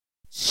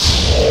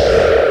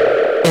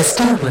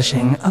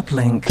Establishing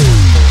uplink.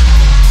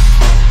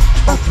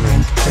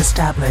 Uplink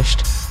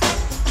established.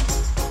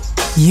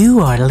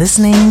 You are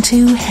listening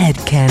to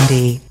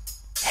Hedkandi.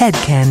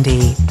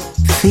 Hedkandi.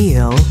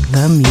 Feel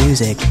the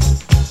music.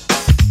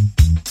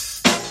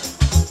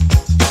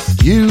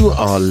 You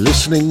are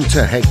listening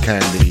to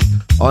Hedkandi.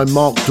 I'm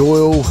Mark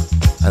Doyle,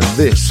 and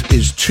this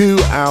is 2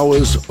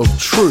 hours of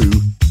true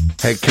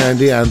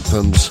Hedkandi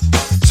anthems.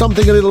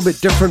 Something a little bit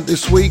different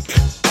this week.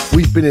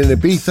 We've been in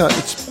Ibiza,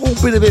 it's all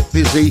been a bit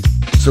busy,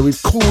 so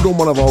we've called on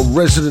one of our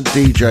resident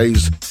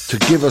DJs to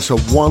give us a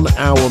 1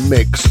 hour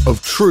mix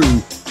of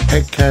true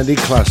Hedkandi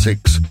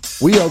classics.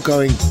 We are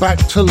going back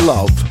to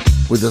love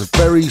with a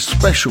very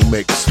special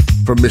mix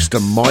from Mr.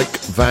 Mike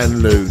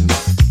Van Loon.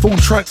 Full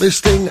track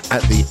listing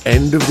at the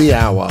end of the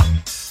hour.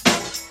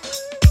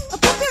 A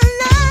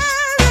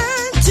popularity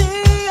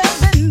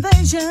of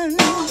invasion,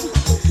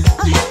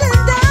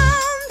 handed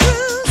down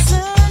through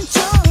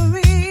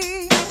centuries.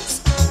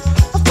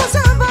 Of course,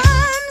 our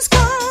rhymes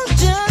called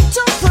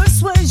gentle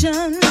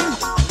persuasion.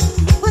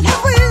 What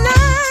have we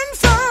learned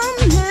from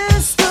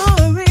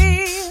history?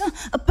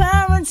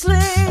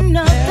 Apparently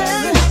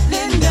nothing.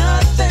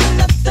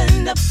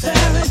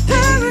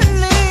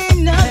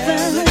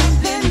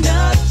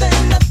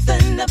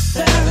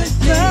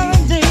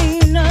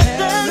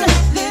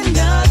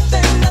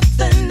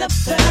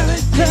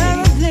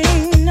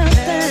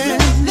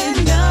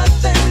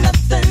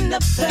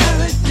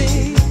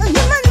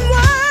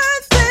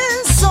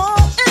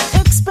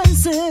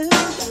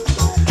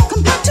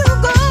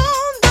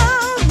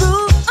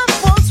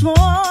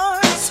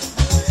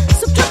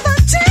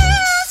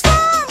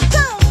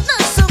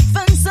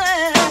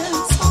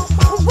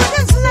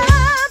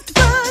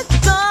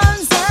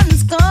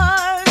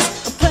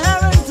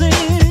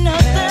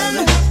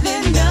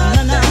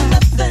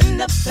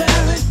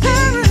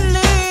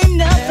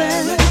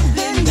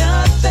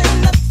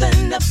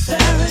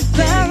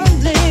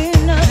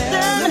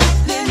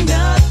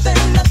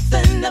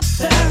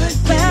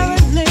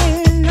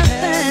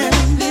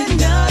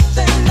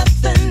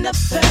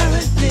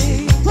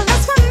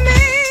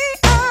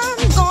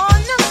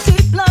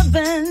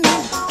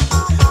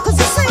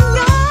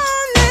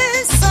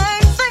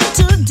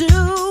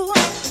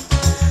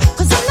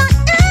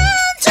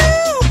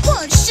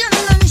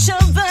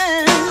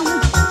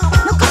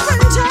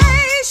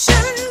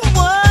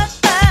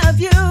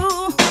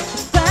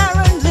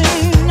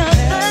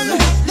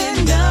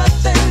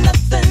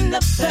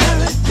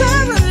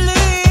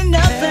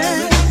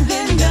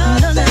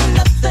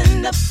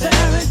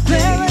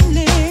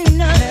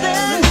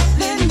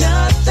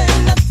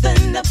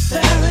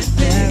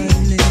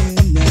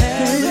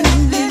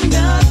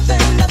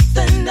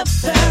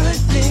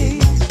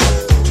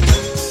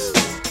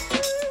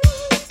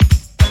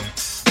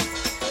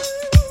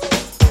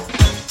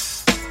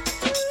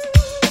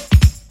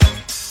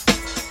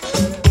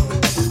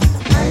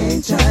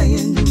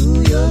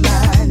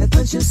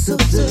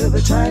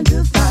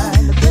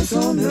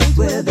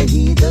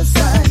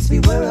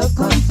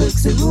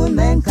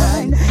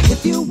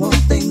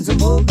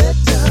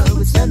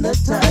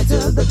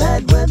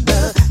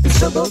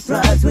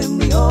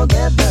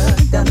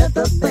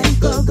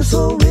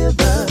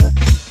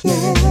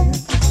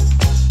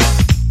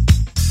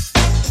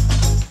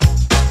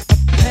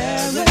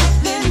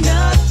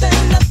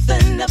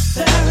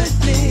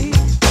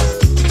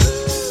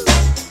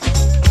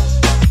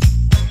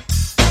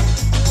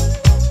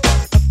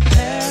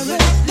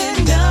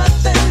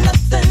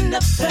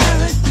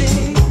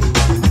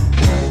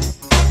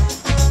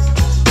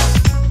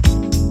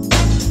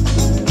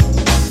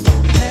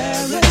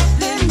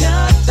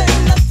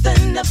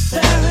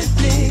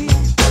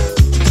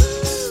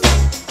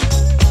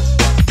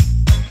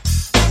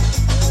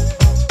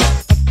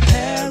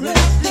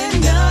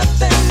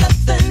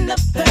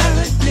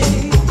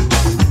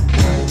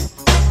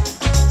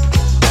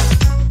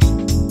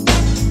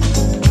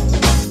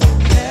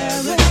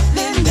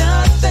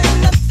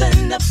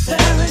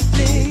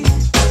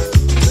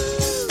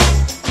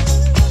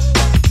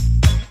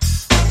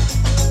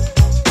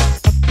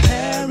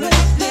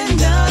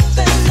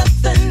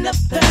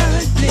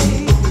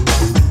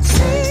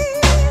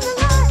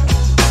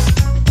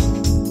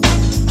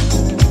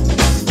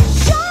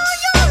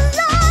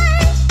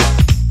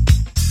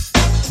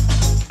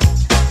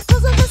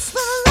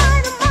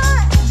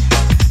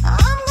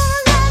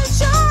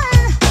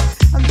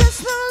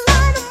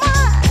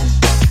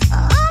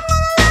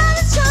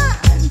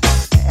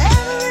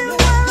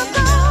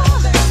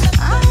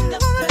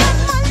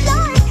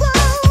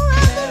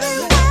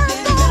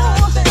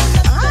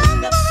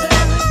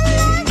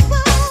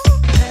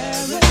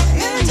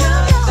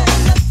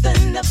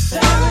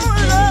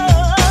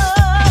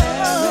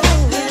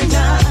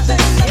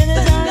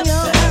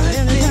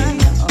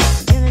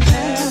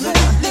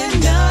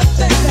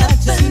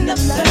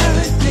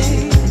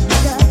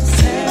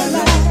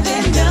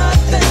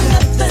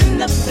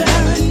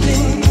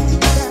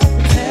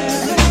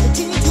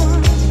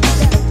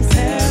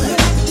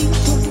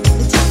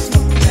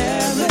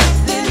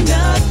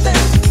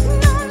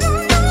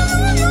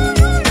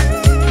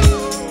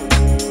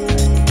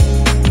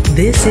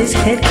 This is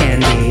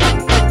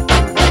Hedkandi.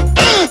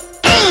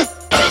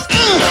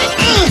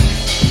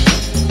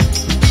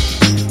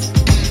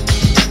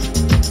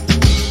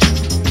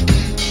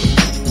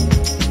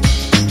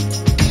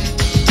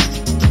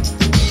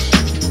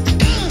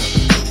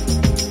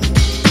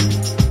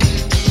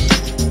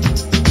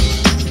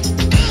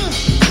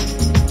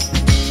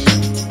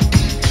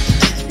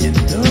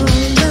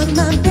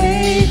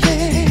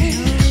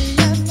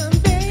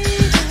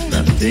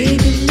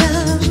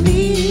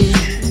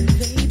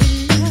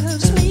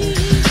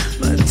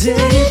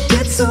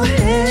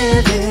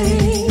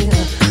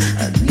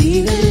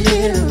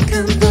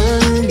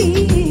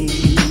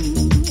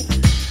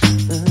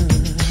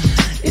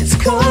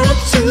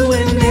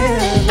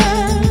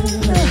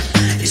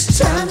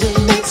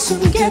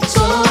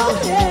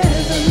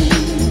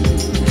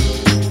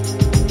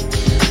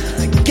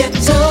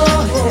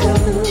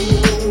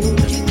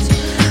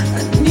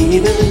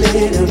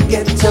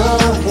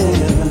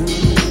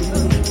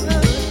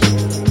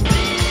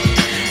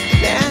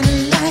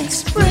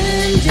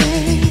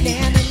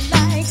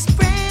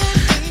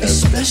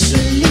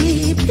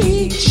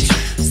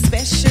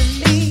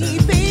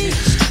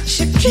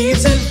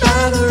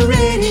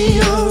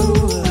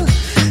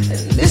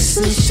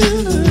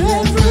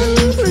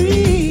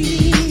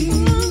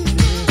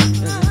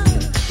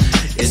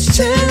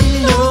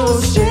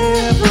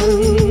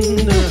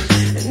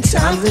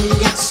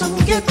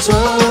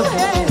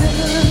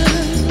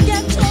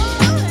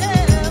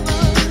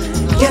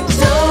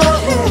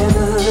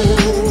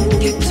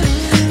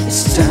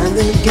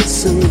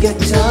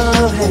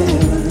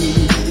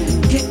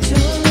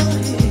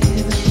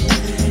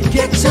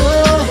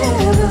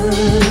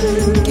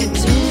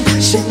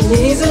 She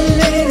needs a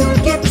little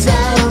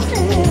ghetto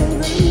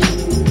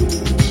heaven.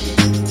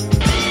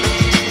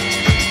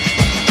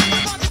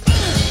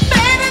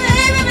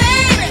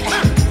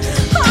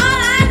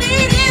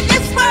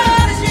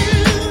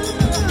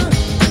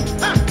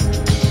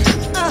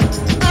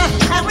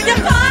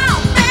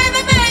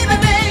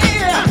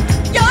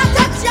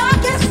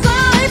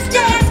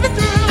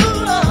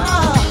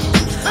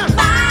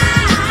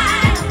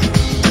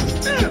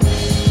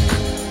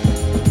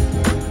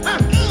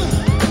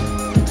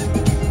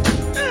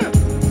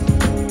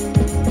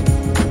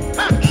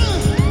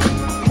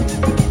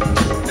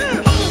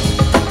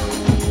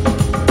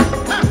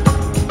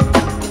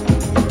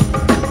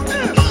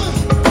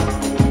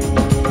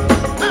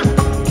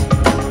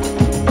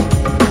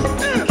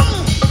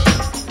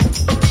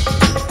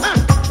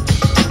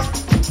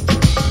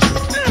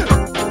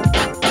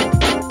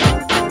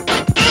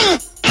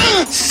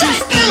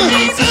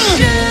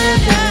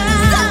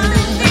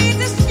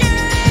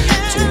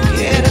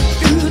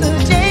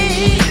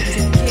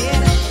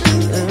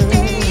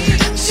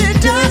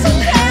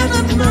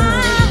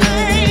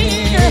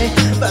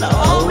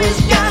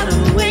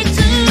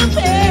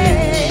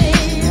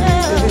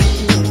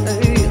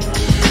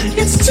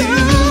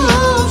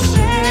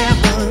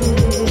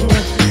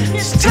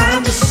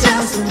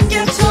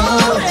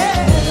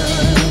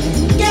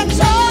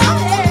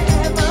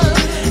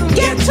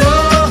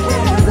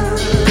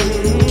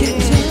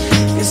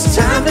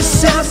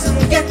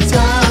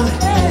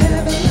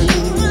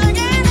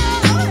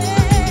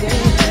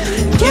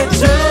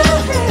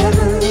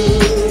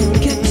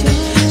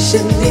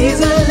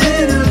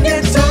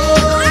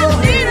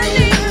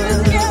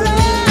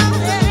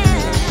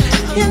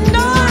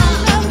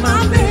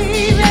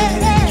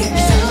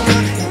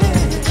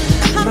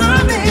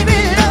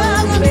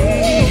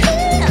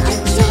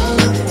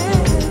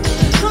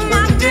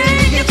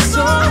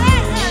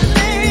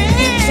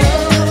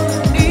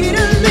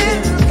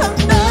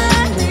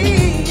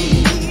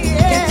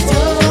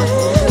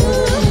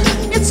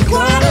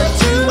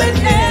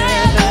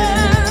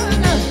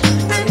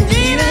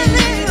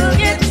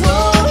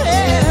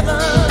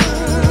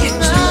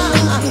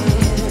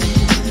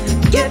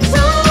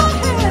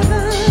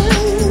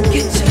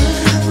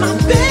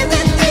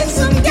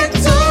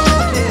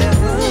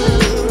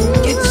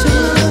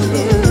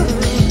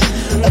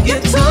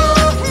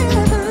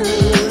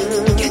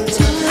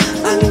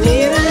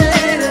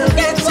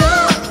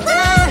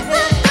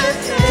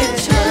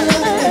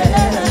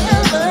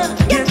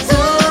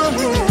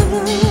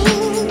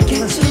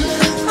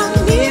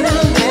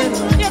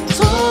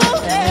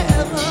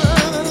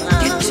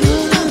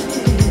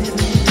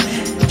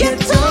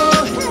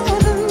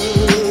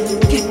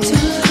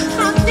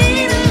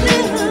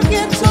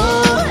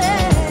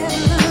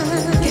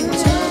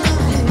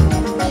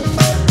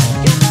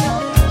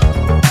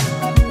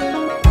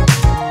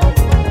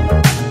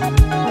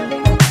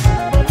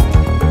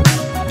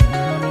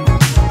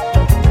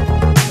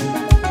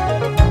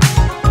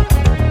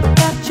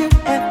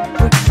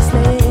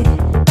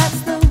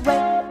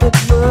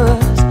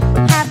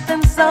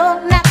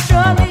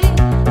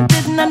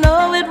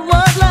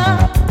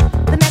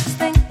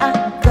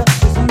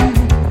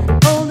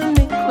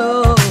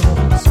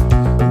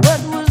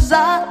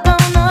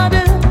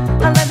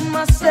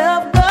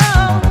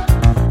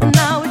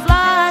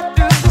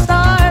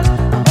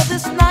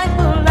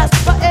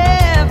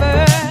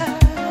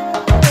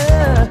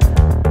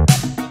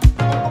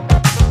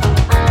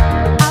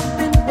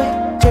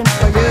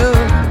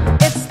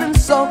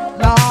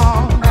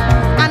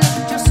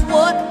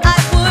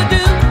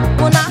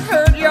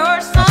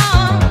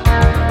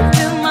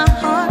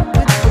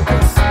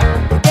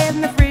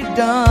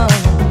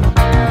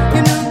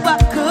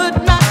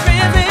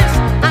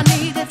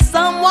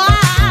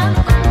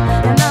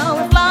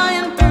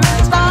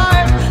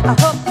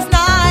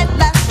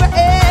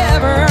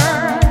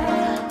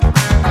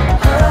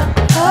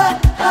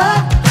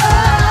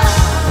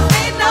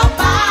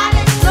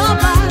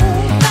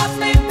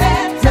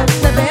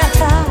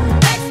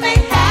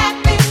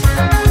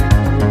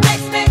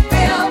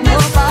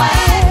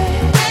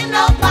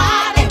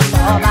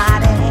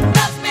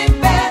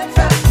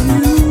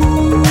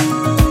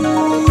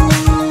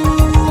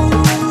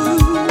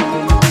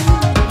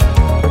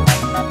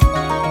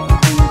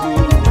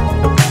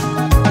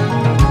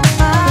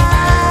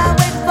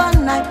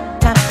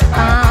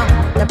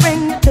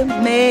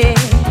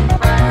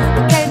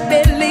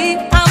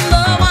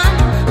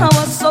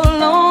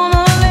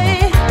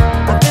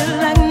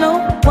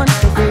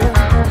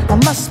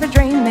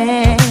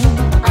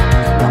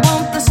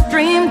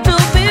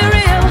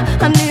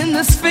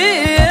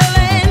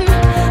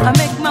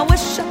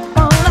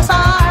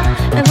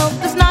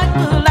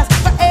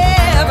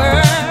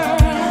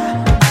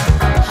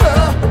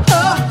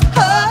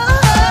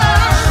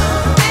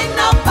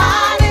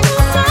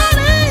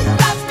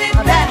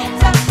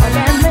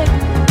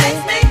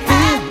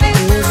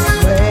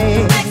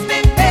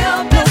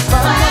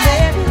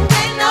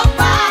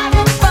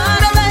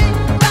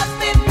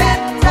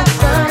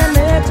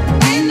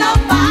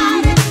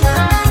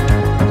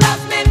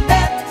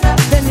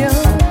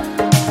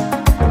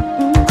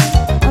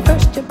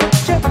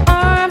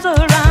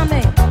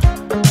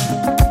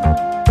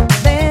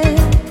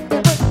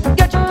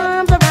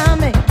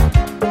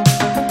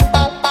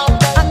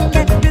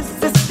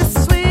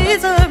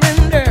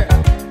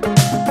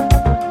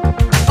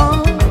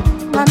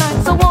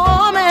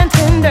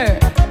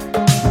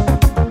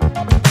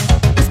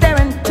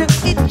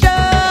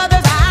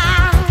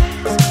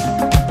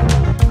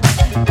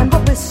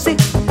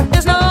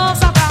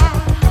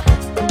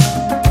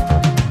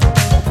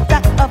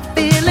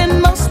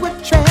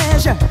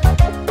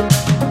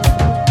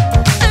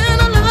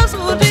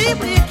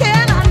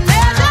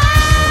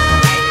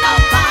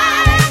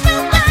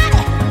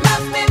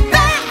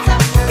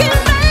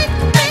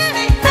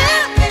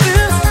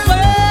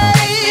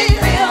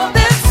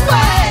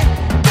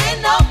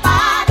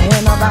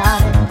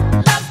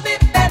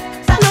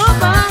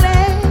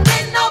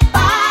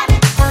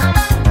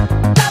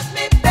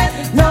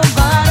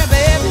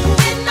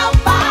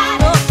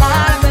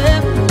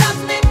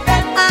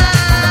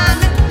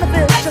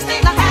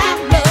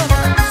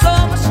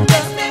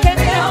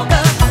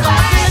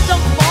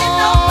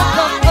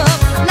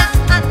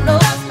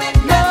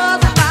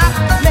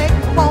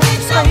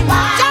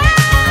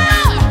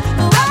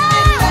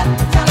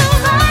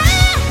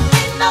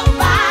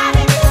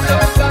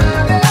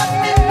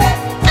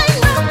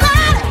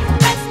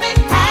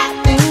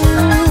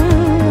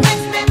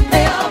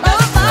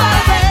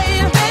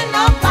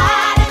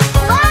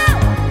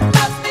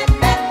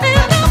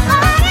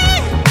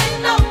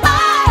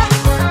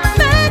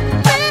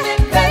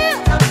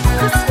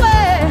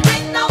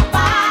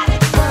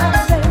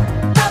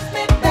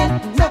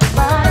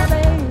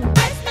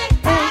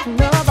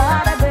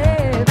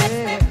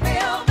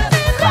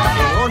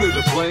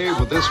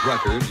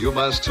 record, you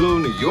must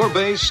tune your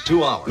bass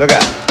to ours. Look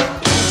out.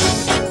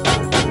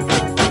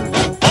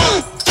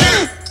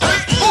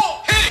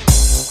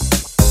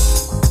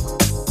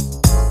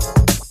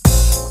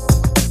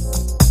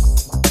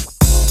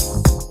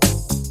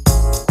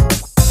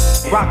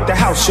 Rock the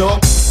house, y'all.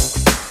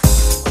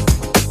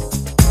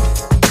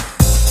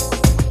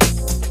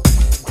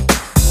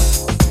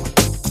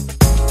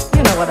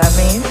 You know what I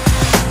mean.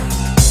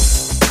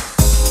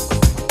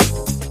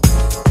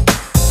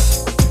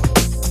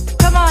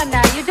 Come on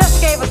now, you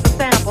just gave us a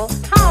sample.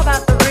 How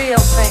about the real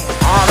thing?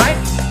 All right.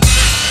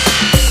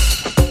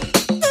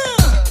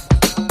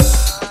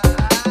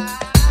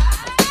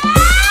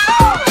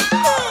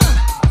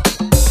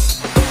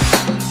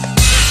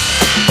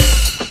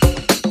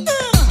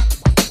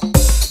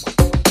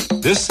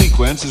 This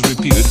sequence is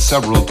repeated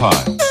several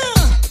times.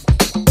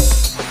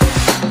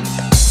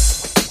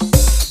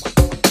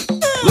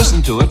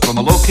 Listen to it from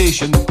a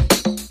location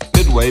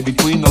midway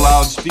between the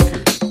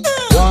loudspeakers.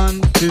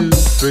 1, 2,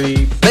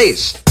 3,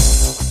 bass.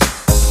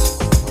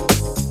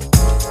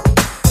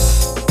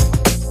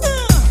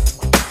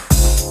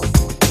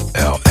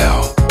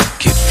 LL,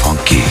 get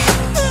funky.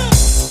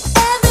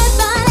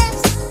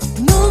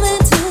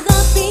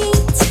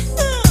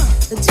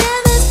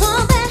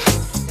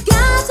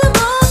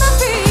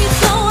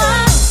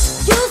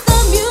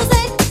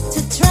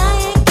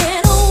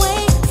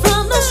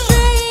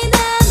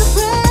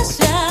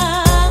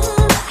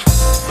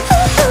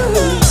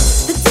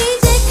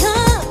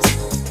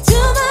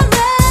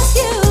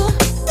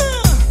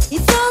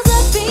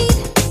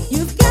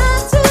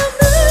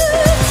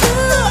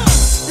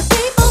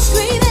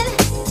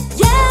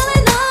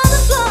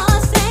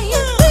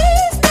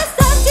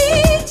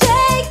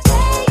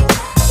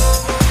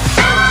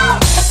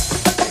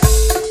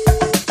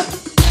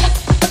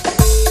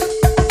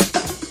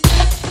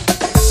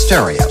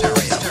 Stereo.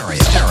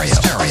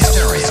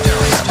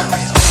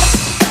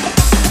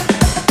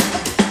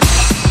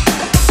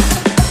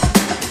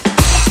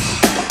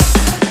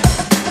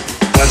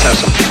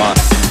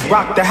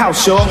 Rock the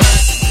house, y'all.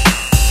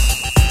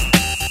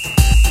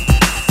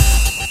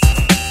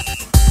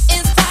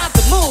 It's time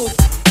to move.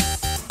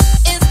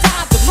 It's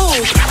time to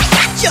move.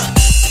 Yeah.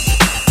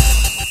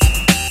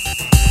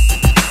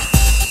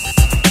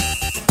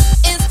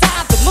 It's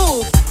time to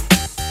move.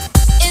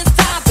 It's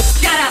time to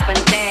get up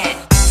and dance.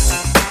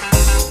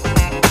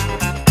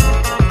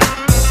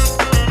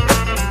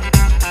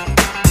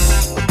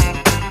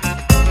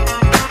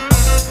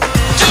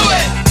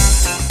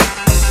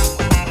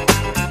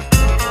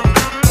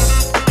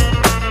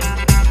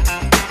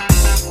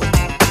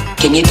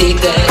 Can you dig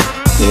that?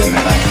 Yeah,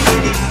 man, I can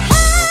dig it.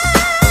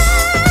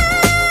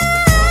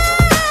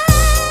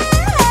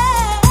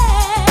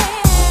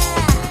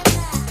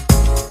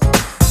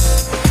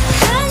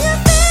 Can you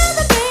feel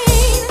the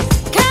beat?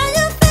 Can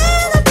you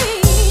feel the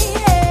beat?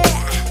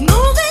 Yeah.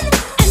 Moving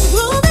and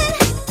grooving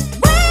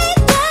way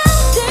down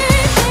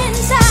deep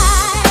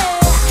inside.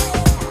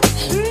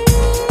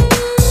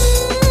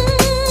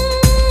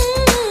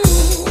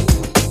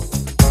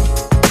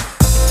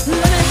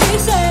 Let me hear you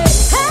say,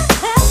 hey,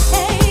 hey,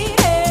 hey,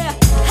 yeah.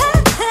 Hey,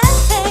 hey,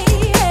 hey,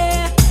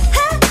 yeah.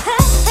 Hey,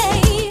 hey, hey,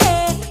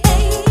 yeah. Hey,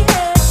 hey,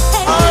 hey.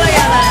 All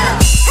together now.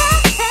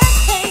 Hey,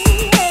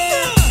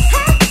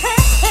 hey,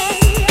 hey,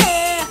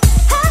 yeah.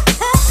 Hey,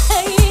 hey,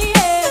 hey,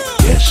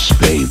 yeah. Yes,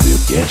 baby,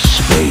 yes,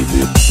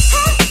 baby.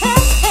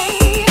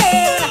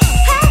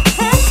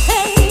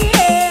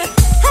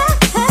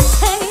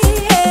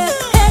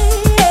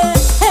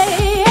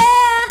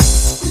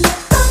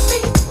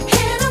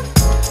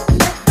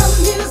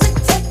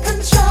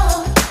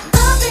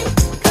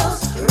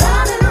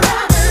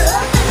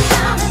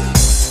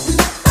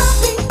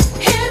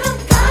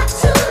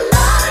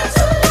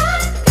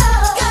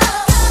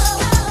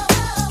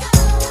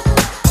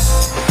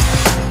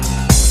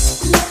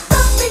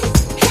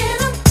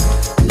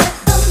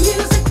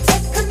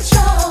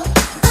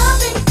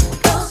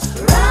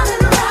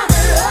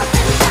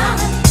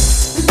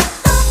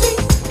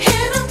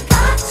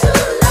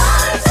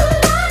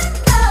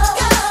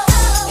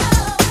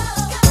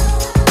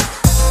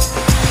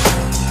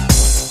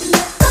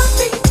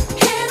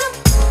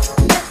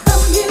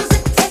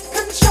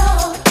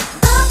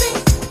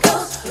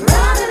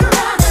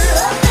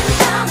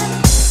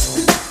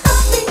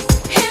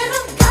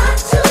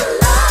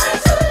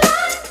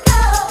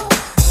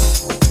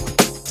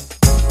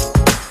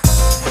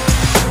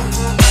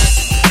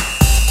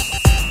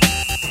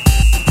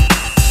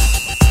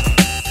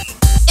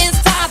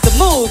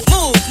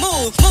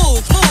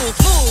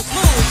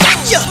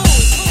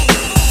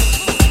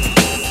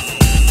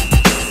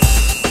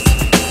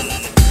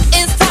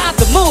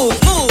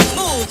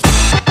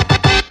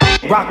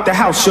 Rock the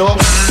house, y'all.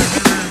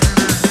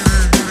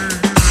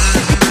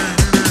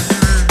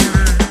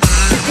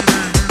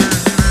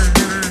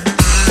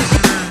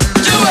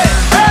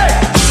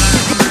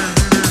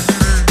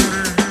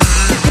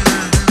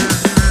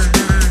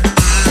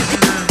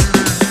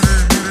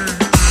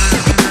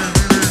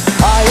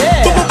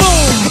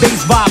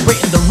 Bass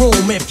vibrating the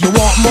room. If you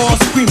want more,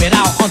 scream it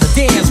out on the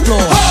dance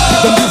floor.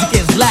 The music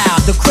is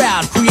loud, the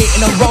crowd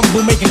creating a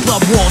rumble, making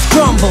club walls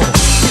crumble.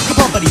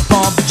 Bumpity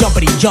bump,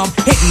 jumpity jump,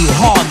 hitting you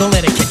hard, don't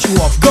let it catch you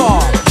off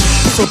guard.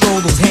 So throw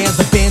those hands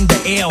up in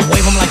the air,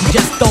 wave them like you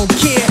just don't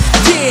care.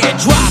 Yeah,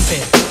 drop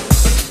it.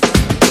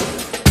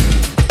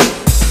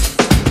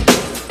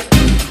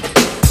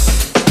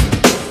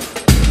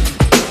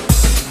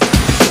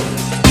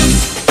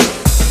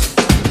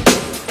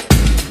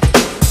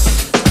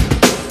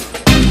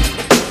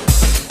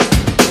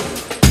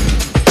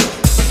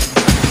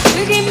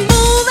 Keep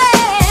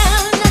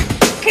moving,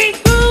 keep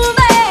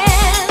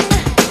grooving,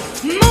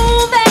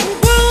 moving,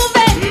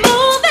 grooving,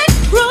 moving,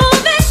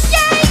 grooving,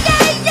 yeah,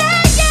 yeah, yeah,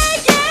 yeah,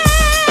 yeah.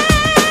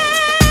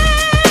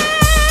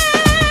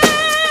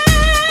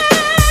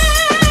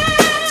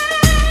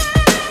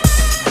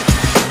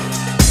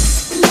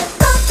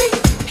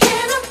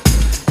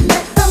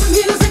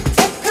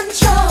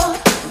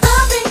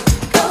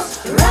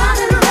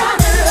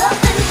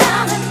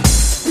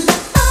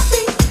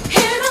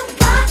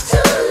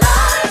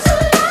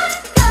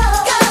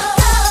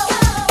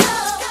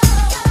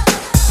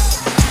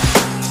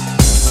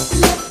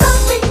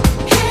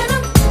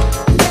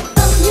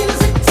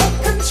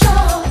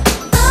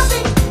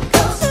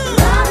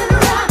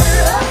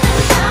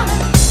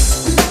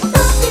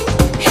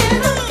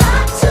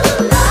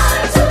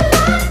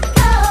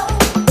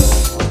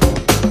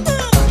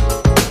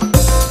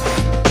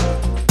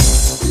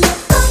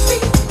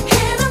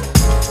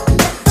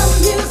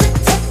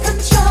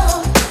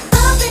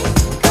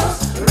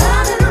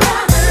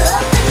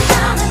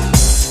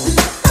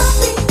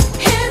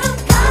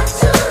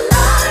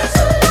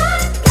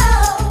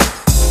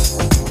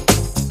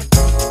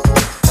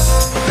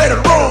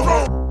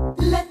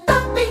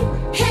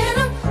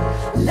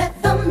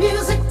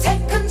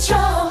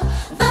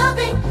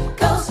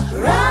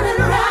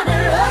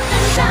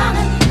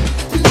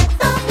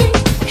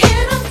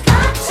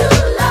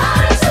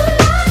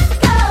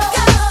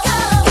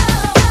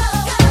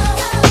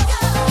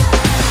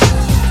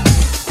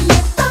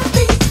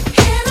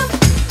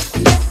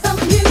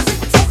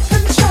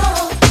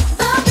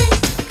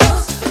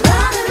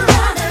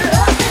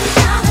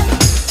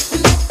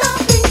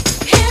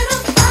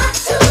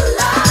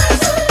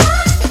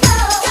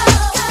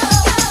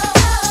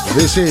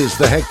 This is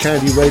the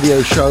Hedkandi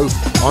Radio Show.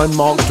 I'm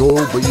Mark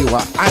Doyle, but you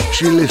are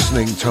actually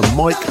listening to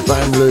Mike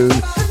Van Loon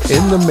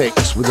in the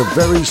mix with a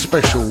very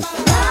special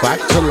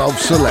Back to Love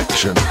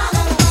selection.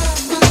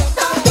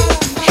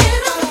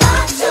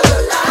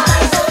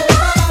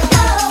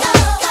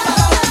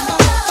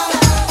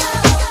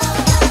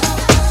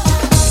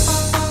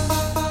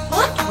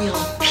 What will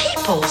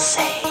people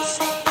say?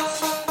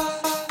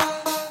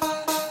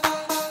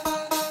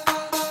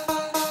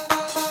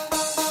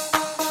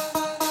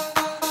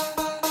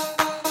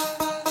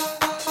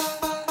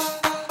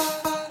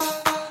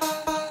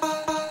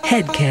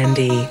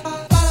 Hedkandi.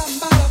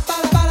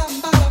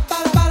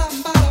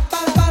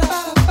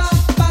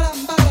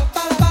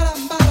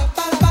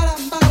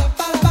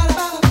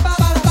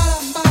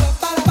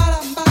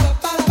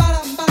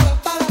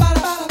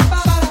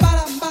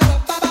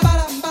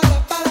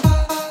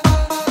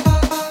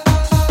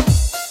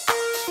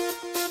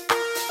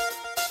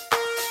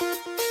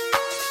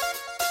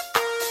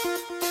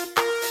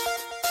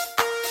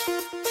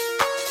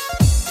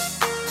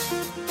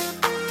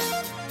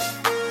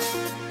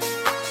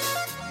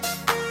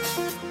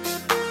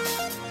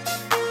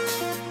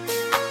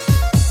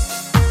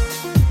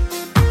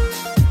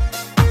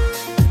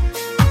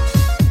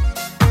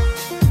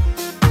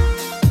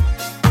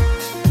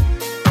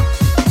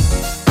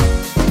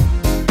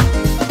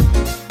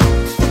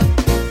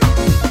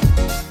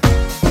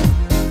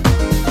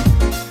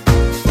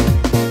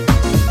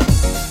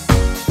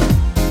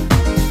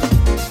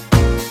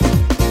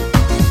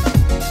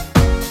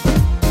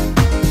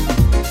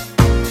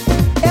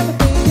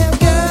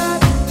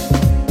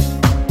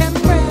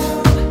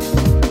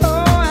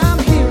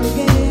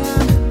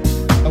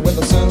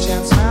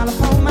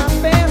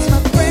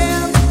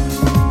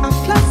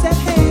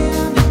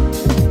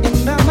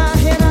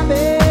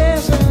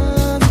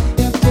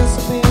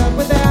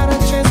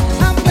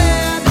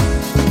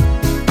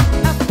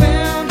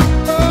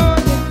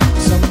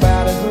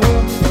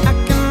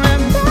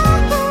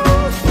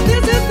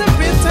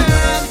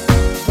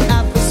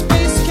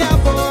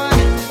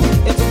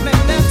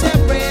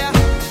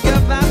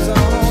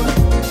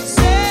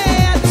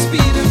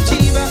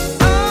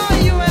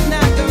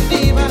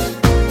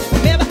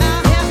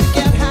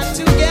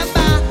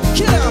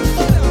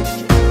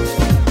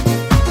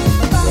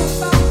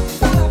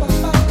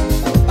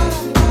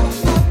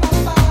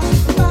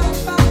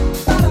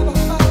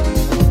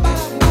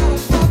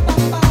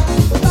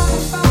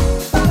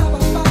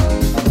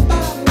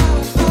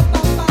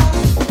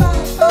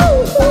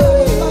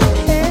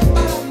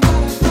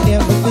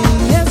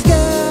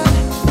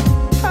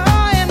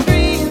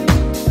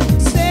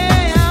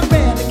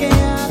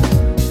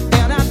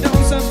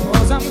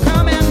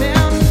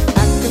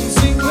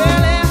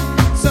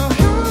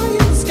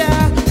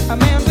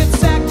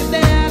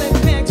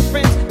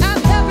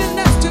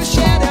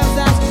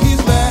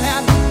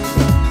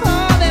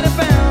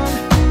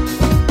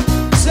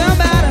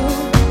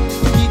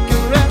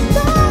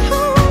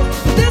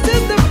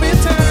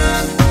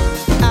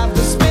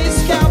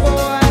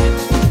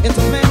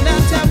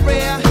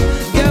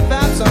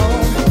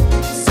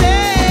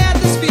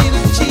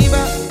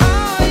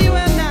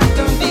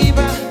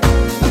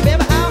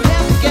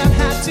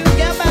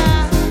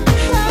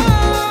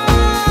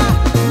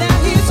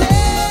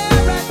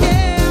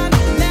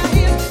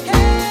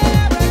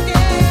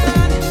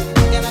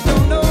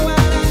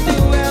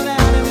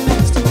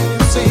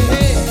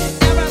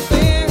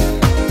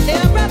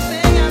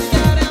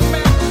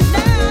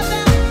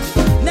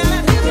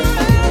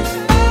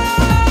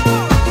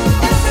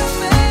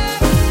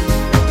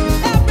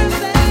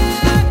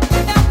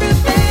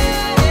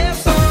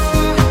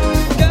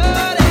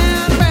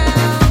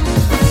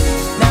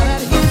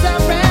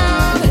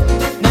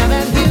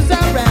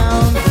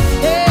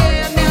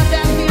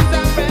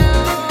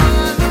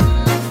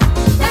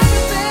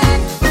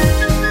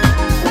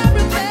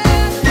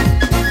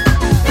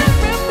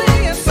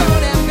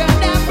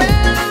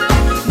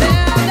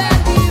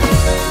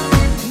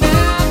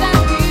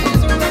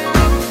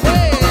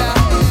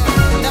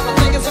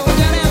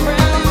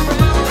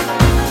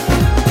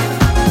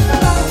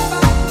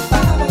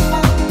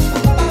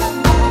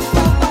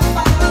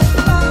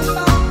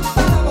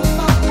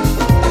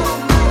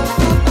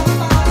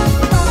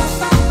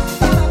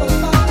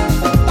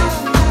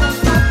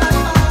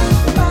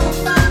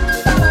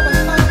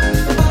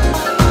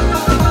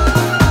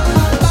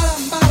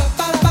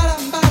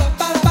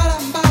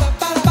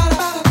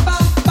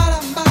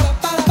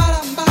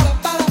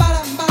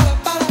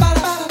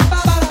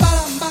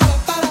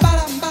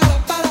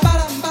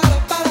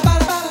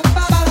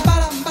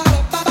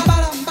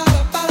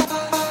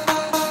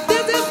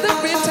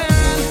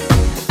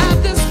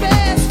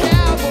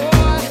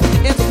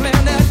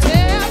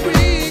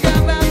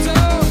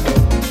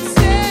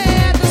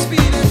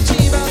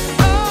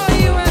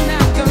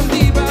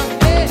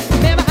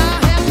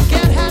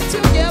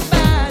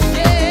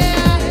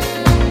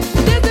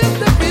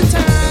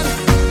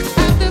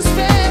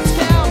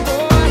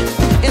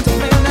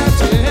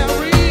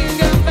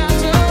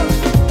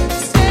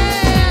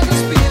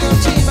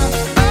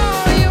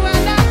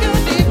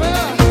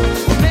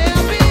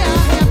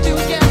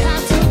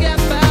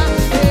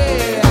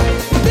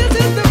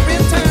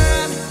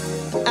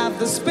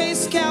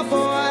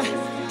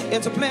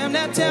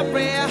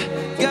 temporary,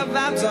 good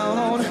vibes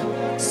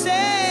on. Say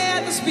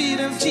at the speed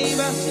of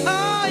Chiba,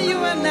 oh, you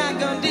are not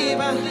gonna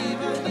diva.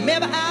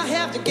 Maybe I'll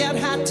have to get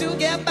hot to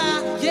get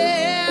by,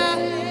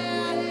 yeah.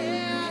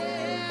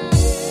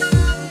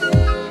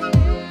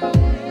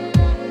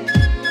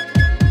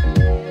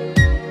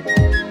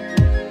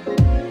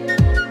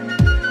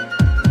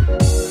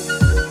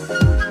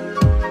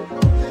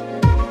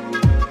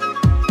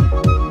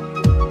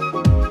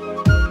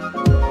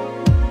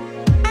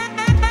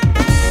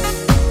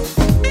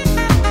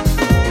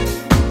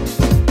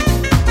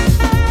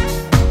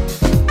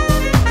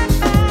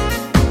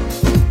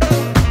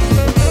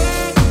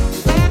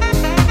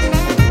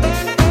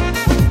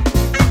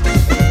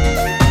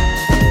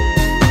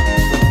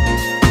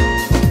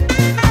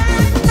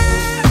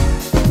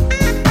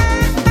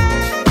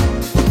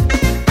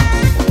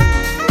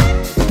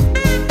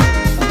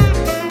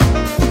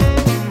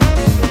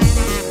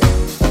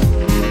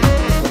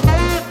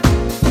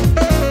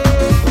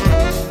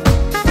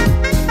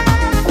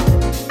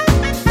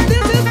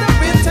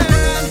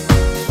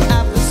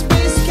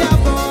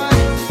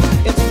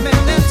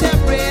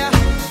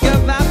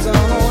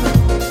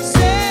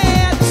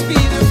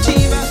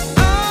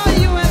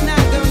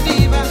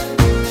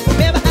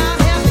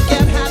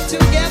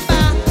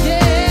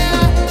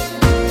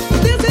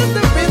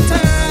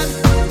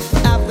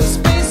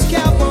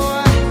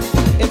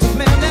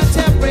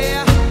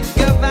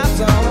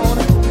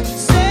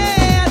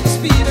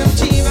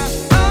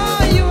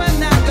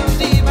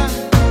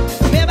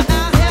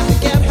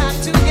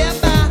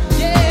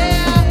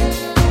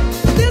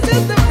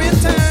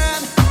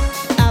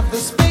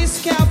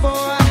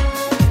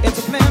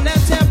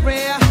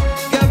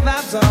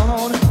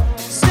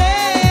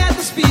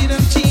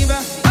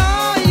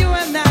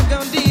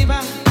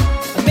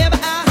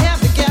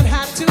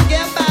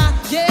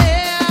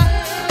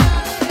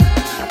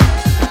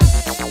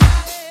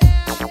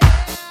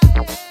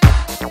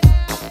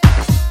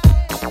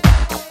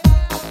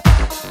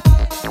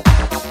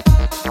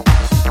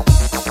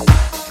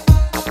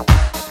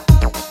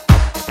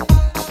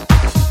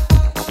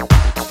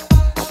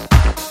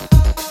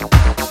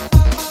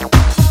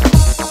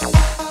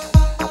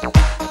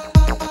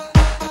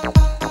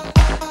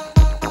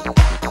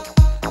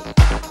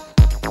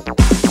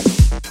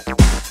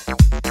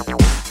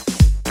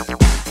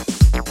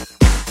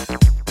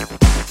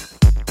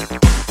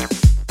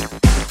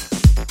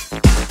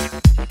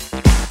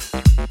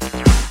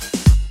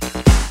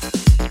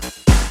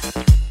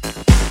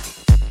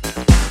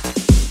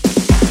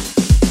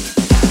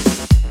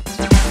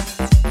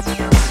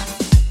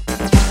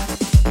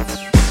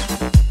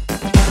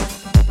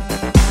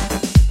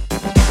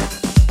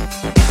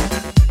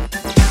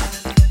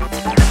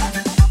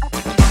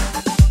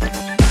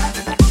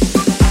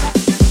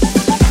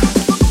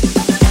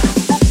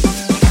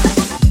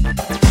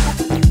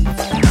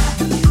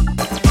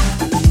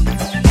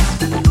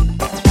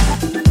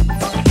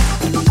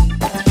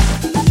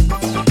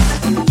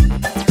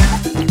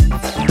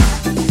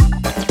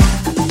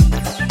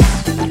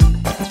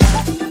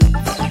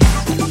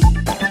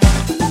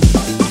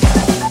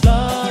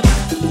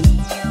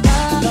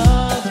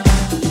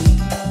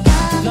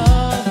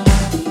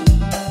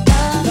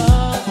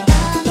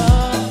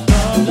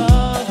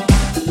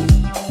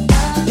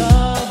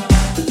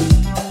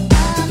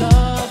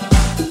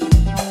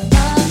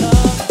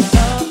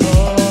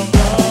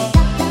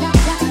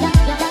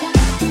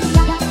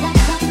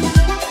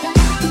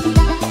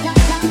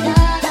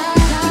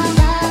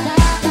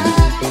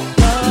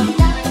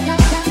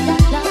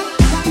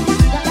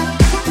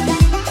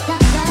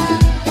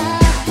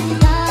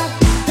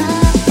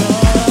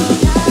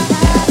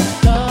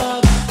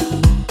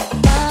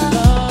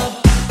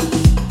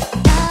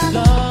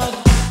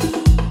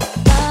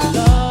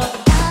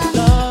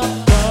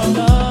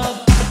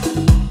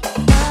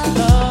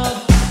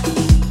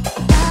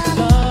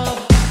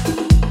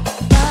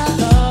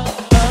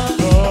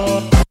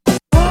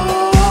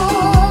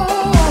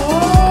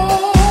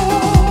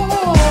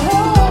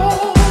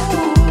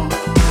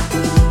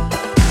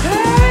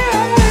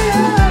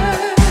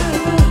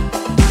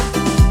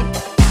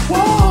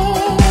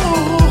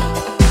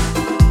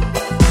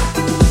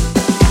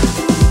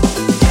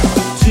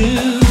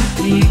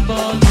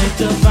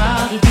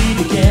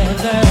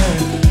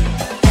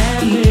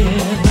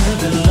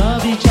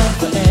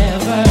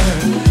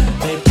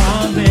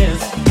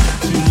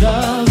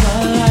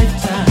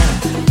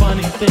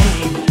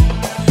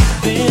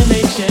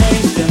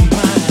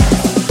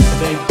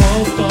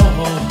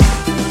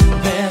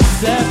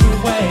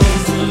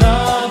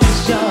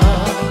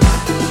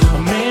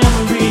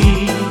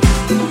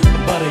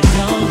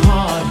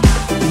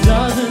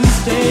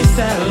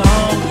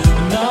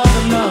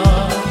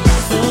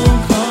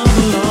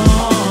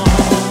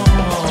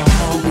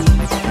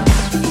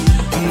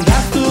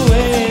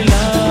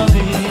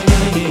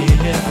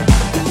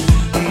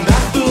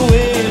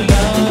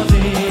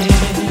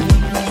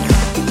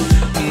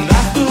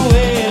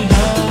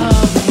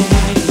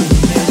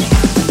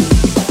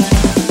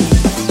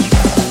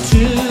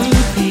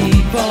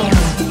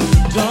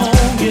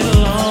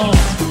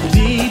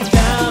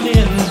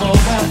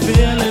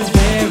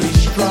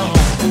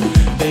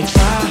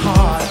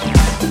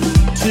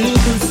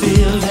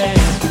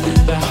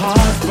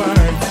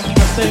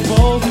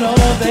 both know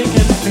they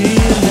can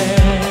feel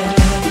it.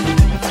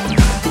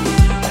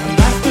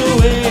 That's the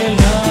way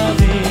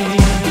love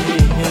is.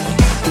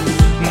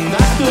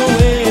 That's the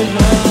way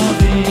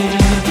love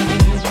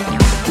is.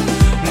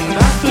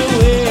 That's the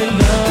way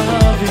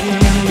love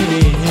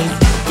is.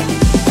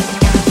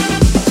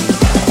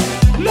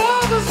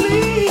 Lovers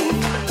leave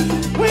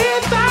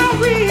without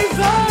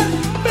reason,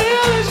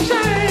 feelings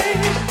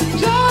change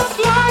just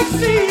like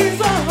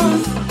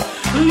seasons.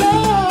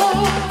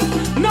 Love,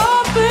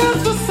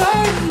 nothing's the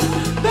same.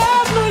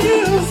 There's no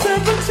use in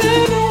pretending.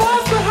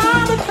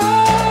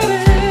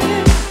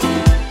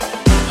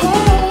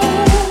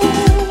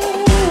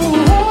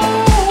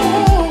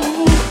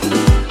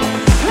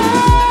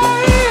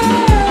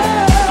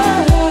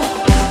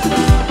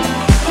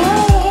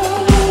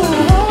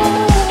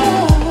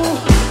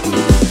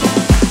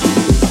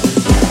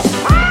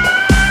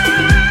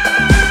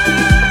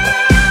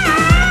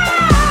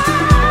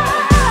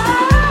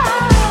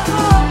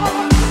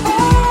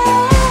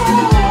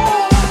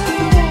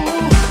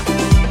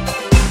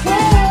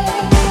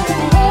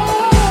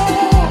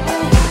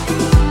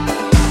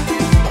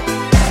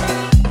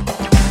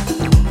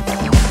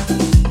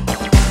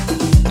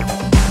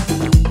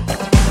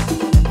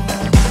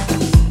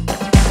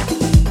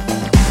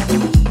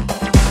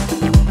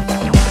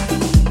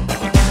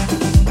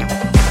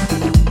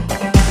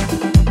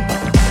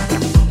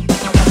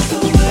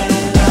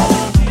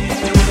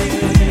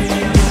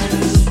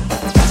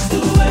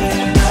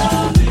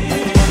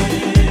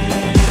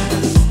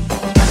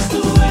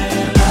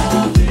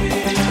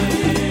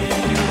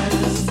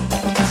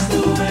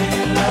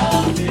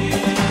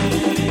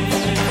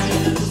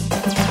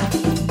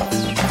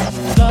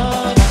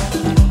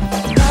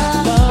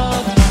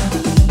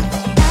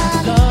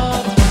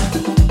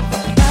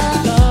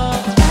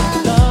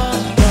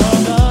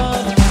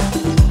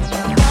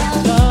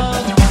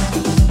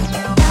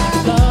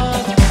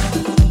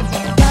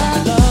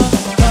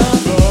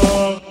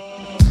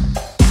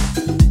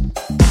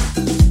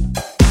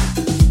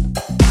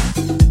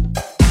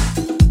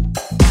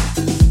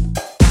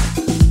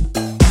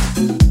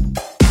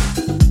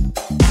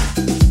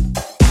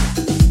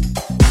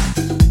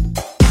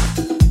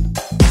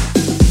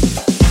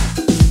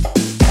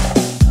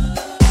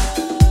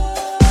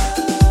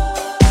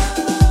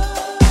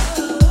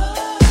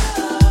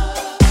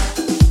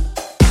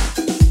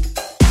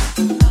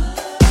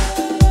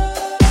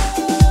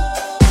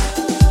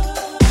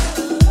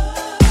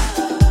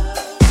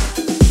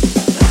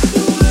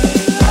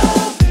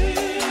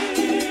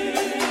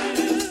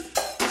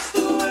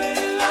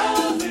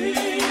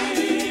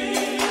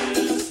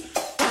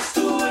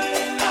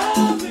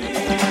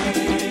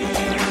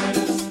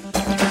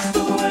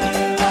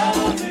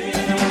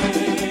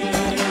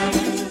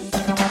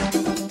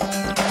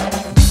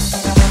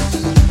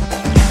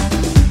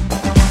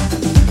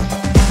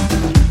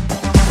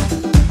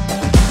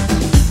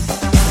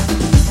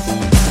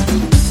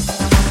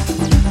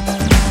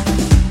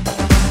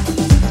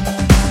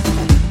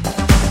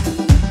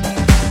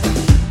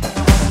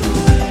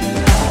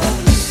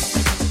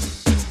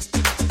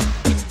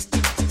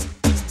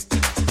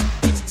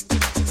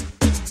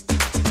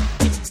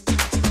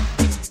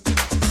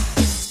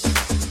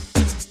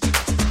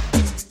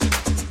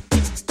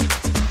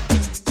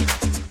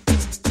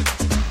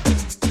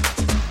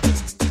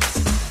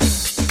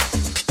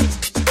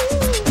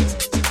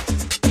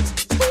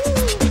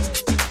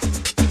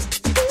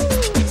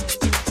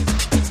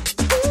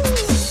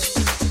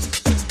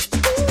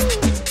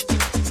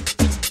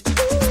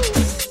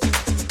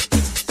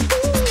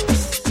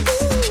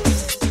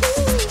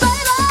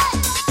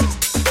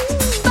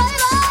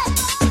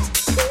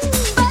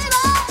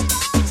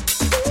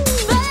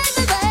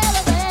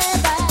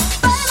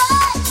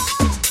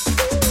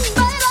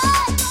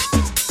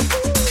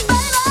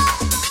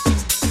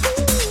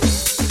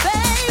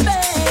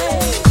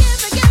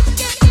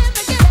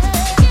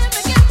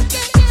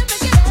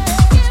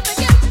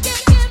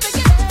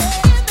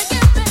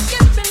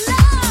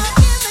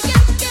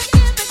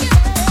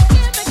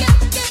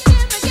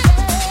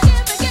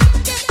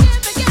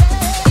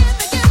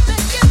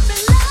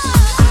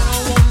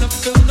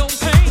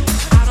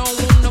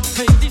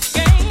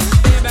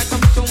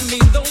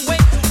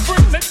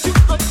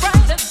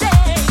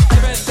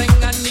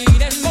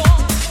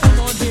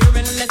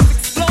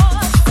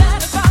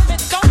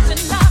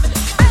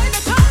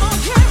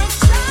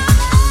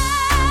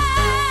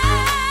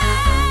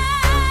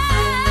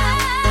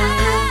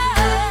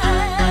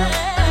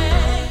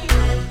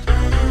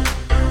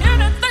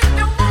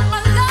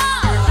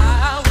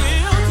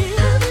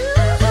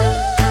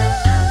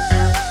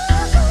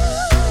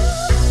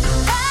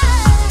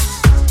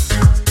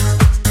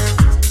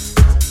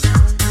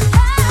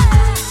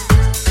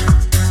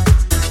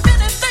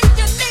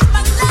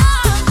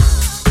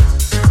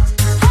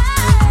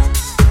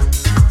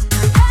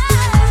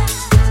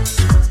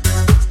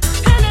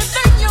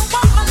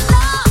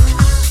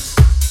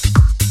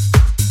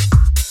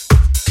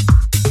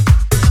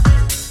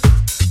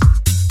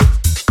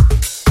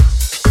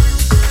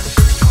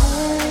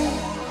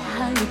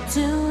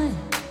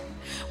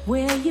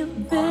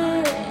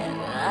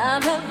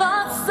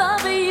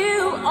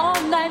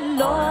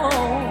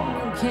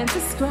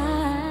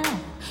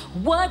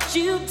 what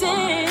you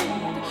did,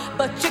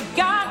 but you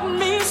got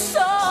me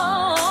so.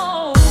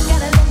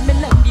 Gotta let me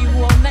love you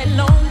all night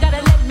long.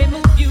 Gotta let me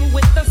move you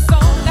with the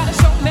song. Gotta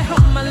show me how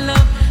my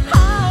love I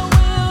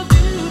will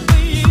do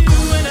for you.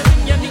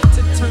 Anything you need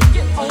to turn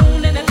it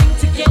on, anything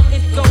to get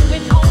it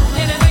going on,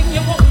 anything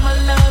you want, my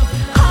love,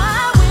 I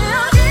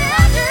will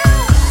give you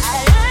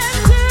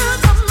into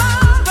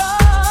tomorrow.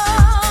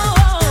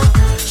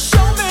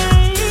 Show me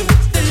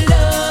the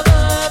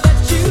lover that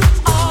you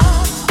are.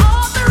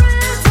 All there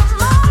is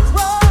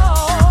tomorrow.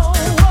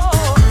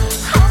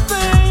 I'll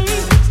be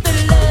the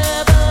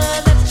lover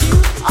that you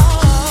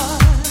are.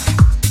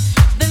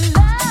 The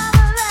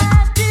lover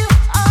that you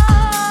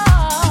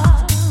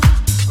are.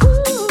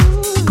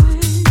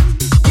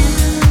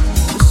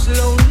 You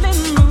slowly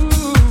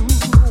move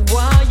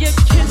while you're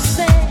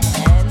kissing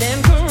and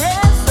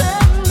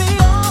caressing me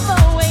all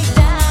the way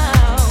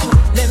down.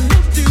 Let me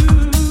do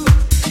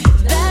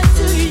that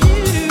to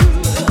you.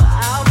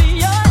 I'll be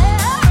your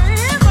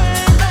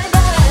everything,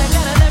 baby.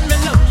 Gotta let me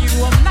love you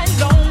all night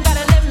long.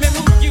 Gotta let me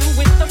move you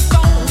with the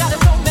song. Gotta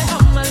show me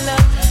how my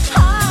love I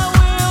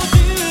will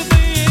do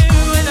for you.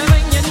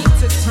 Anything you need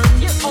to turn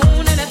you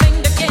on, anything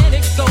to get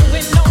it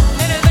going on,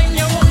 anything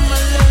you want, my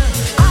love,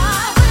 I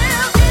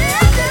will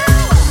give you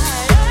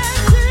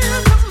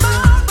into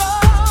tomorrow.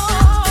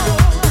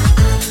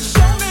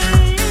 Show me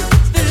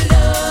the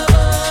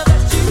lover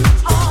that you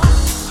are.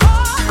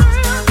 All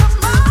through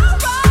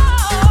tomorrow,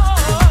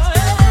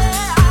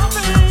 I'll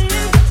be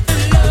the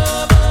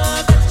lover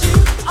that you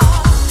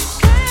are.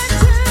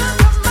 Into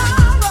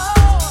tomorrow,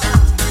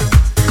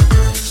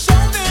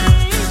 show me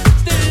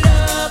the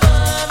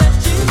lover that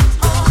you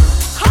are.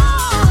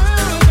 All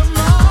through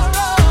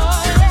tomorrow,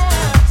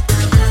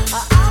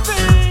 I'll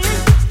be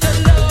the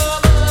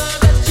lover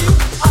that you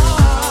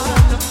are.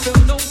 I feel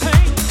no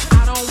pain.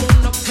 I don't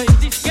wanna play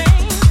these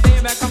games.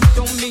 Baby, come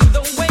show me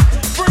the way.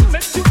 Bring me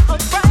to a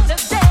brighter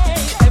day.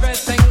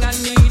 Everything I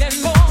need and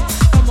more.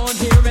 Come on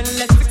here and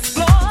let's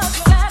explore.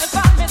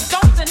 Satisfy me,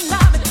 don't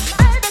deny me.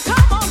 Baby,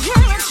 come on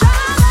here and try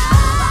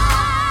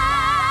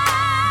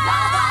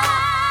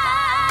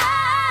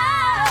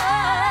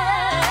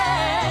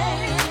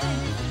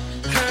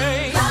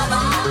Hey,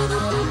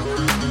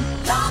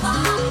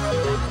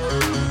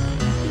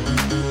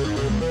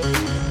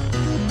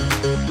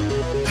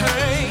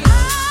 hey.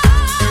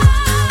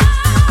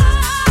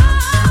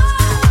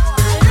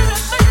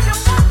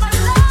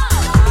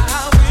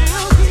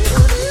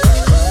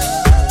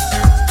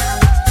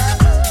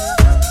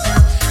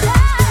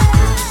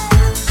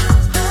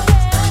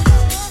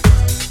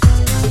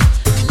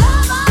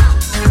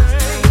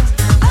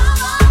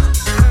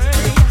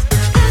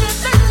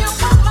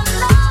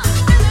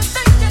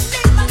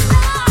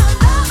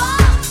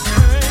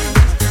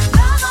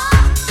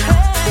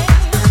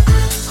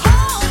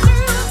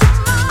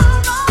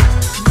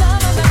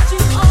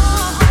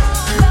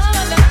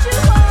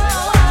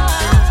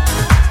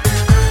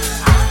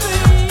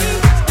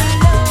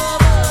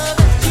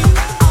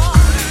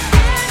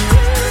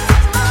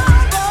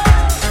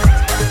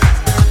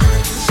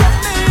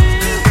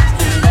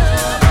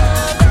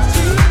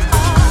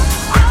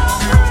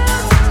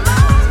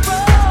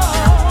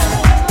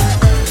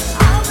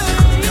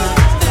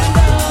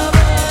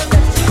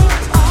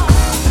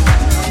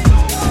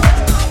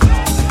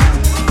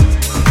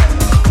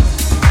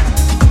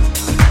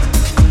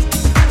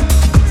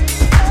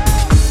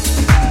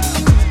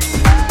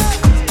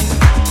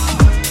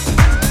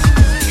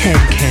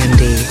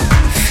 Hedkandi.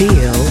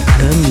 Feel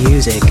the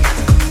music.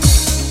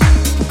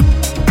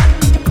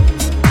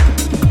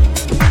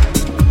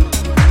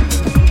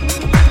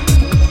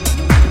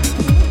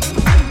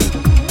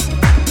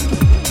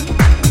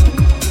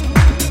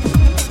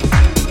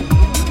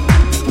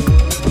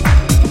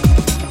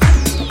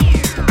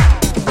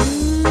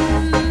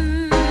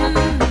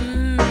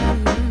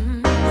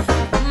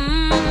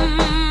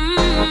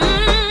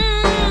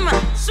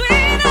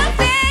 Sweeter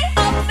day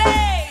of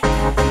day,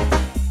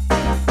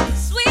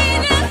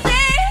 sweeter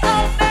day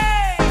of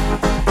day.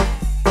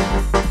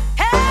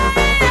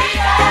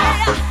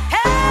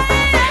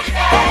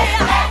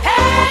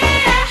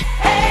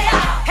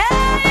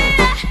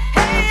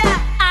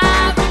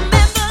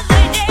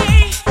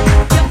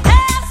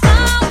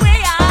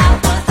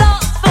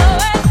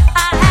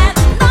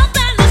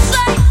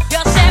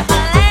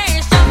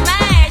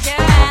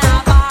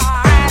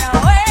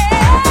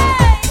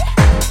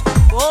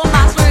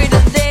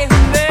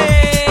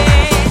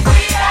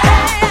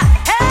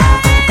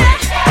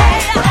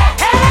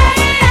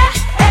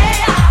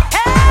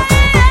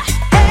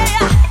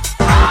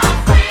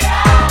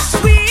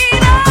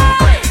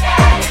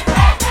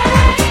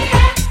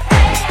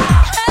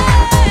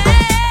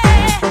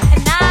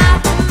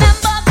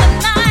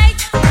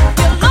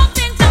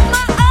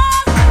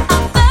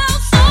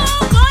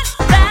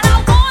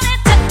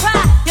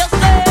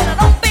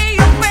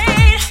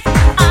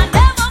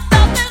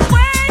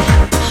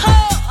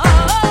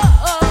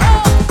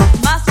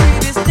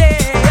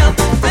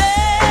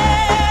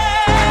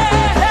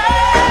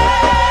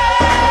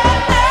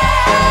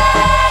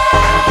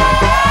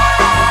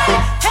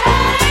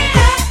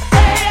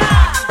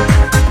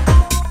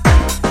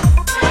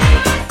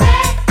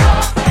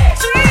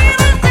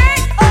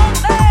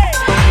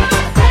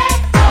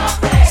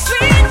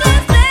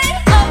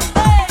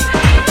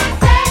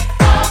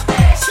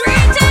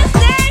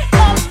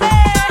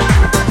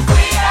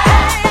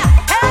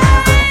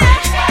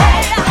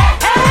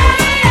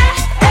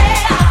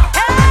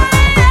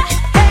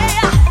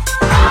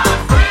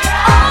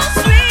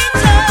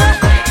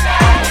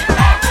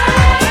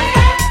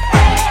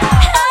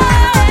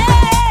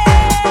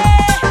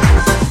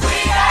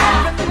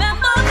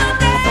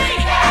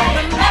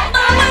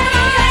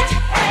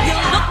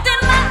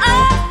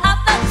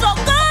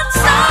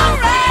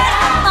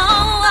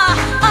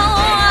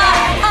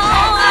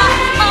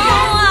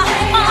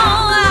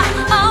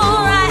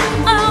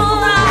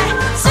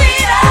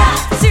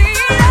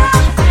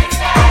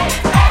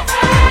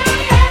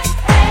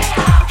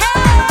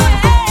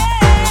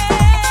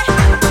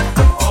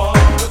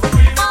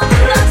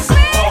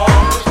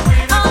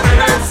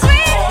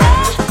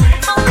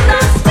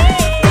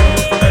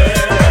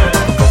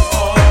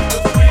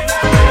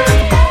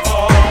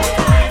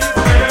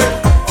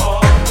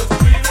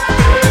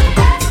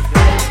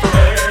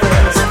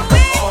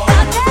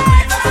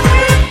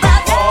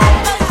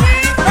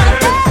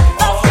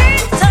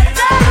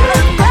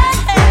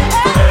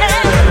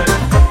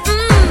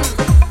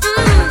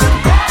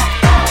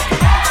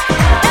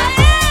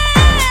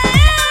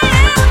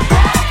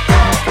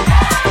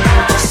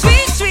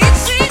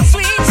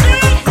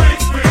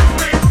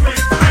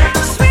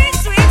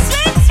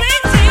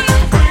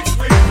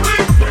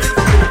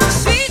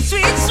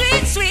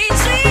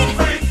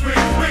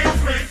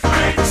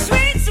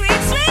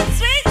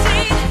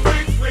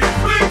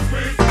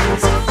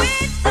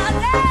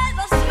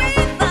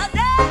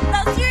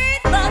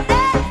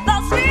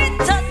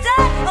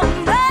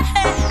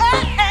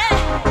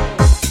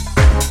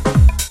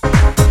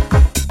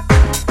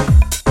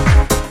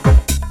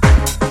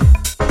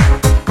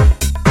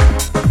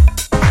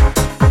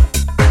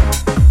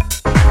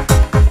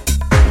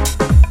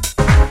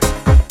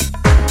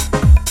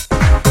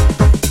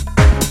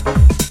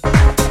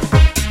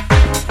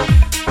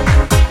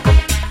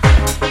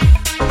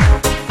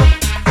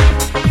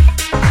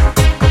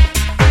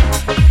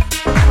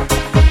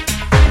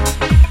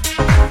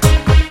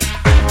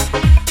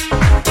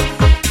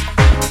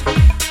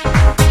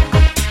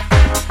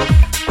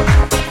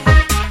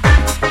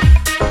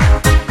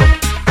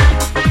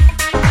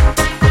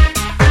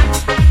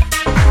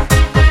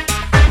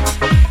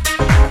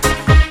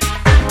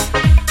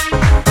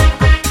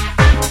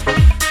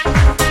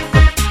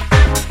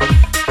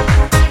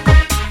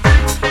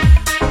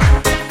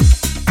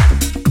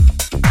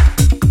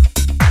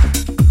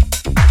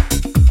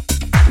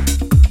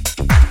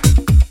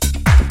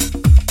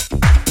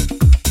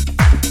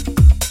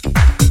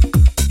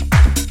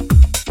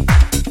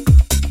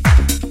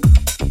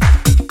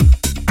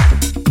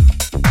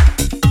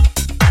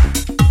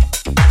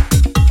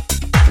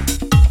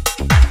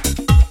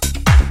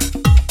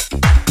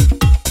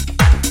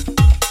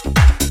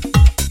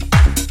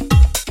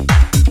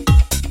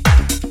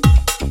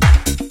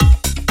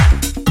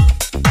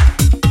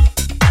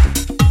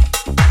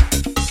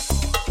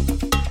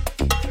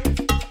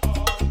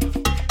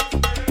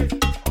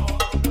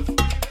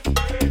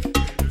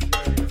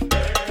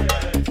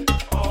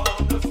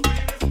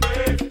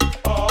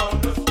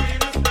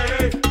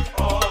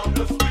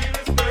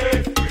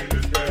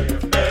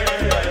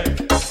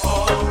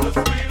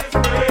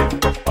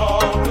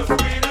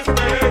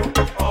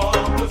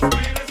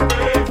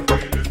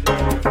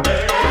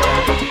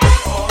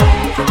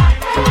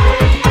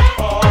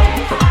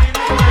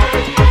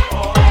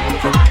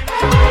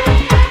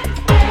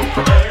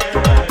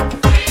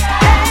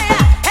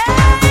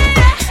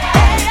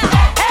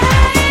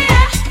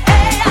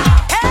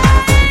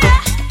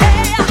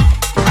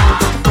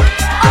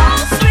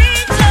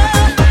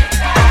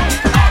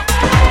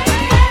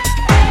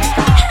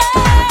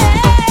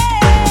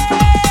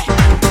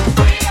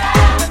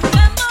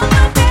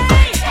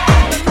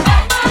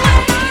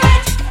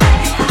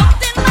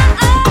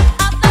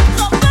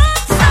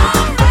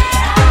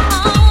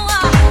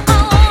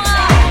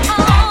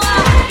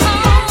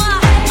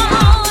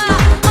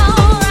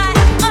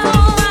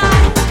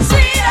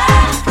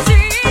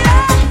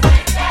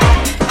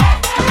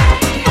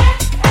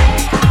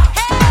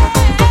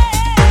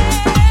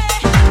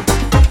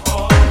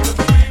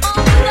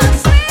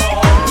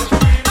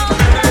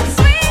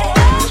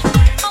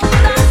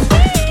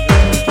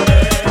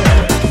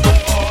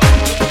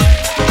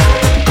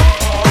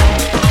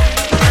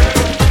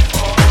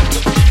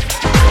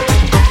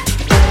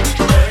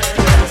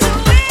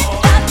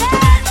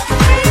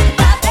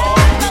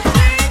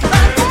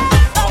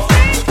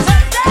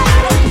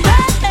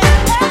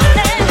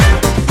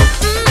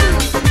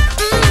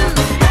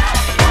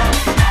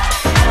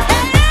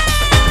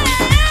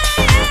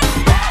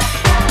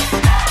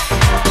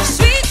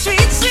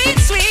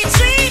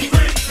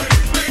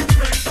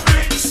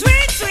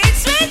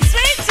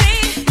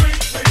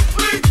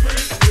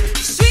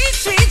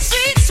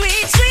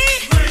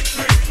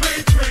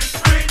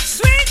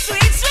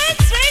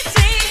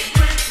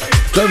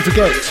 Don't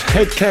forget,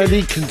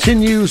 Hedkandi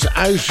continues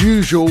as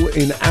usual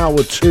in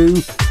hour 2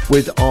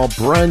 with our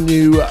brand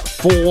new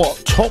 4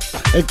 top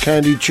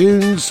Hedkandi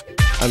tunes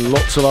and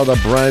lots of other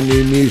brand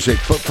new music.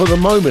 But for the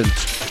moment,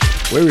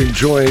 we're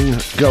enjoying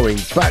Going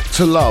Back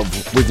to Love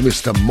with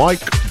Mr.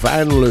 Mike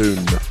Van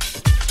Loon.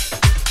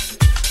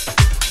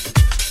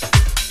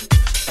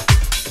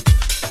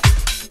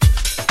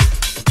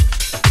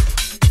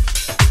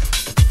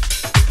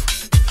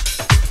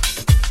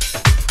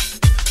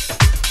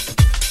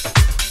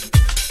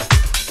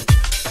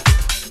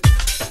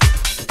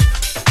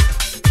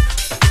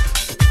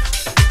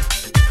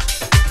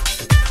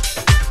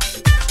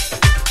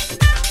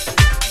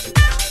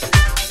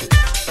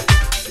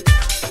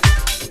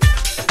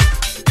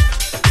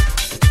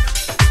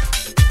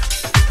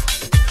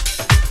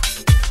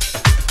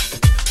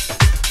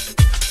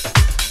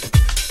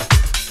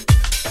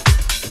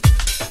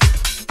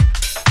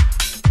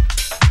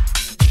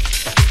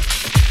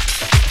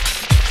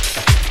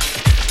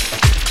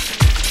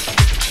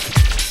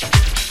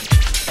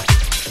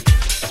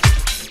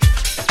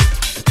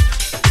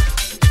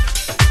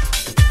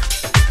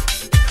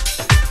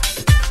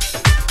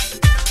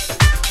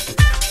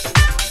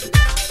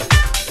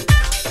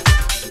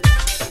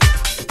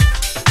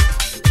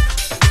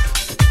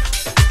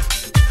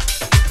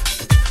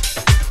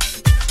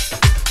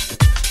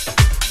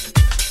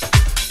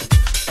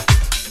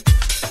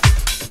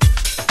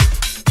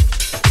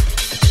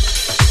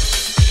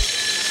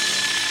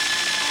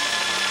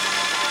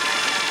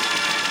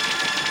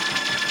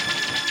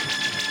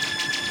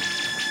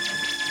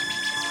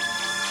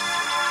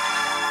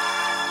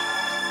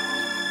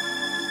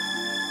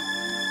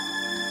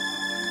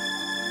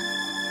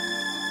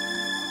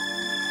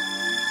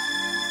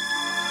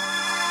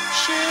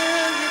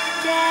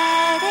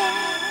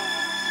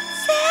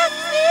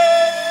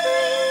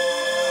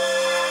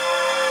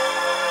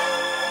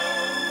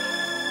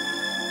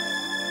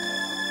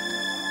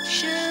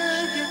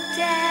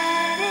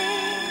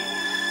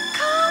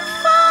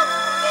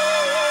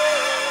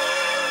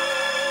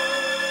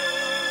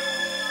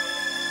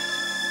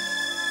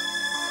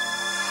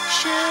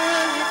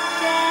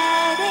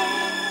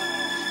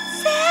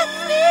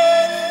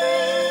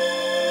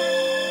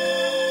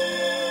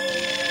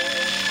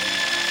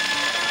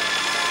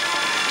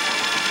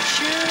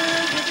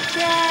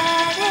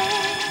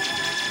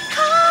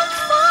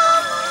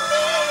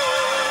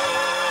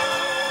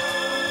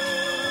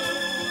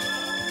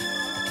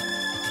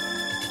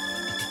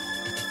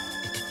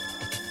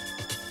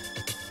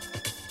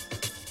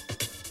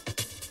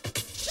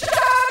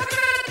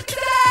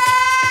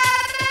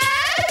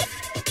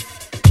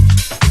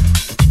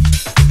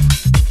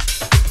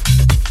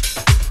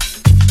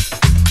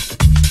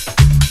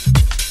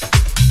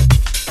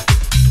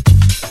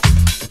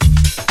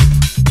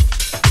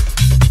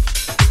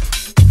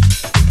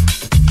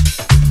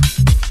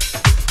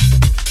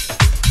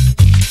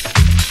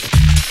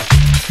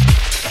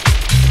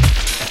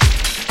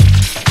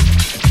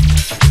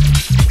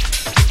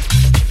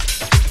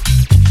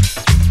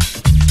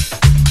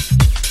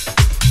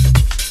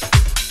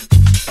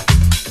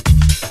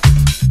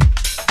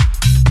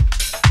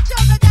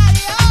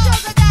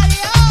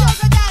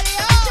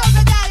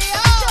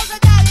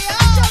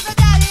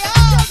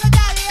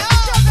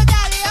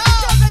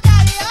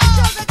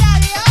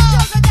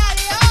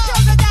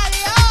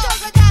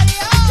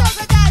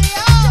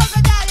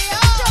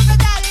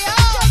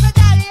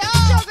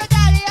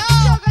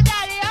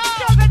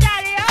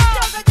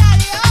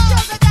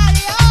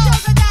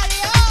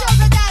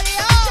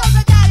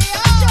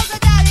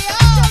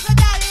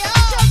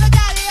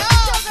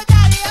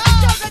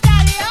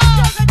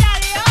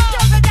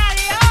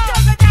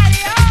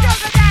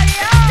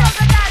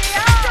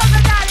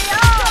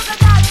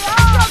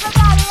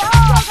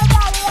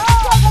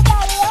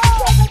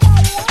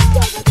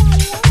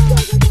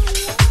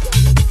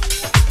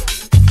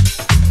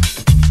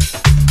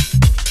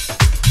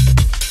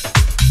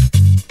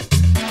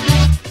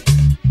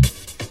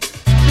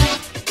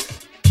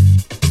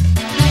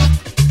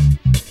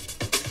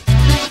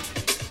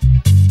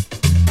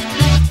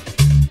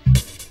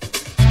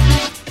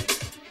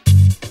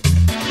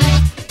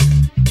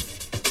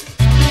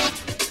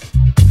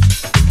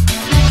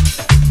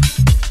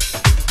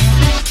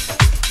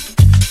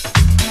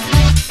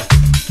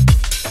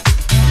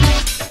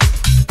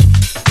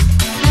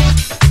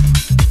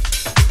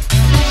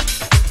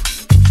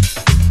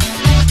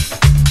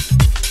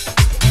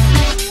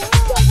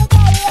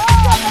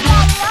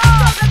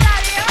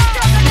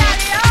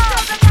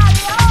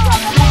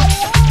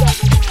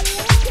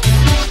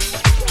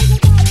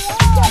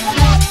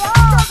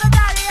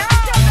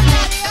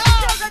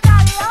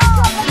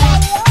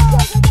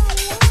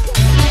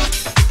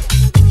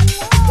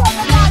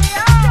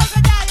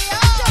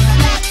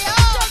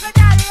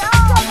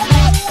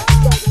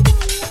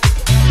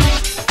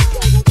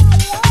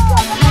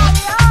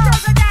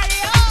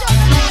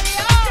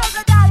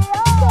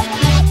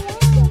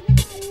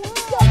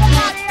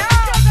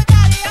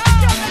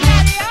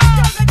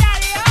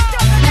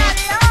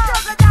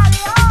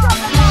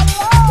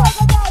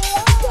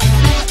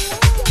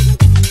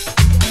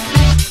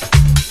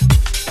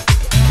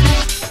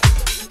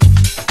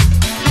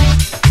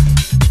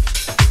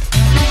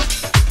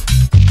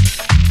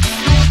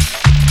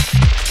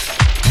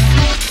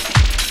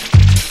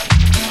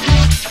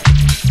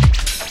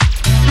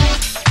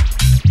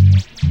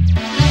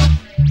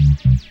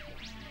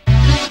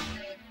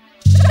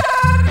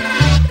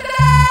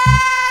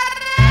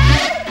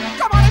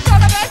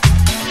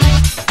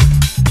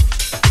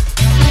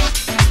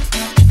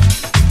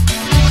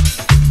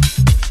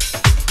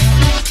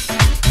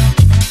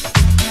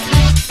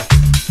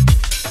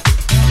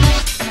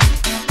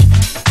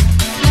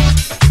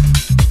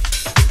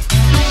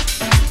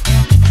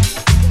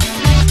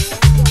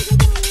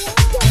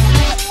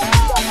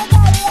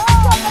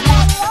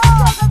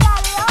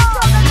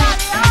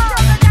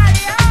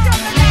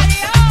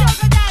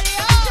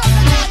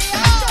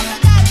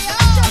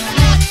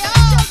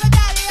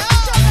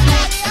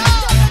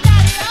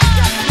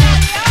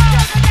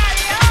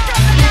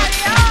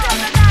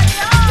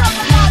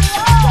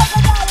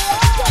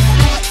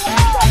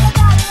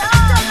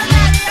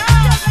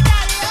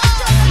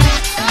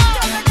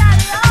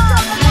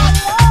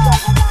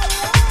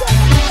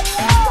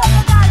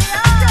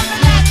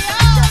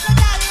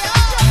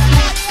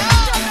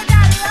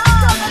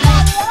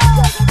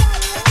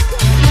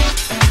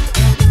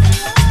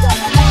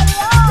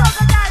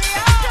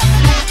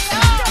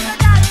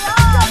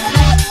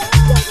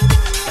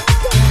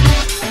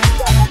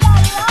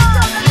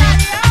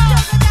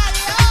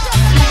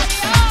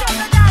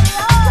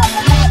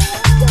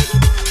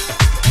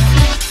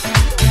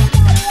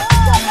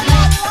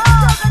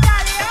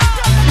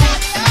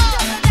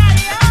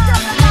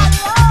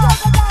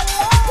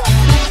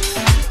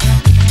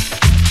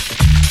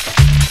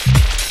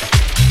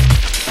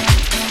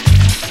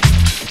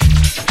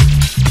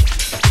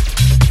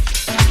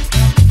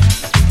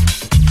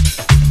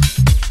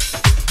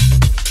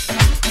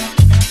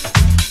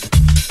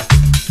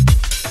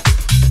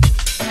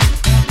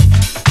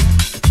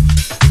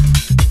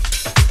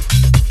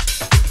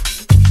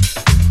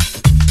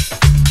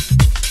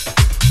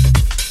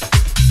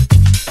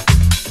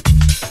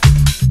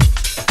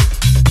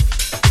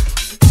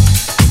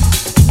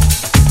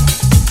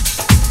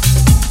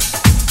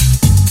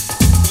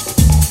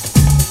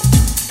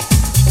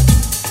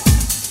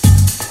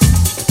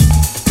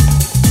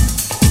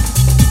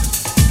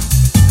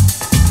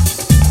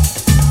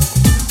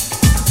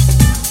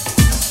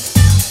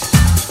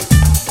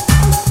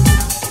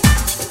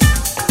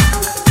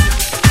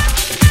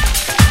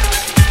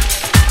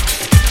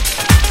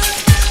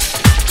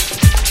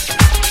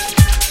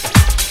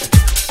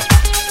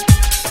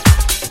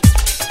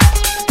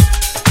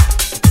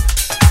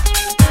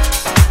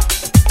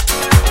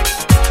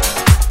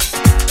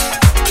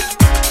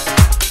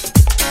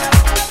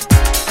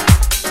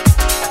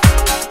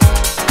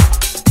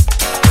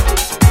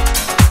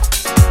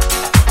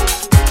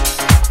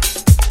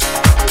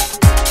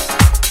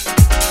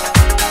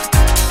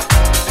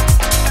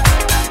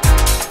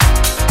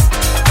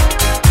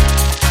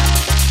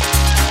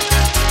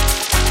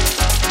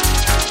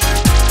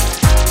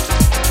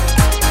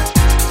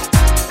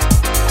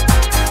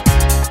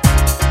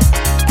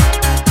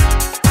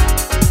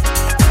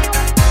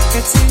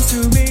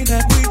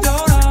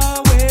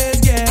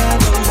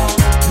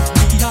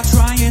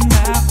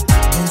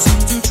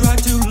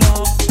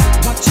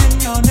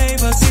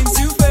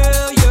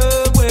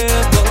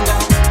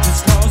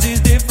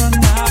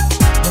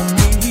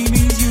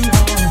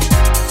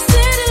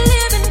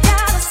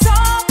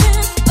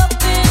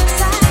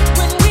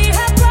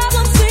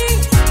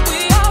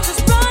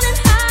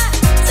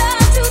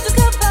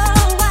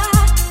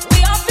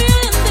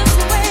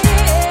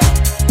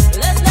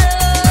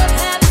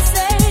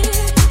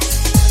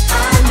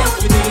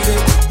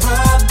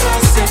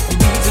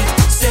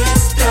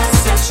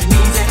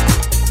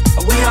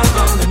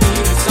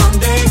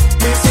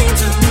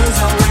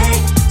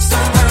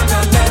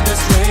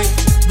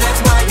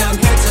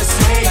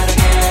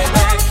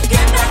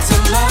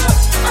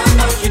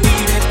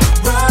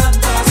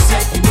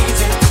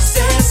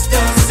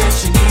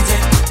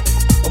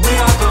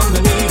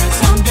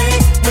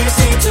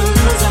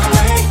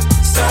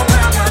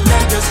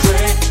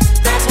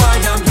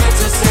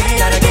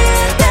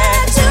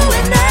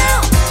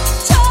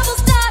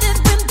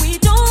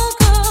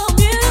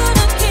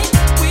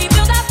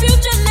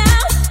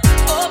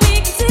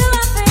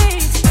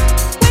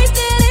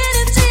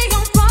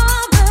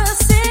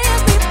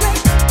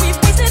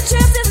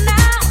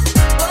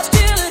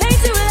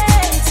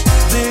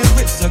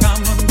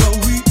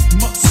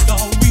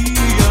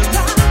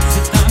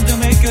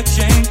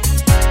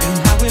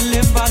 we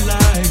live our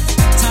lives.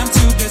 Time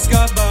to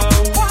discover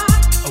why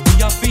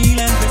we are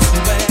feeling this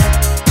way.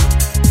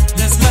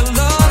 Let's let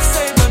love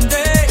save the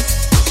day.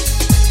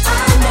 I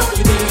know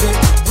you need it,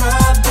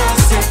 brother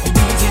said you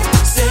need it,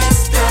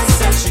 sister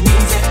said she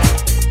needs it.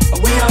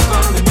 We are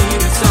gonna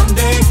need it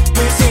someday.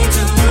 We seem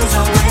to lose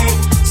our way,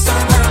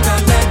 somehow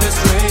got led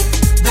astray.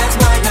 That's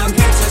why I'm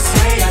here to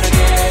say, gotta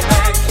get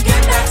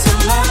back to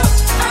love.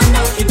 I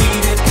know you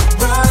need it,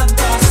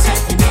 brother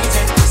said you need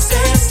it,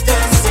 sister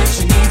said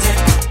she needs it.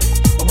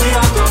 We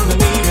are gonna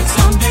need it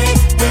someday.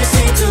 We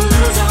seem to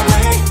lose our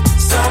way,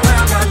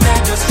 somehow got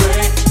led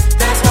astray.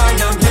 That's why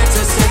I'm here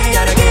to say,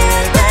 gotta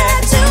get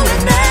back to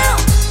it now.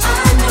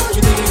 I know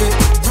you need it,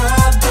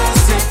 brother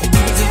said you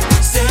need it,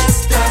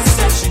 sister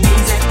said she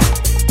needs it.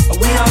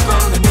 We are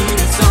gonna need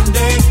it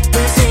someday.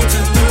 We seem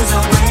to lose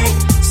our way,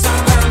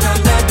 somehow got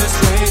led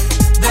astray.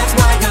 That's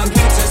why I'm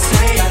here to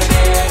say, gotta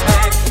get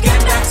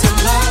back to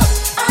love.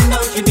 I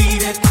know you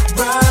need it,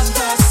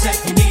 brother said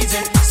he needs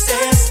it,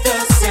 sister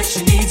said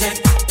she needs it.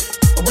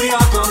 We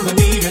are gonna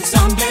need it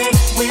someday.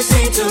 We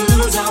seem to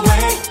lose our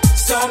way,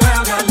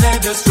 somehow got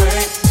led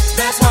astray.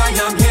 That's why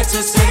I'm here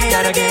to say,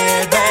 gotta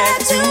get back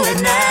to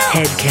it now.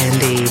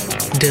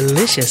 Hedkandi,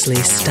 deliciously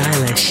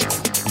stylish.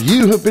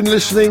 You have been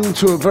listening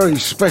to a very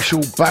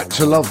special Back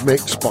to Love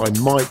mix by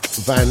Mike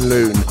Van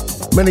Loon.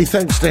 Many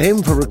thanks to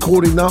him for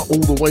recording that all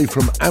the way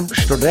from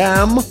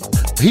Amsterdam.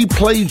 He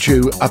played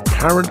you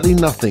Apparently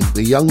Nothing,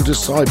 The Young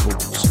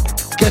Disciples,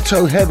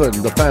 Ghetto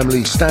Heaven, The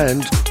Family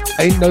Stand,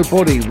 Ain't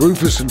Nobody,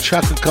 Rufus and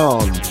Chaka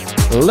Khan,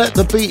 Let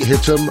the Beat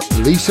Hit 'Em,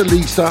 Lisa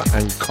Lisa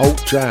and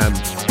Colt Jam,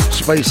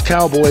 Space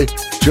Cowboy,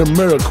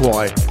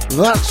 Jamiroquai,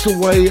 That's the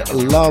Way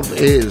Love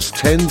Is,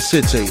 10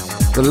 City,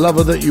 The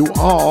Lover That You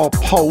Are,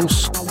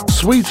 Pulse,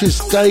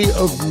 Sweetest Day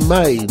of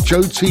May,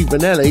 Joe T.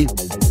 Vanelli,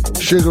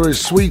 Sugar Is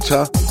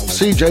Sweeter,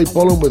 CJ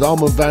Bolland with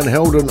Armand Van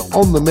Helden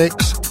on the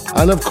mix,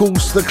 and of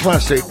course the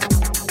classic,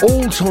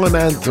 all-time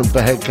anthem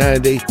for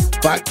Hedkandi,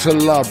 Back to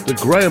Love, the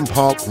Graham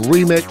Park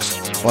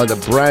remix by the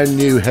Brand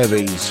New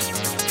Heavies.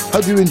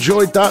 Hope you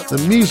enjoyed that. The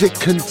music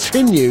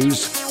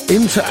continues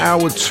into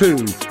hour 2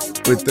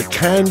 with the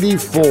Candy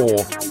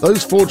 4.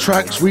 Those 4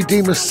 tracks we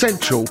deem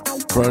essential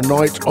for a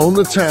night on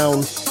the town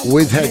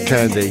with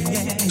Hedkandi.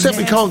 Except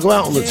we can't go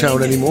out on the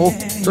town anymore,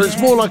 so it's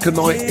more like a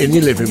night in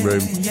your living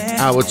room.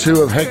 Hour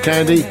 2 of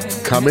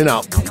Hedkandi coming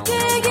up.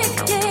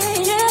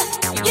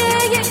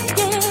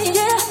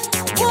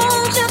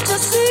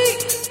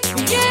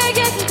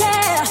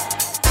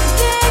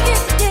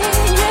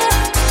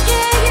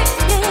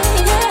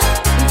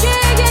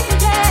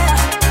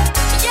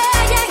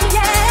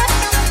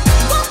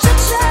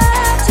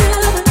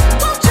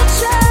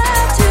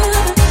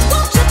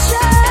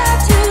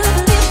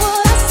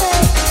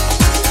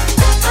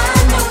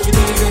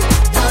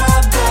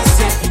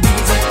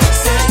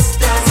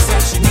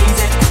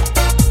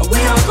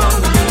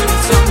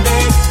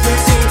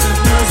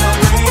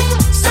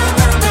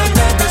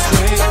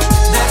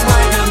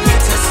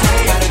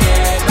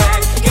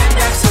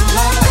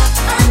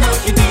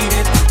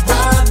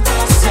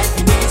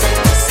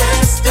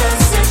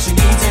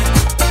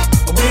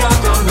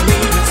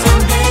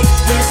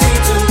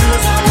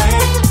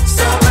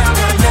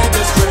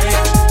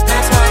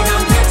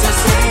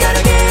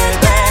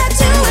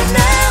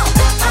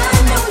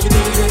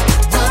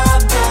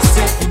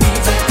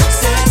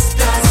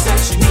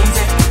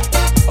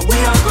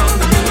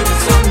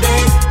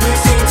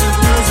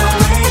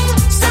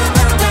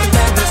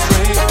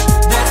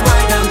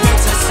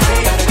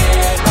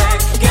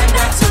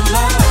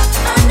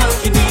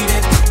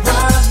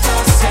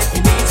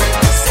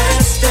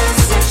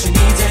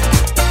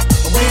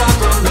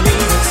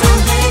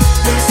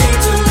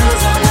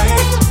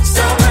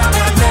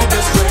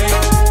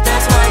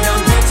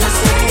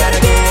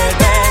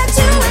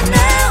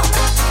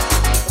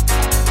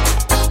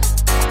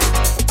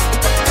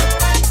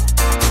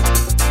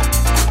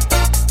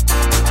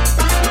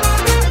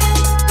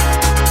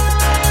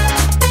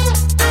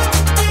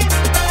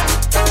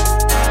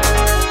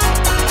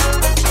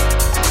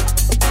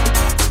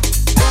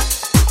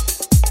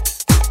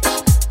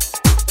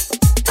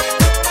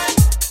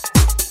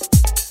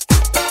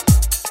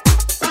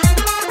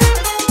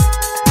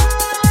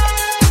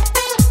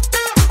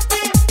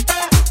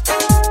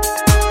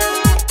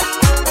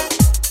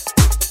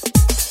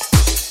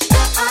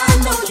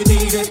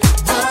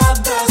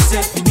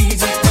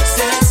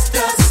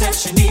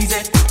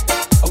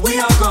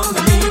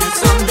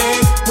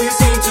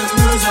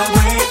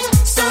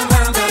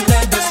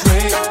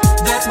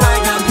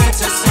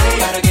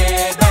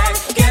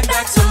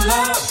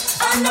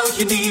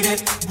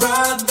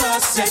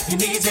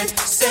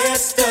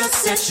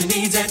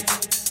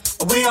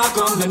 We are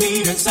gonna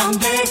need it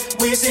someday.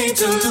 We seem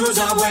to lose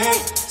our way,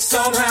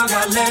 somehow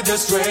got led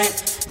astray.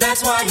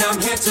 That's why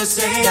I'm here to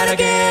say, gotta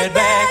get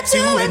back to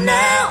it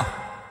now.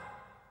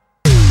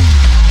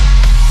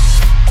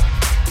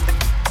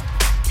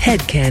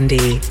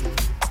 Hedkandi.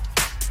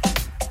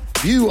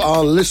 You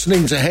are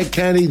listening to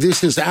Hedkandi.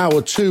 This is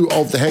hour 2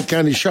 of the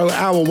Hedkandi Show.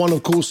 Hour 1,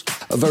 of course,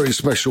 a very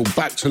special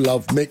Back to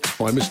Love mix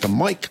by Mr.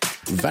 Mike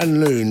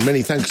Van Loon.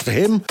 Many thanks to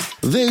him.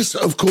 This,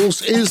 of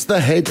course, is the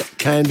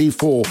Hedkandi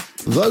 4.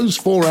 Those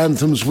 4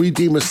 anthems we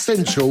deem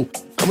essential,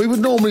 and we would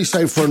normally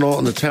say for a night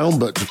on the town,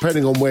 but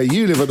depending on where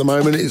you live at the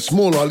moment, it's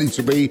more likely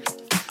to be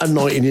a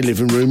night in your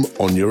living room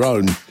on your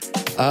own.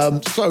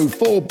 So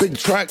 4 big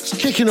tracks,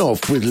 kicking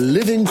off with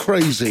Living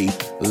Crazy,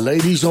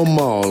 Ladies on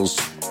Mars.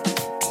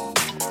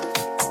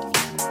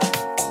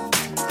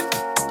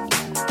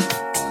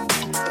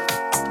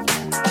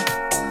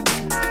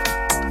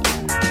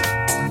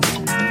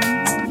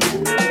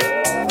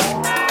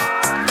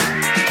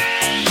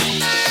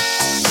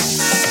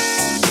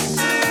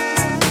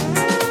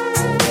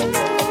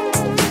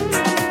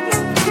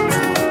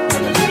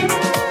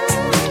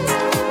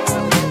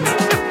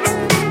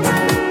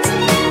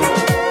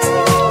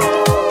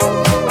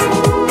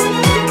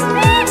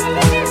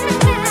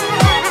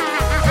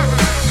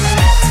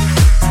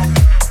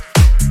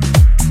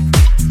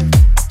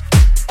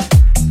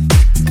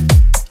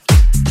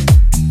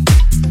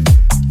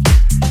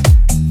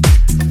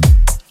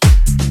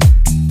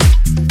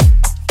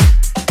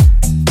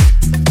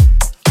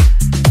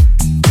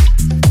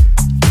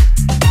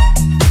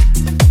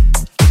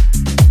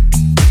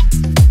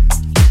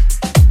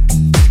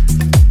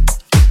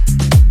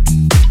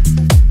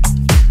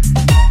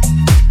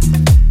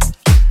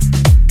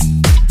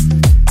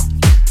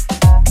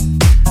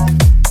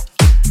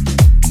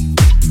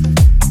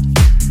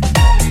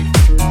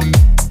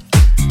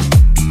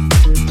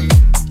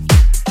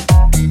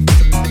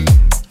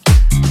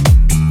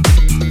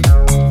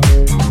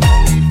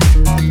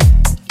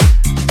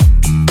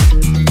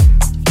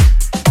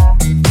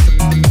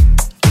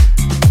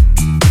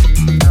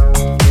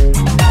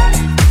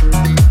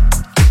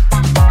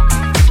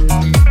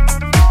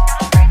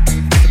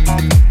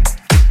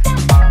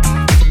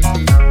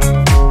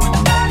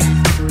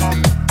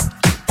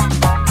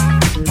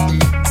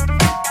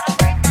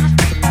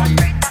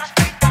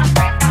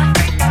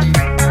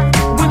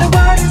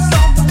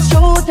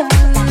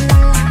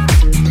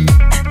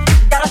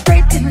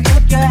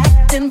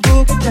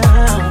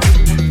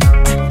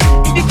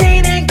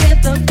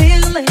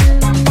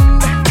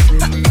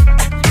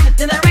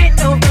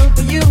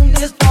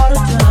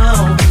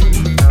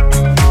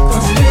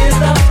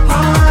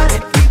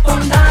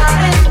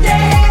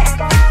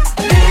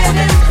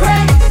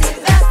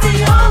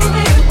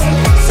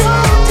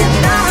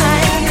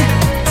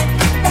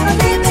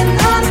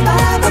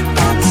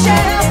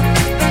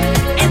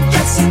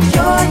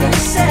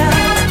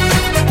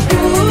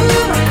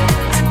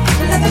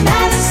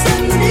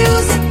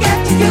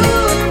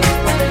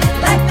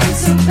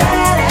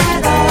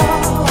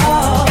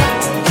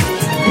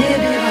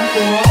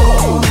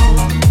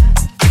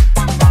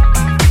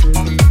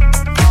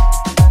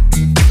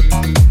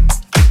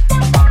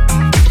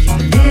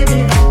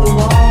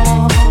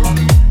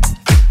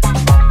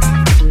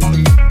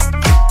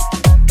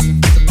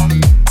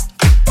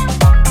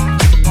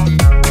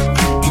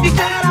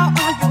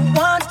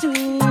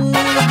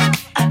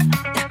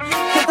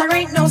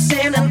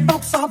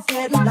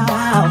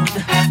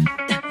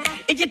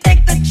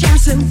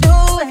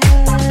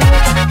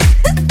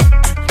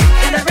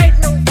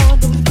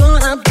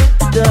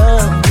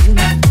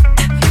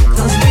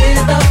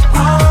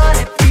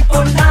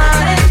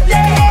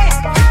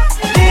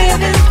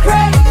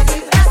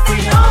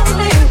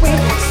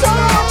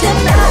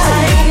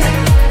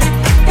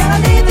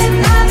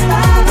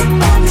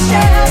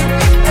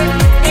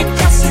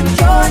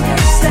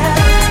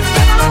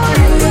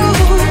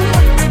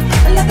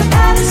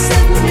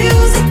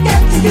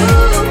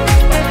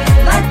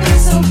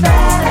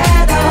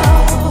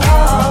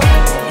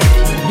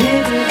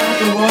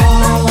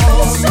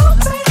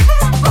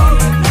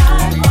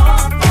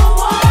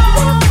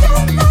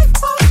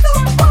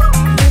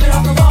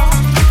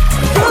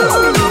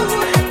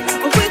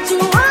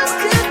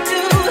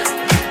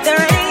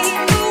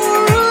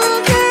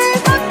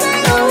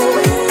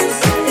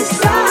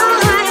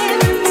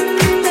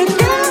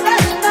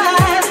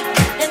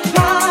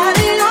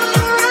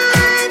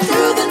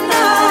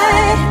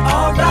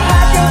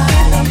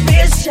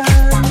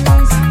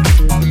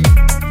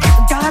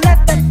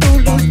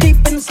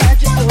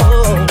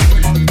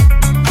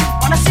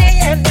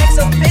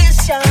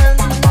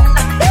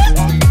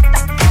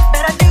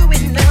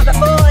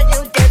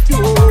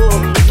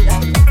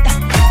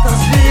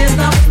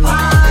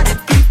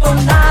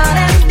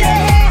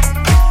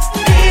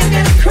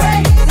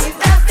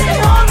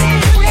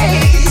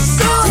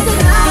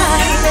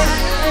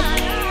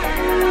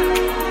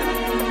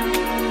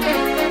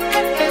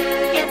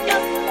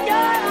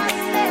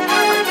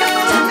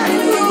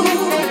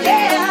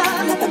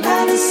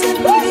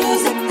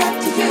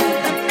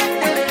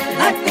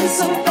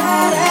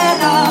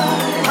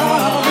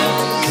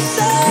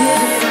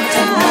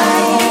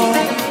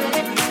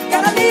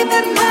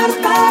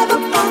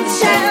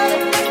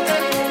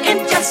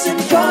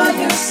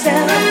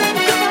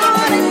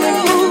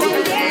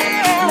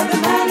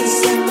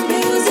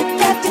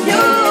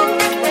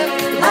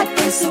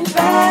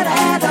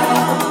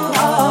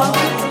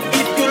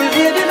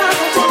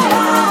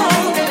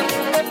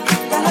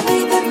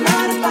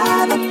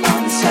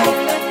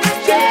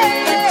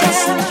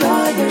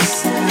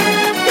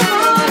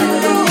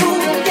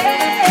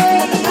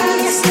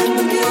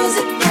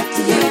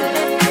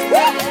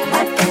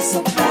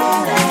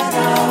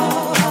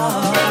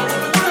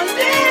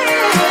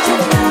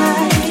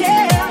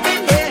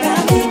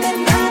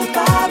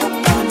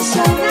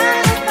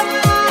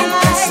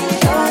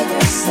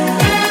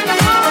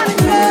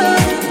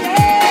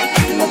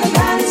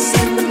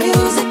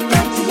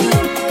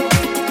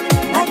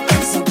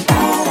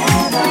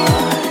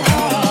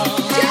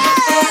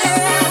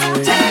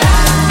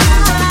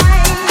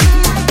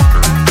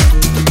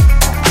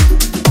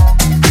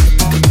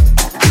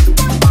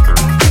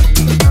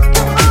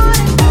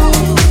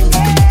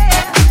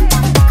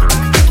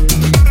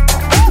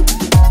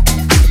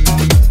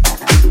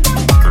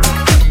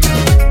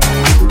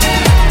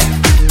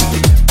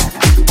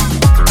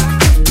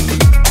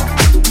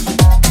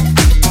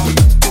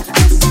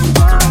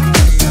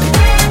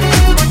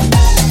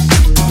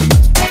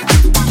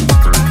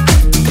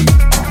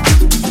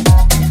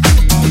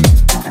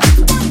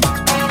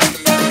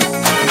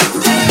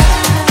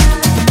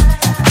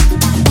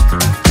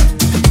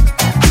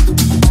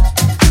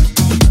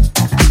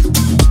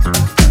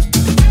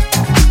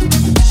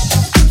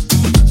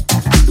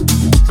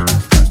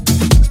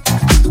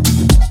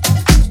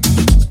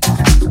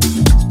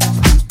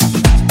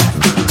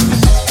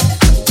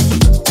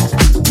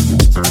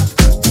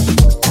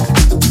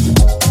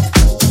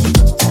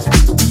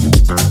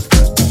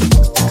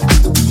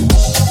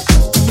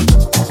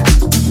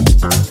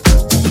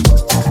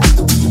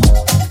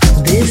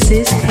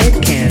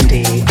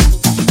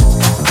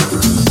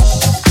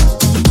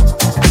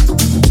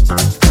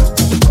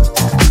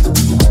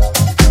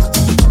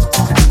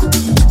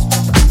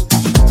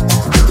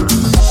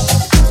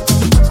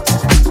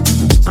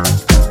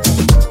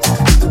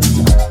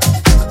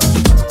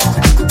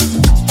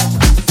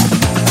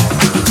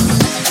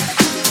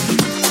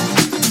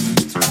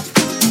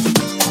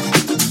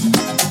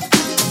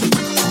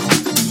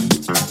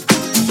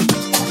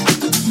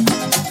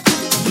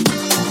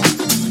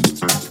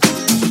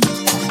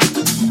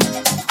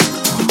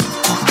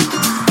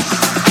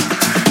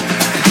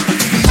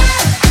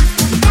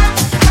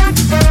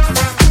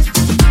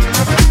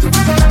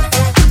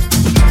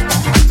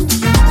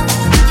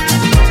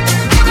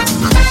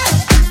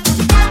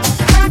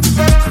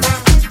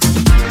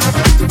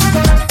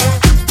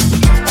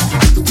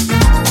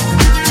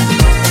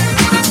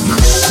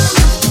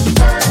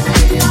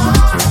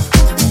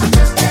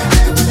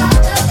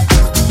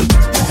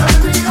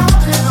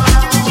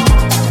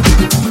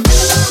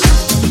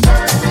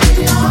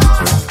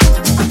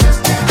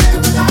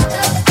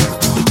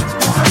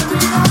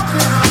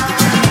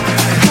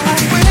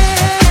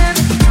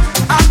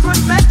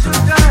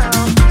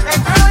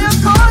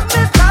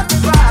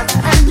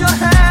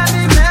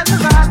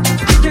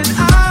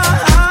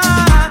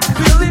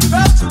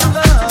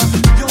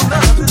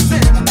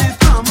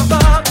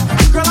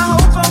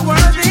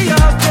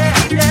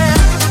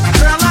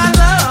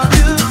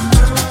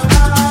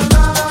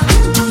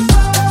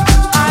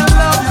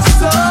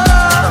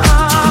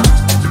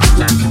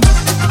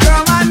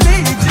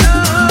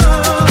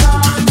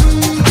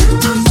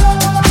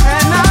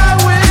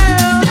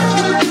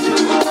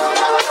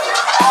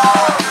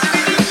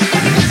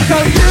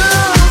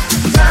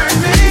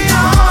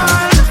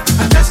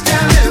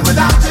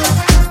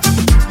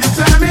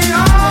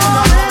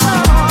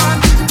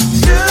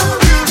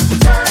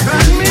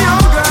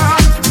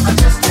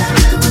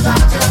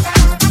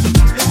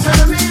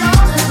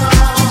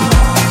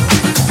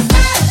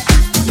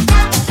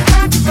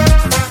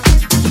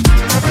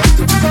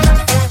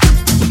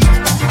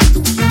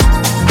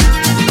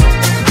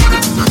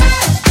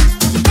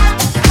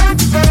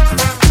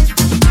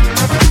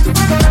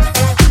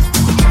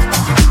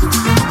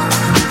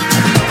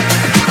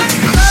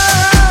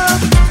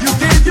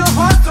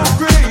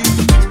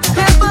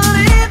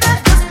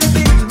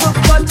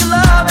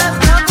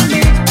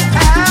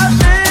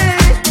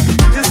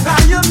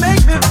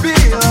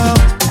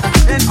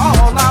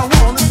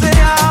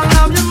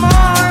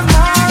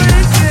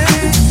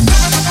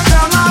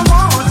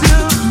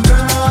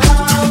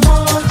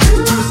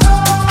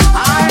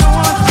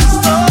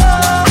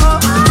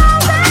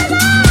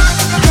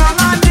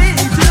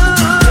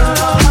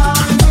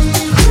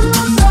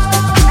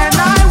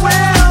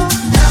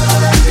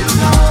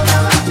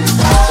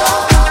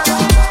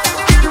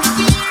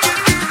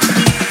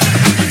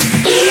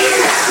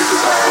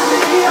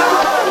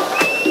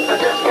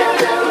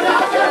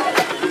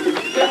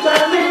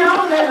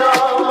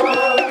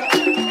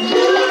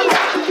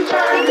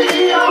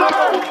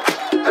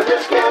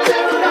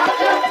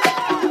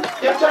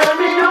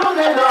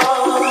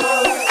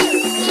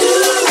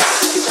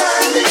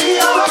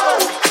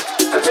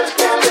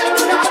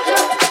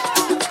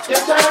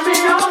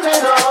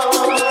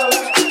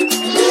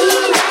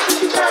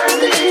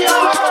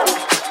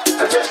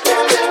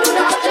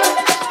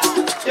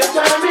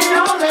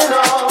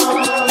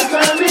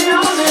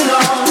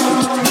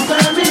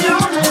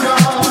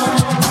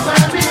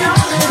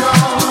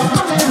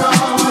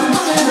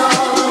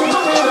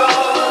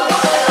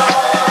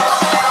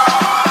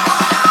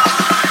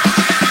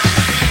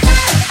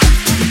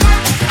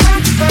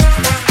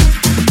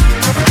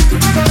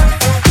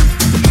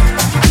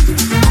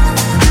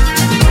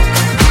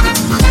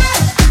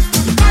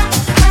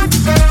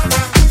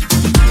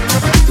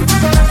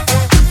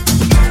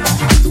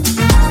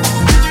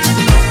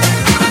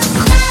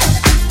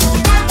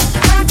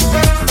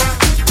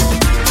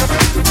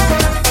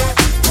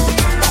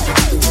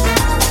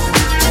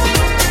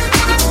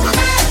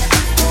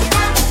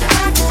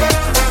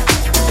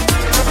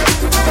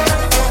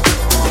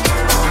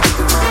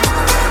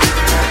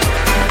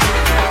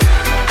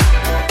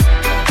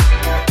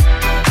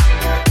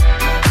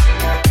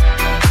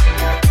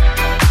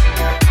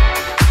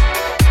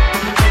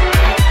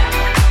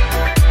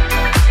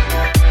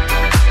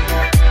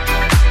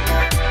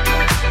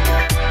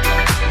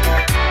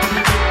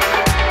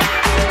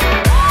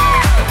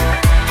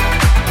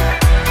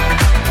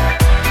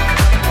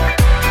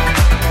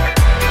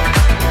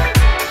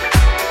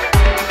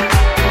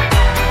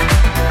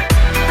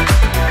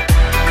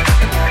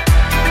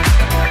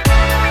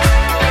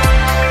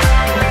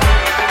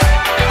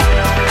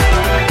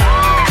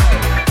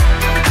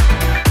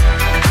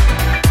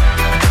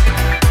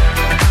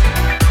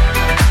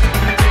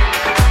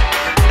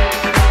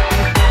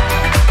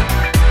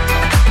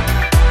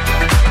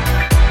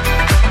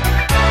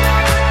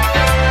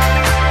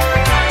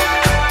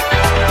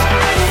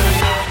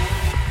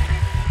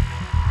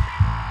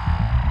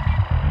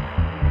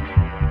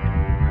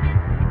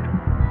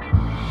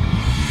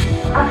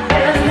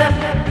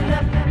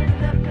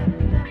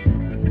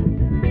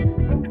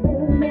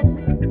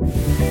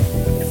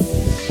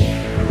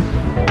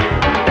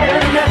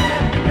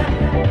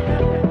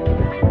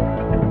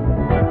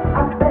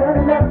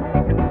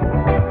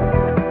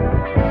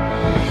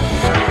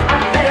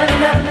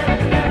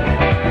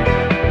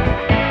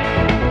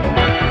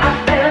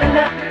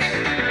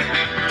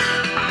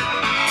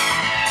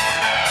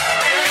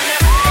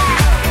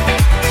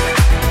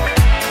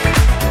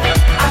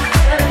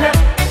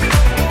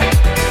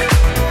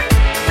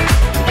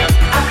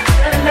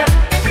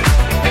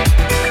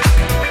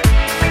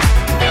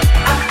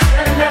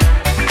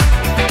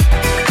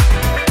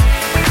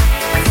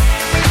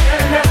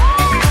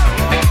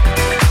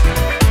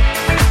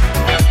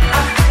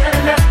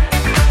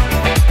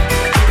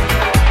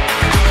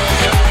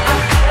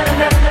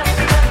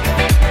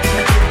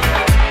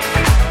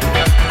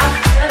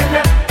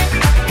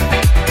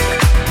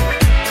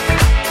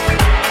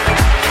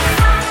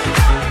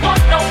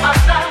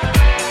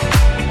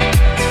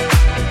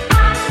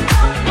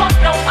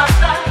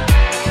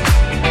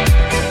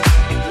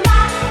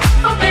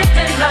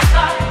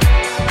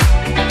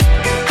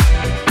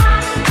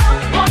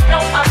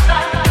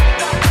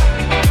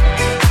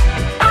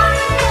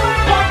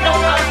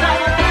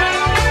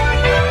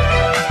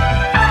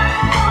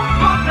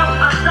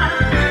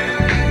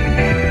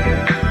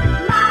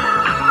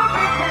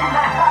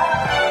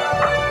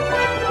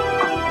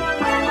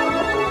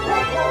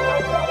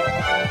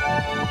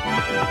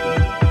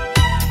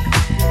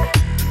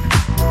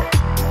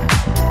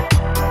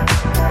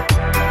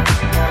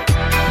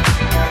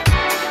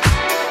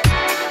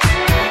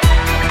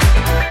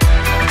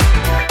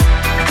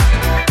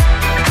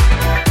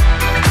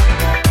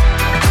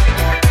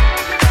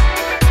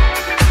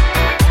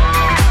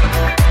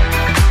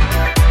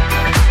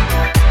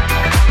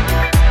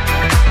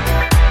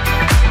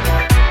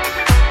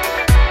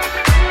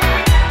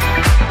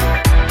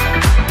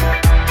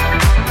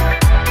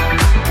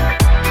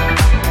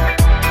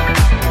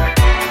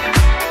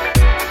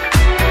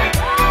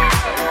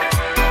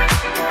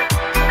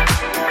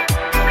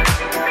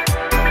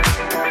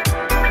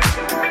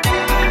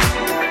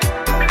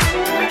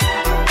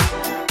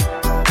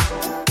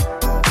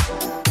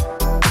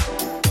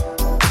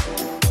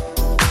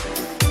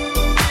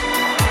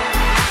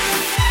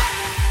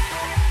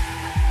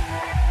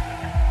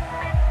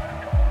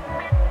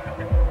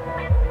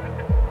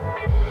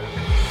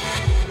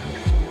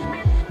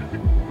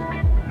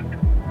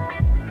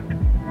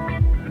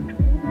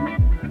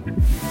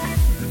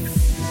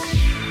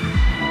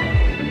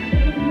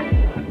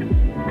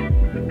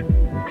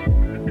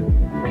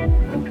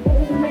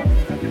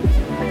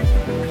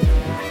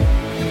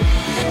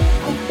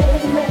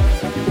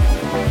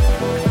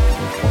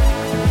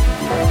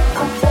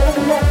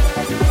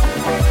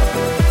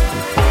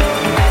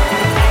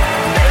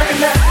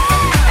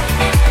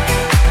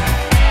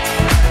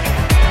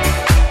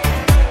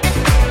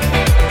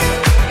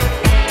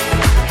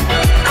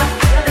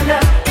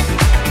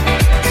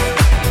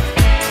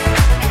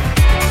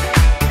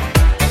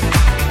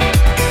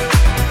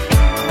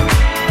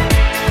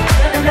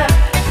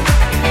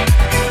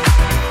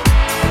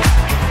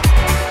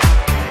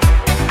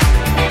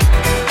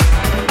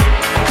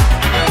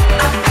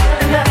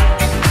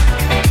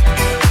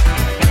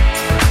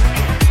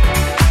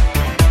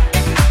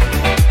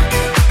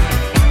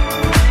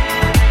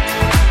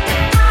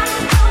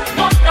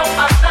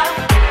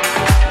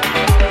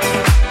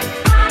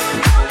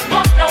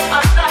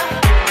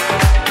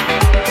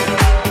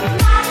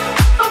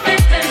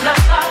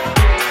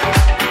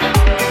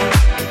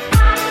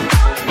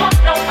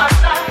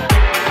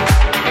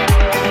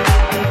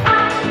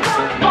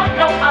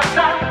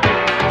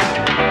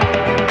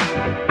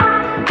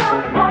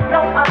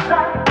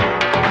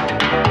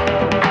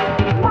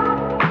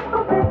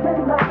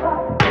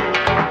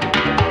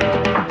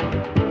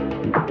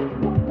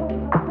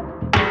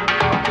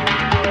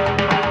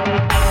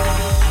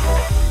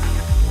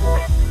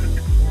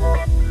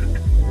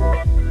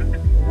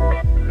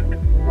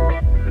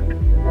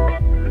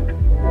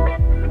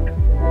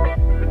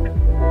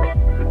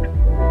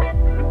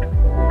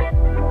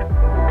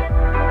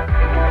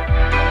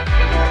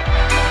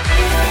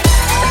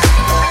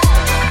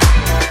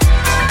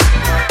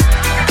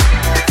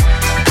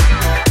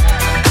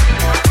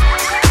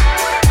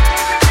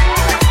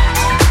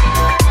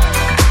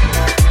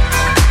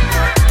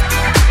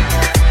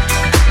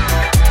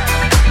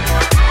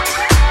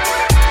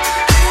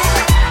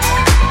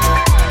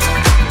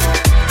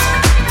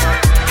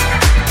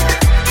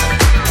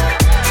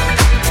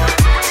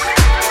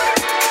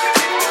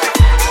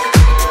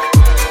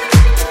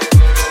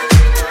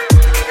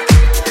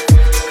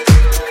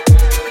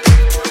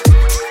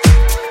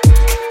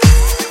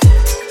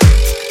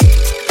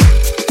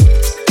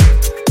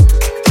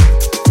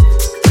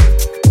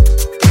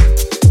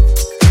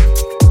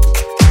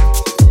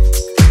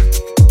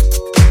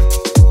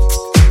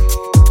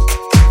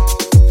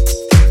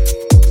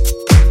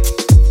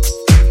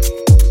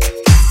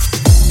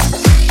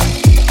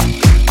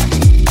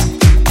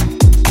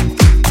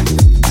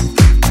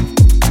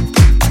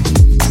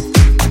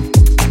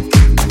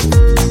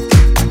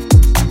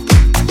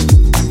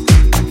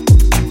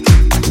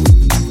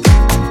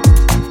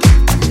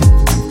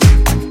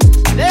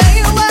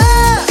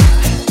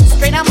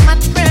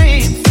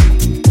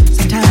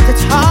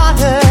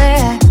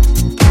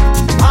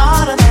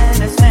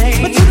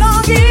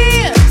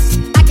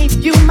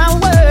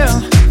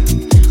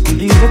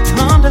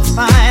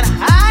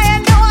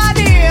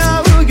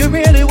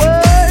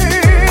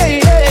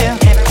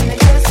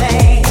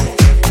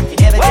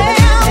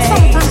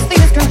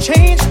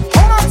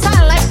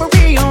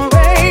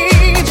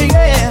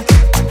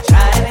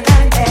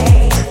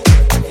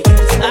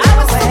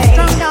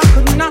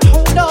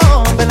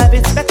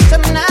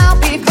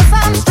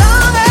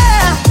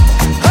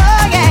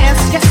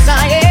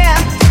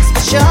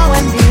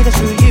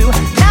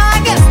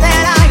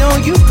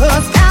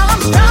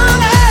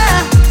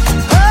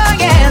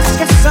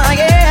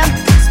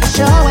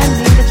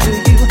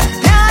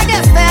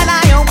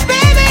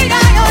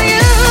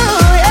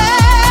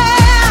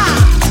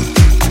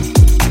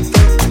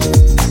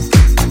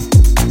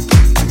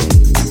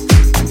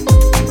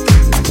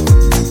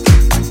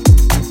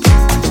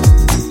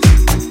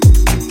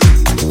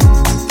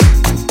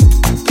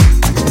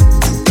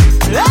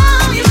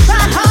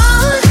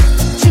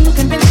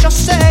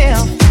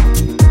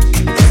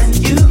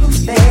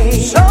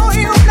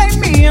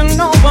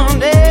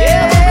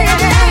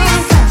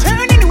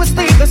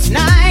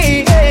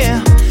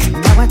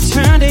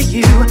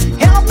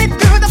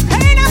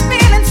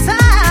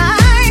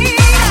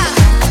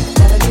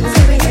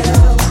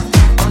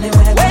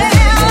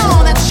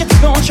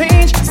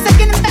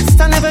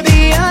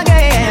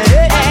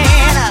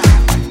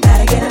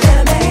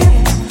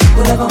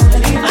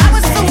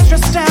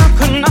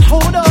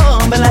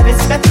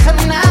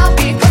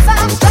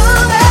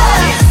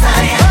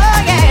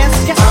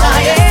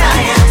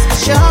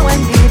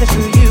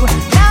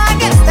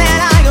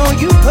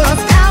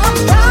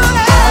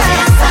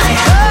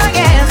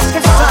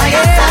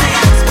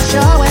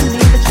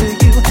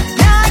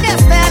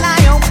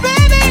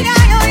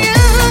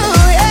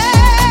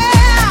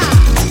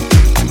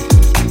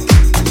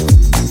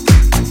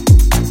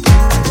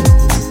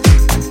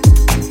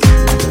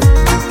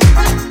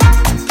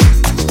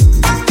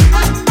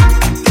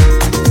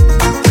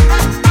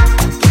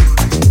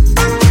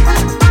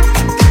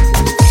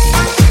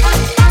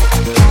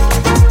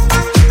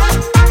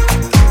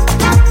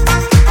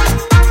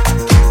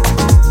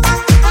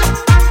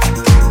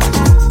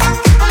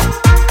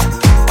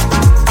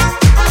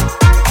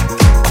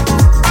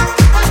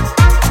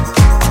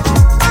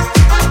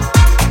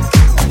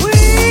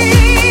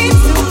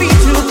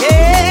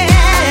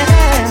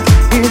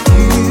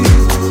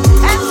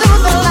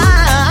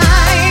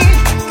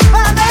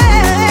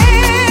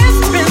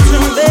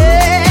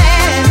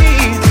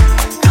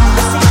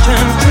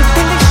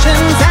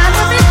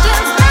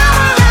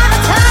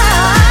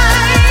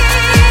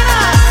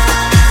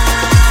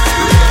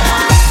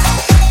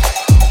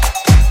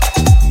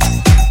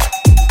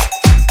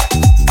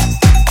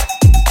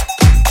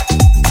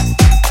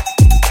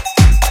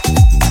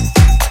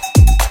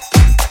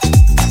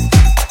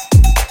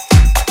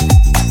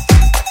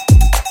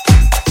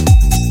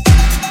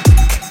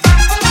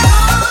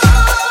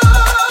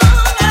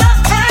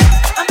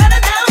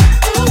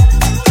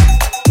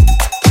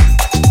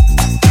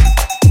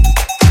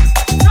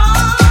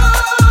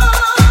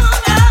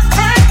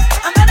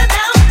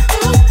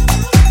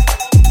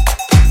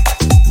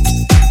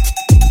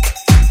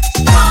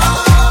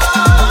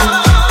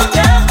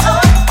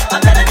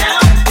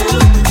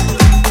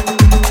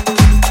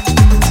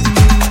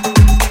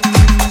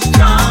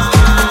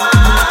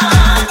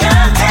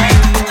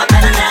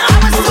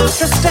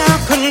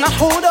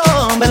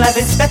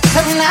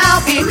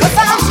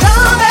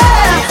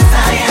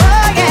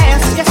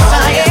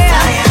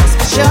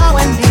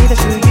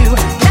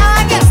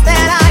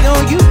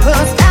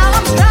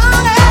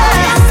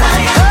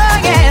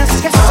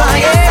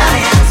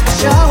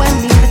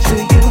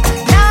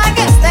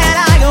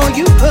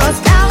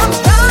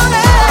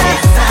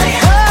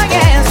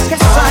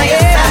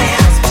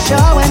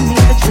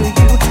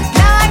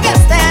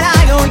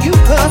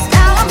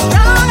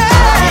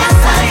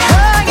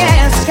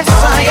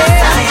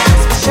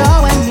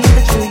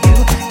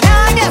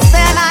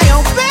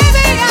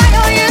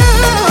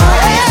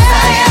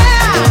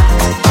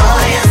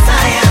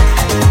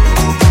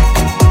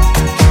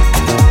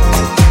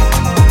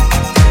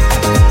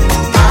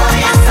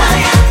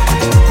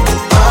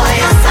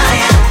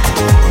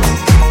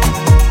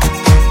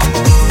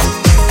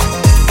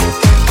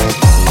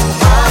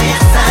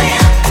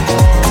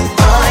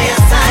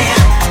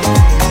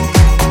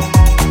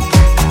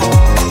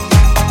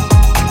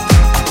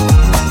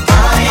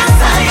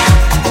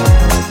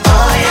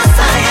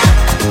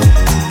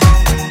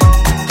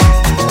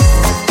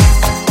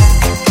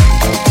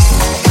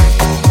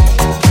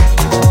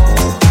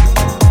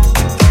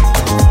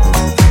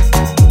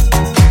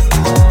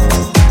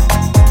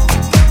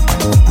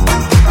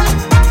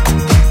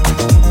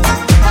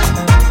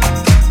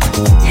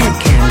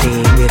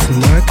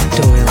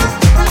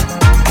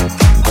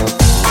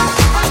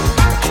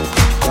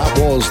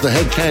 the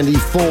Hedkandi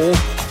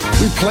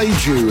 4. We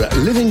played you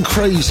Living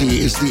Crazy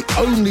Is the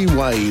Only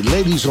Way,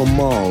 Ladies on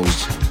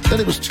Mars.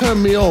 Then it was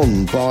Turn Me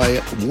On by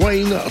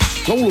Wayne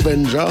Soul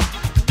Avenger.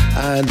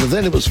 And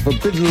then it was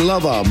Forbidden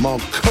Lover,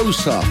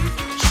 Marcosa.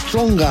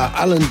 Stronger,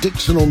 Alan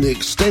Dixon on the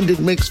extended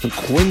mix for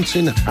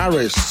Quentin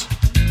Harris.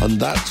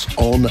 And that's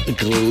on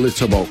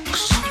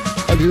Glitterbox.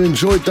 Hope you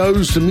enjoyed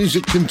those. The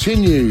music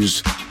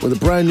continues with a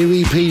brand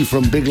new EP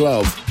from Big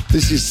Love.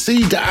 This is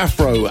Seed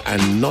Afro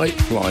and Night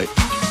Flight.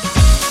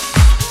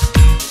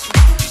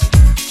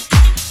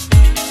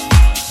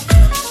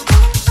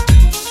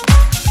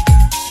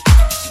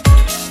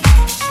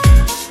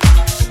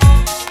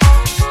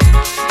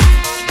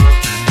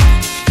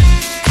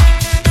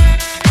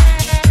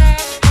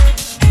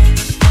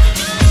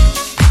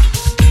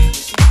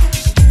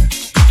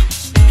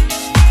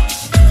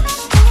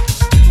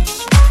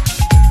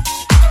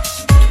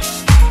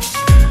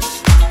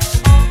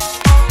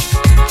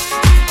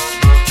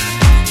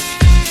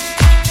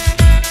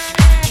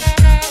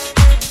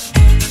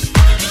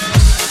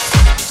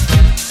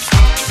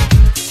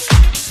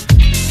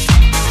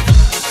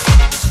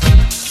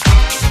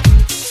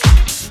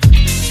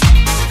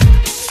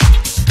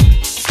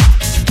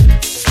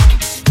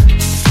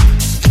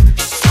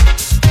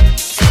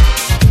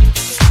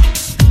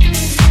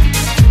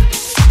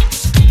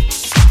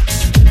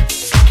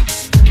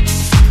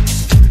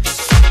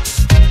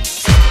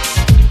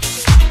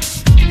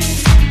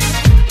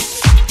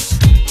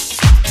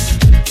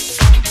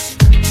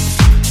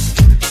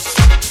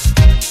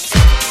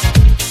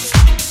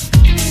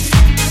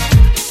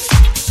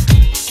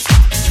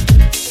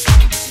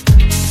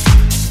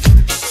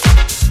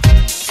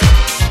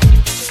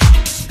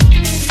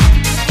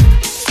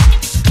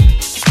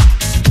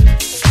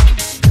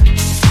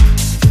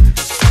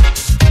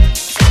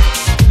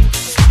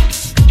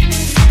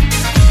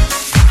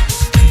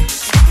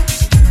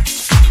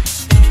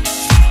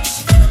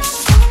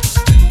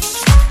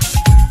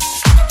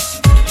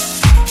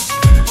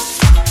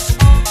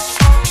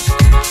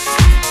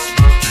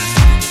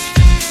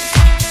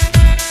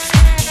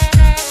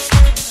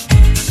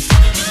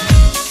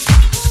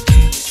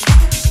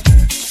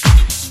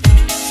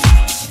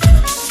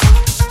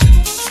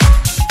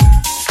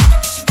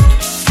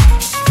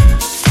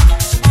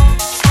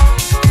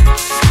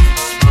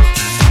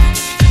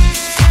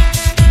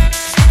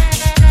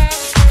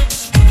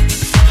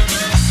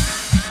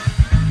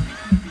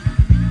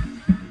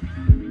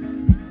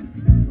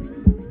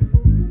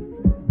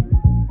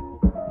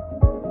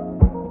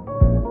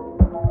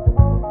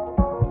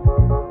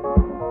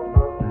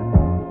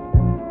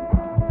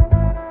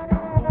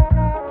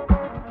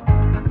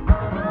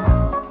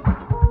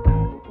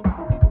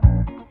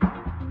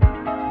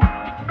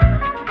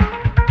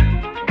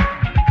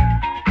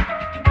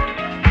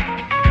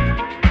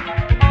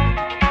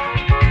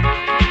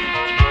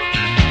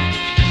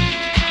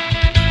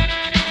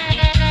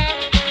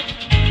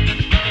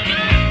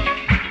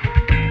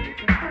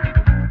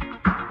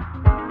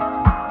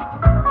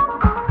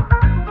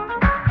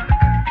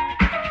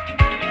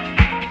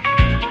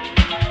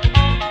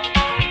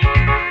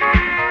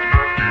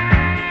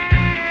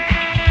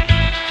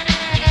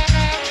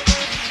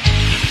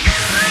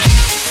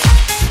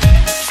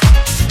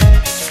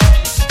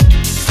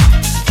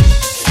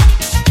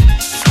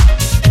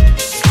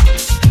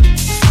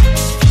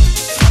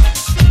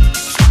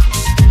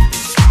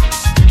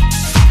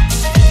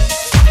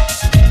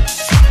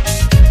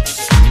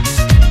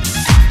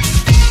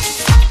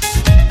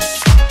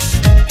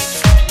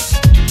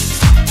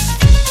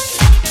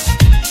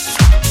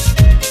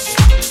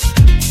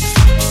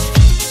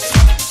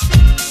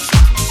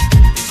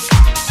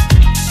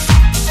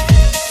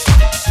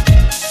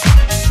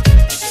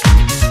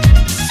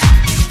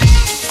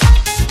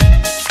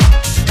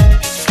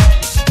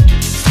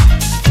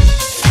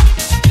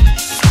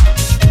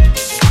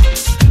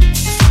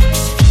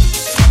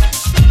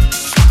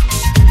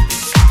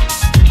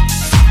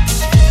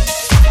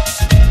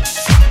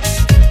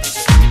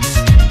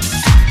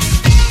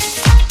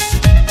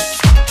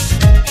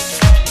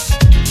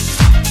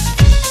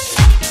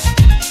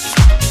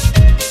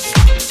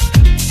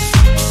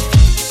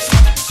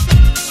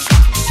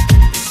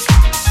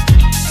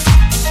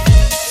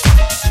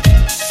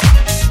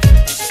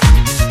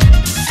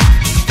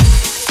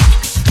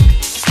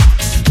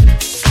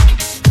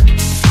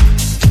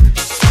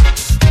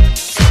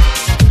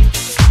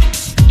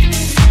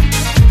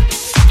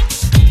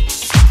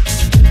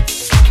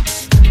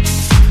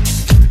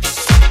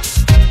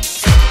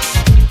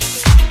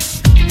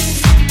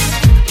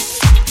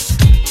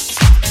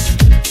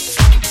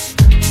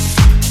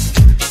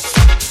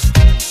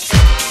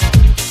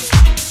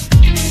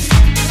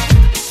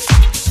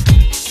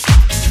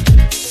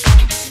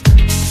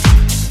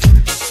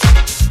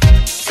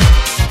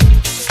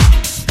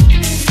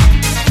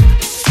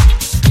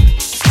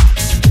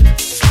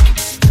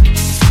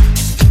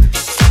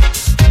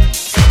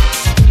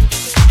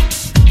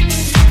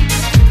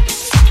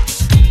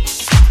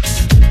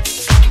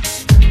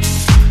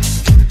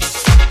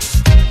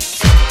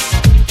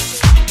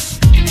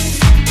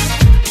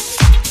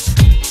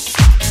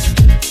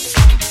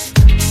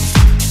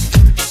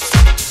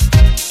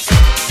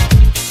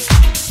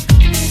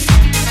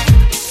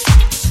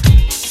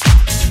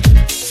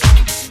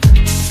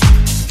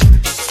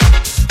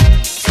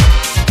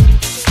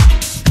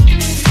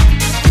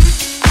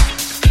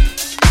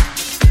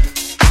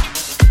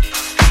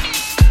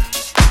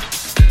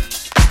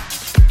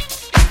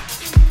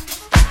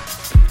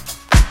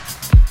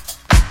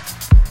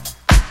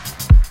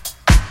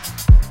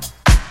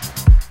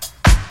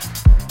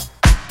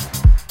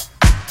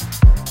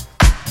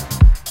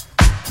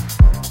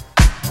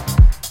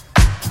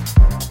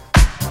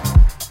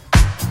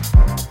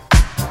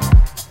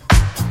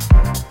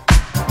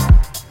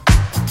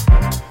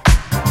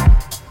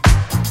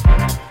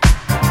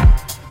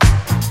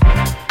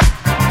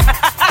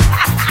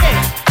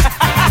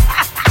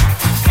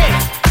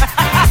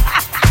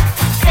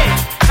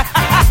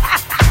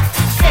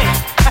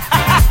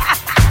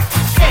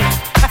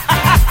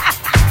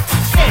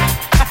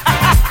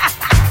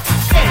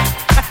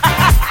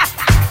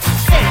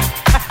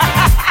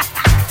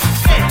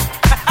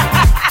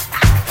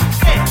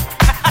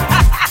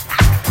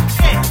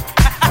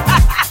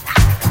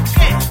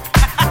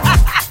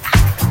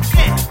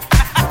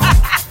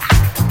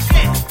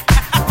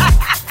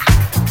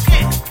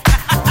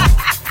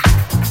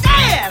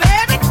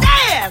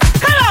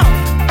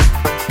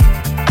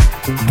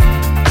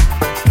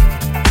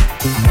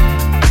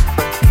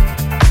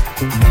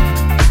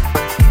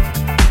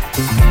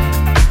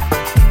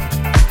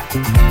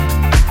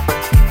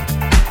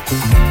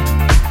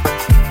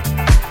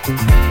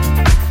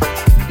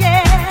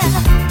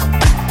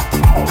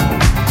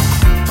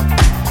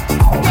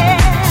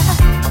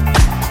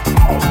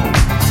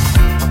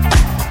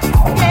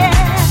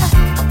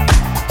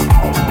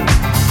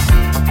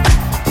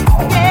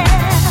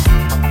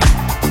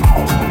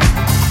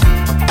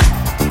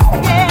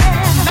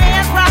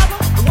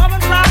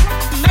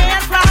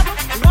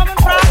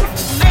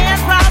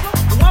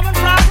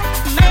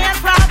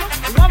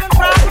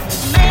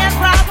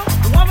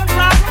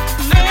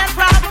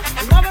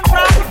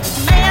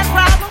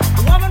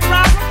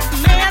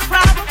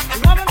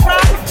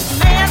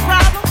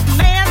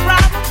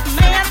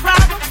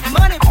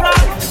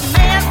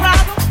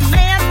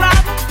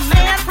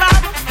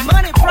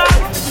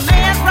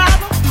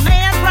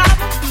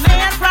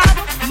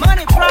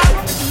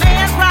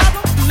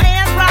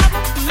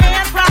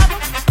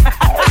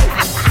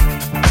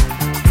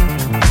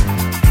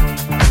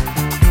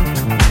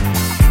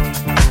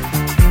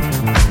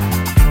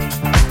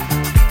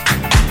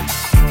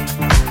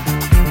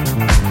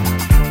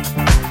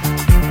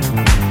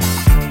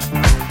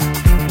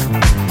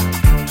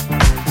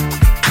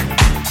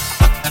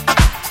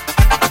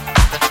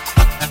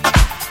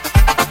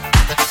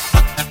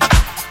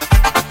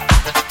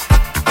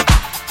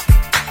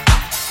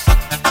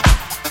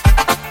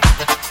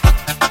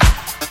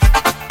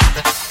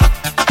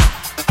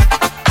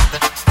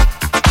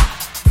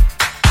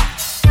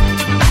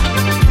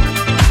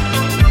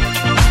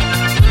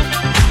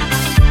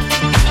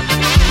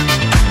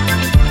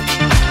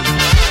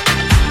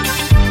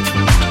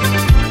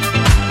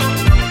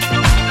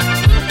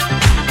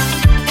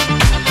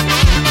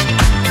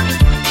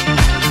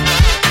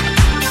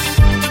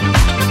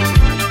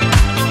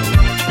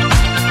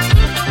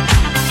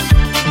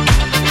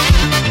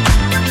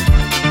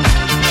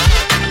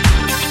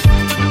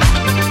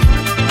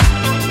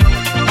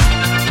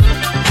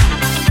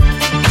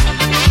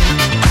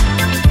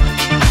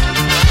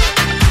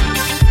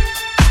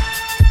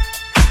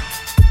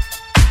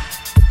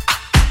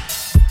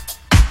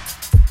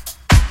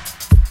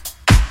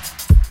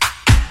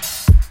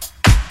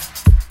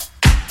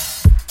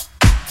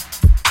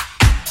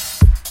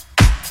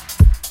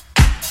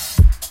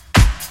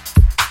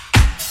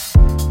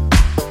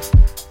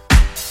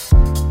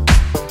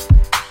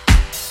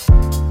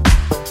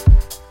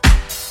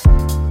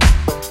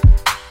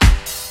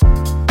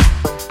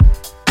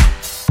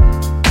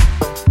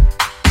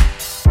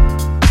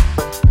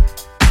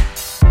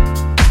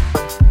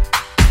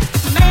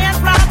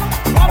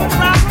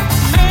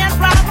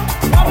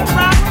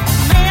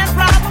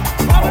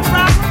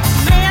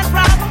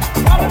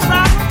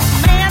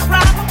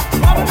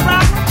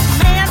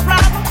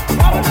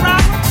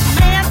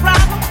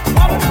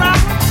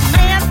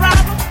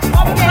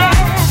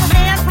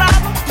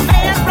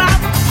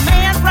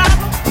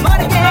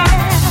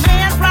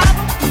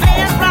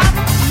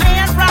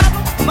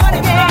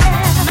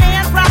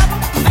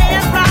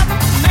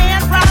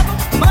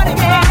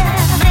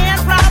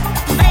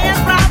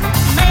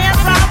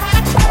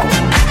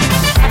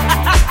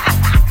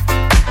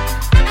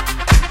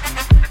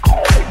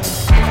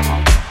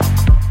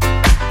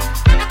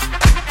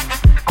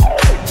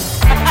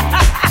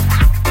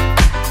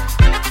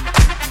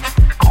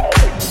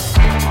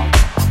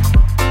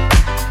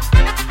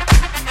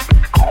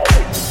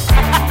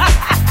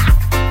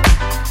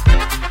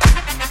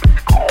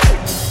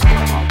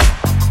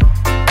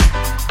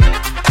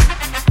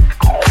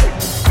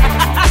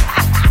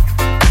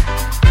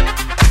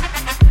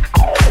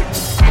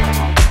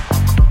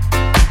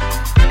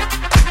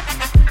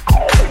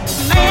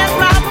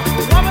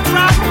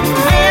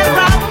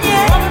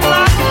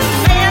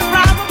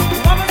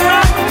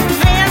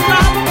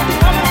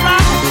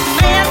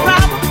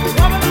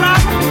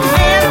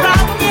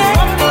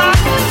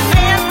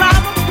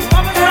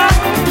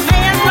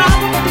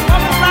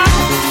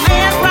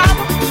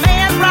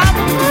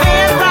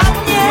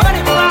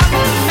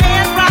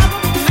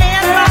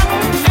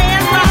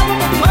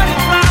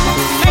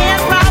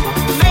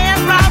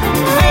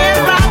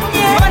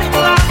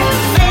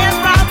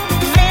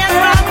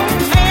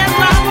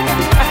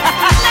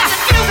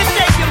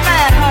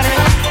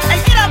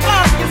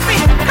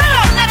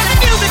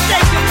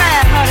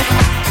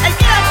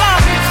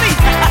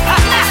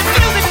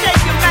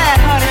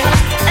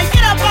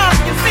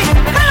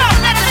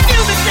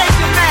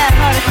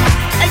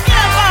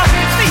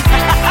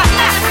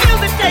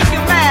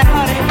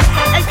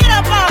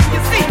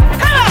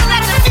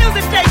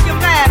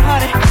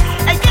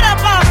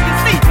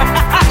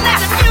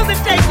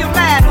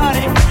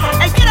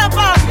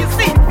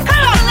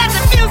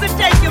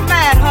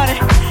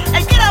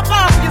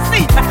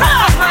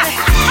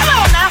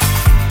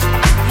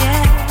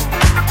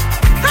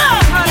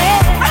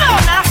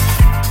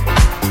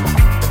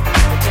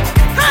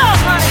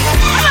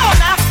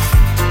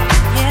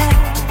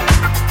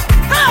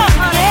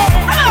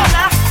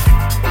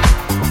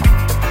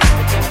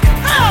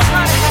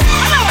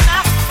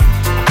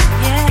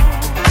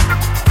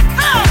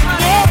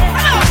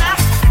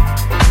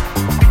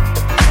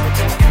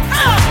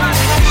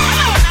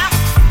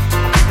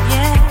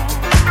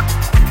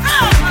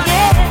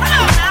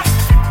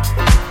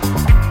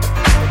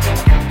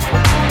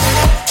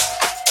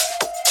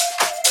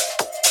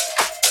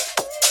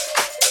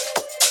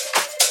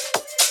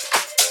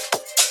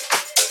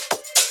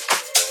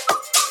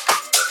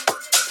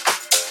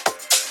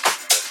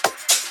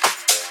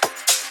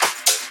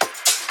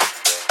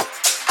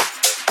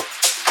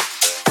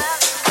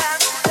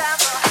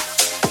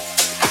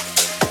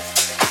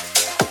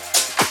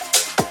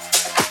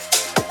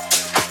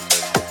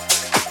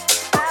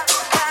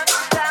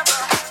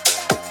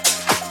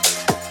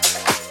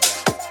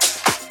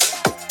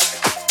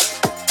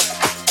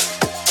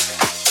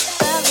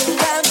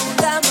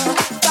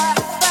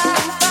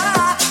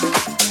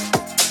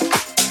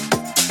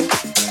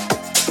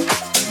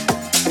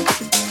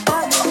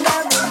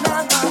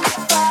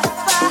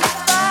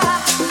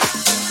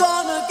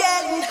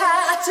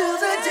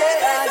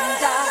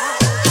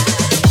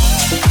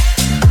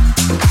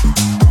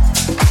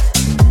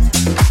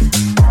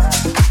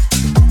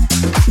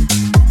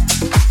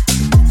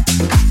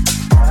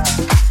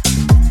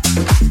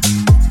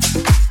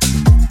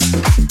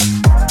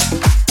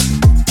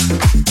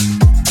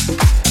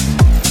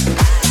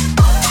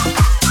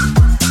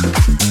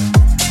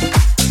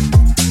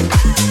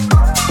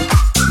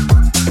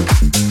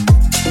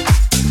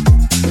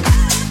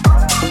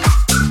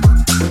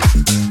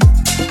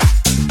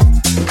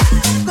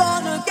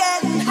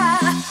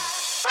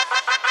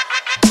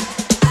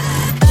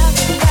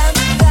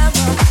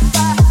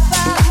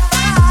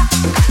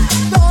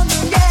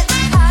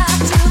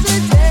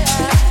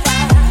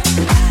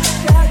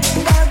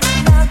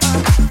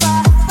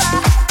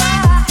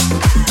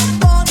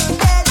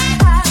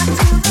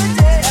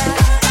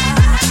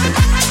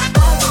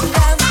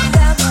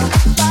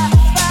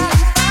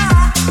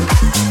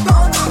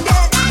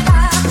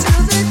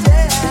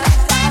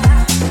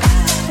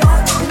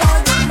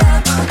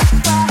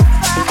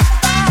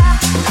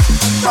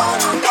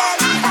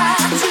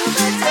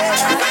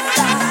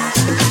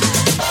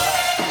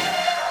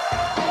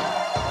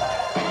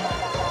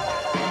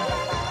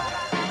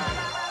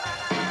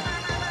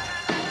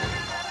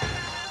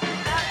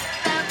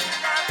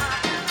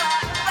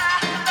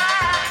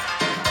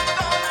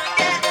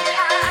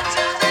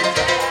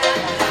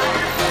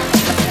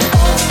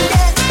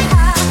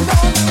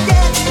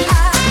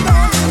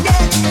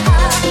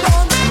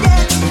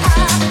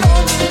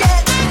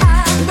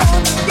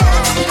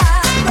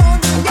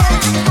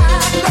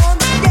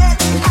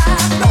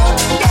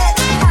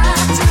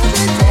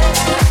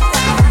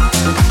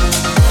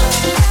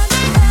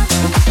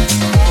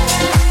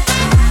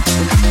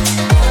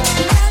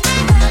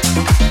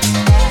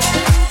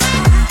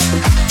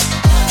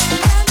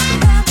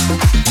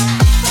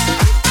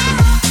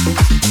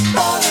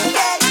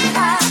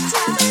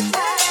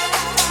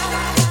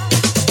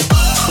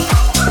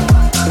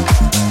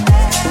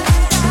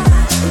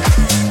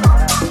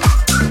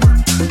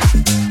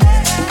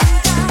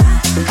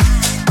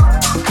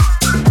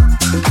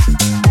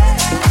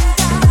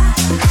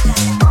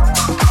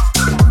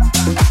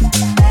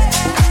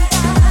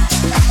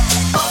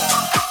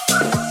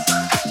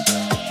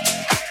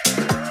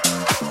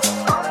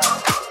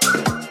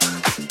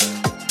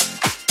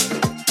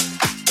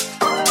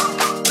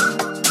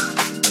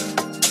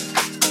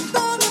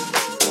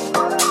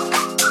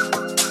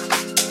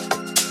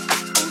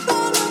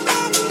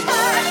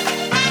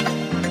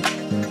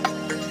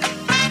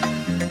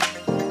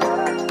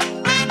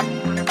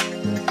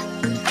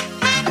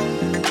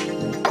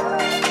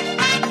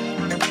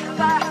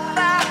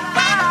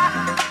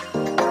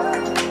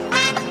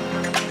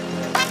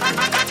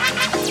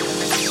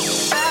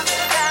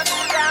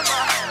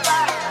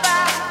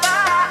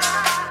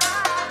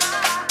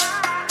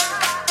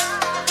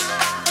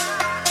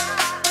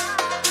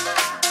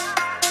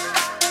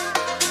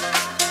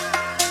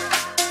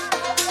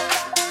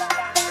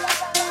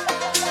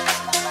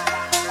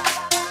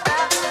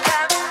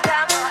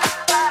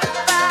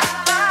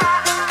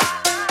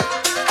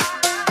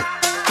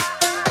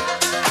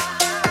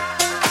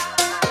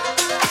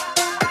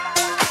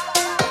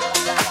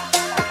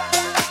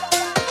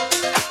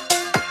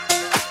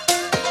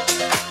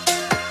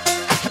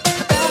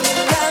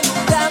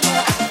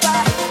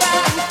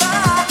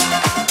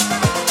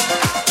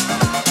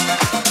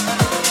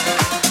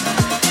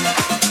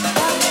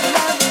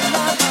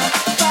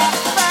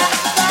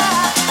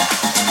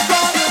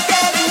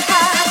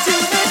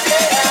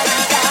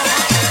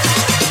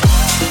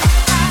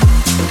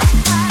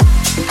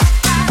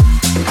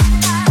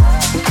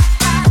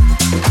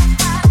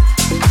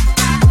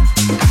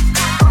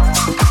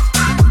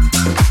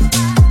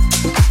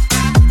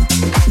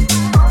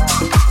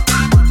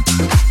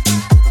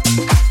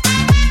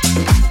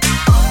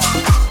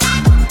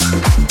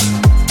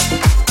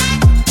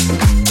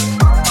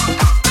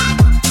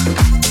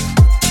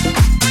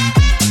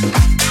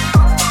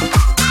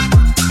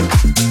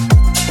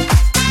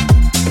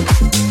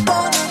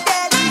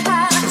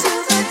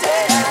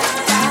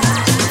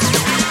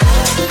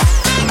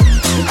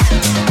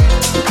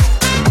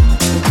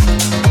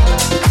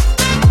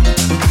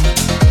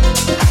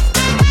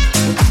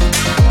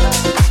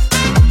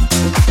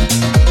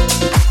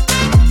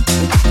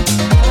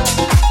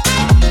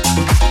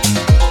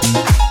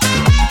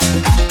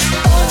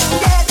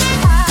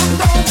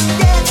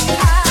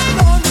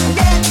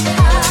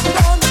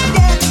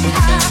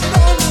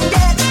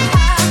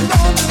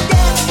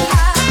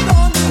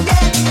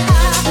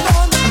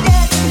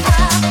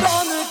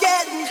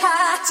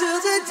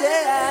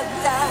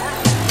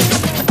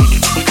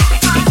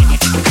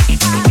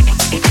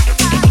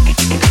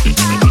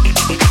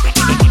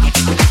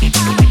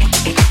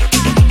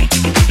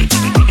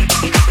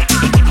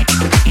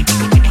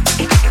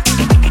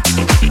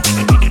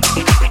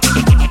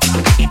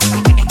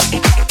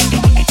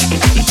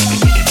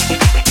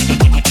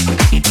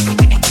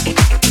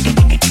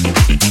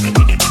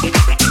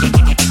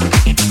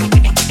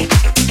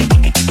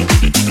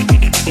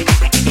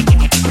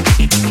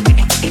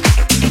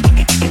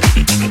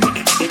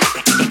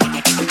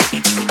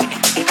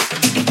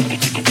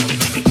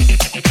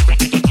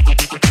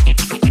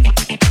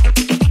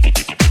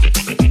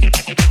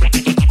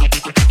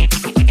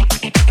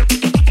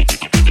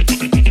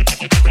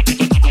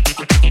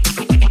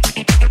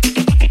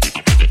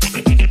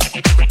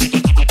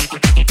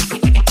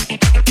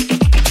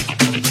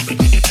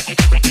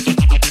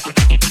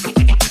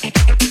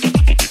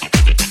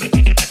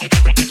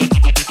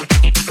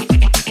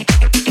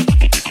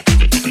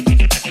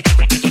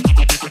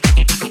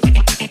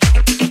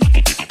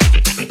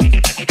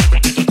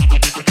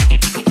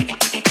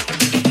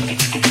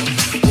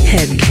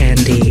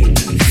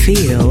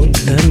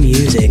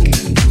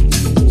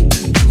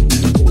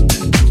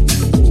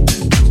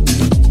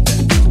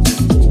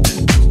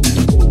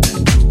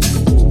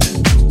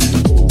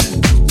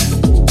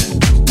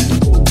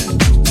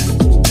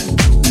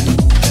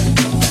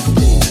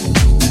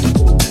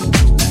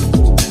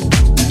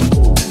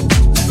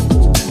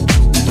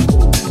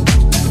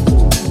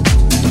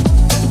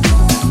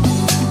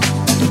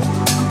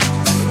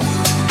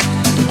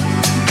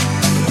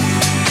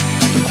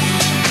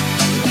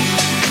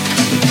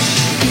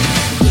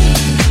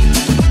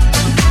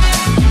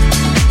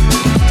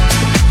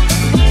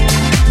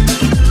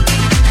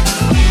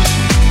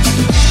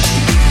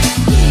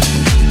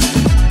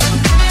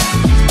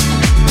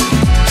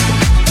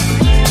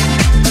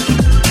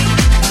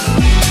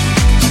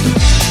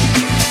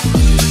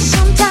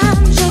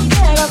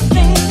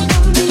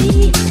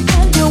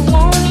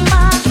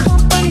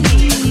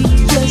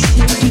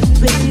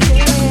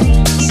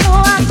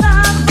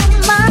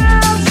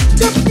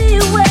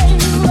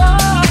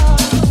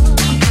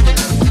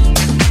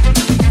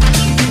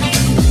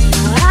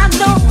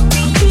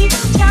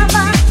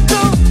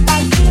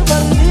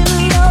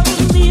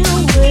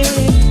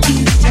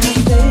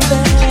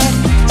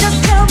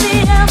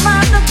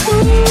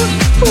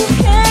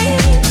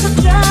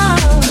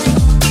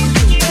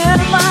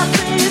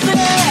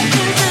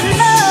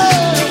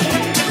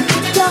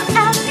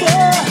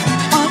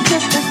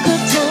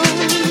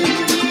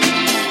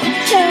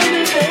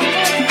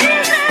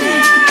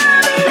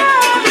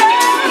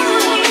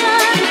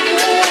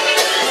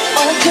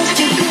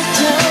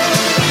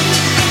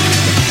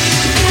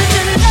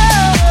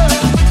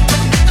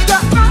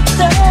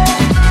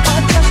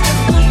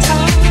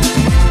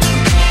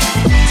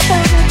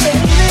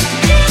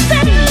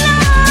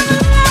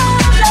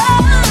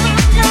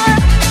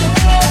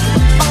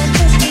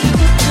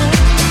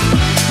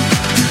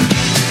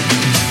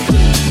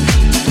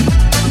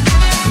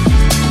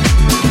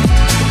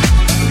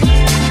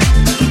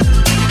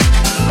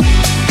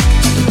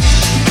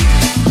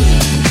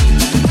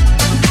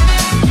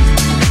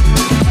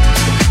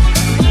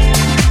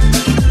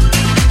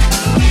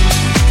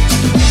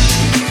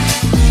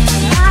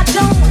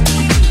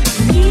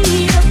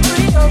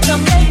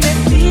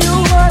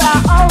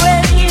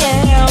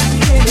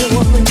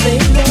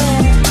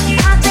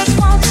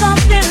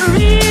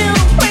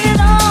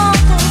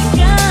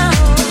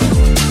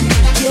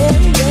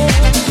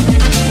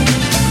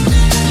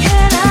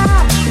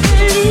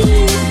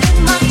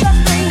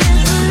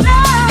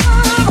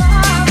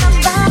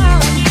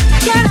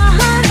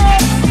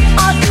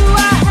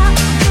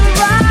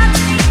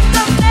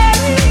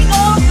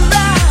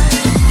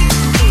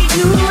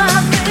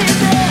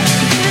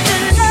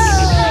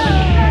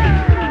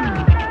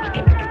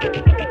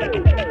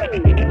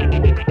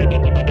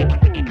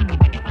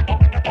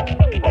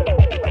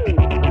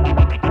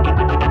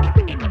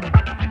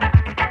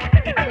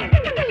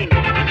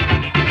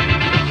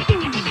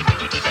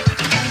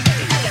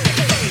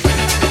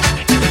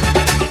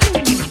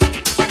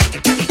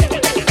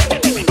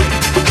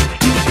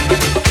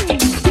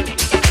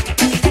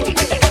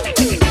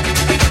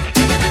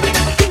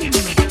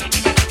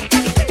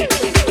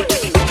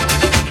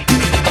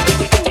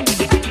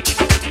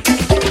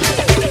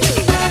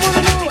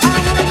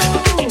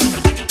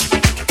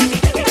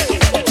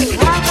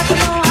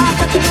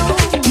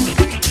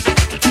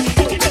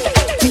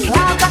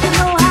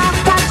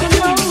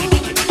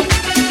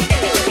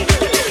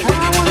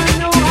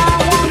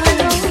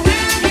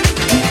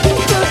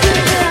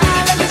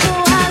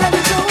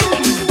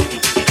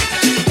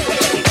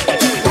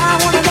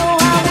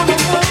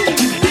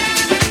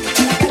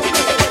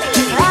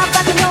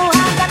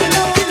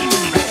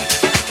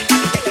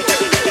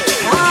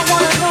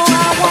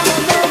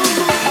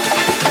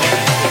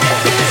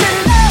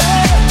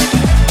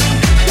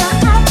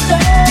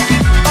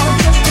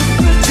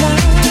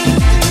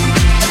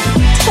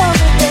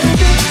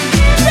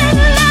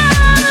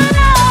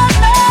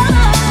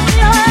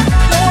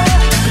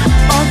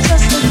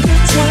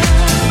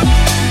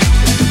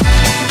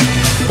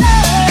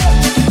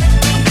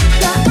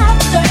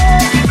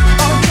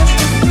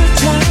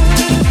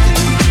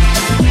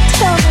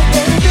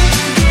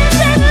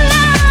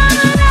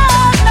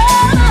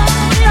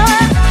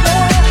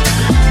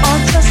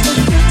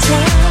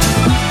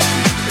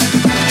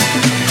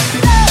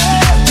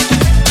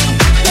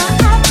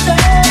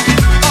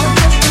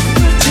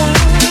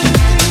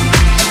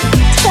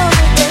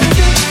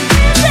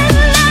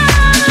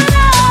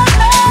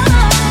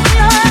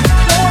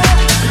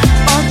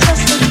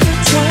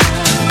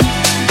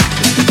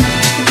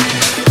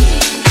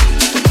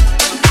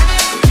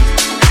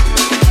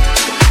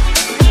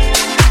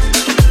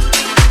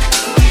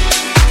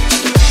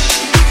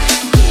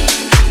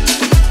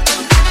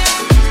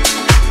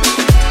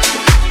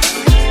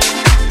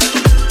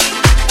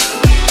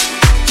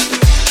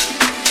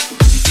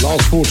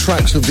 more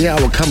tracks of the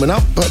hour coming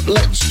up, but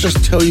let's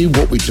just tell you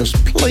what we just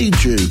played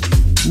you.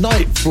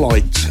 Night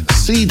Flight,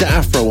 Cedar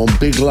Afro on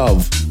Big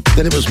Love.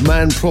 Then it was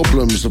Man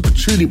Problems, the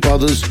Patchouli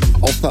Brothers,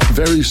 off that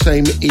very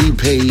same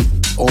EP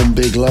on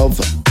Big Love.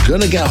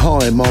 Gonna Get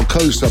High,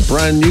 Marcosa,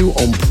 brand new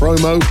on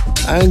Promo.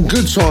 And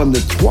Good Time,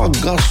 the Trois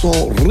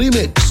Garçons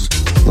remix.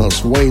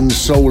 That's Wayne's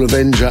Soul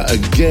Avenger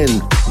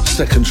again,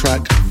 second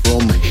track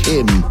from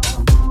him.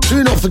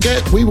 Do not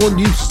forget, we want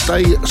you to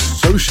stay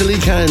socially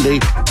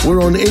candy.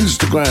 We're on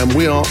Instagram,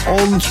 we are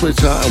on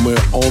Twitter, and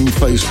we're on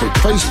Facebook.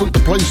 Facebook, the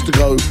place to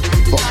go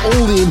for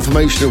all the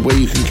information of where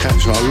you can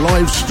catch our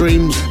live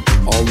streams,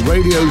 our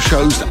radio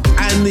shows,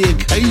 and the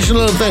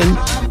occasional event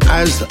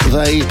as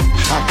they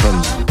happen.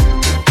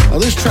 Now,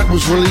 this track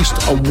was released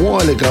a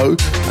while ago,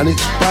 and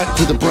it's back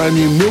with a brand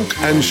new Milk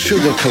and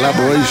Sugar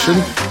collaboration.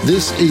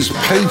 This is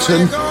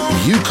Peyton,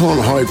 You Can't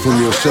Hide From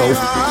Yourself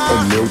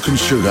on Milk and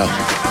Sugar.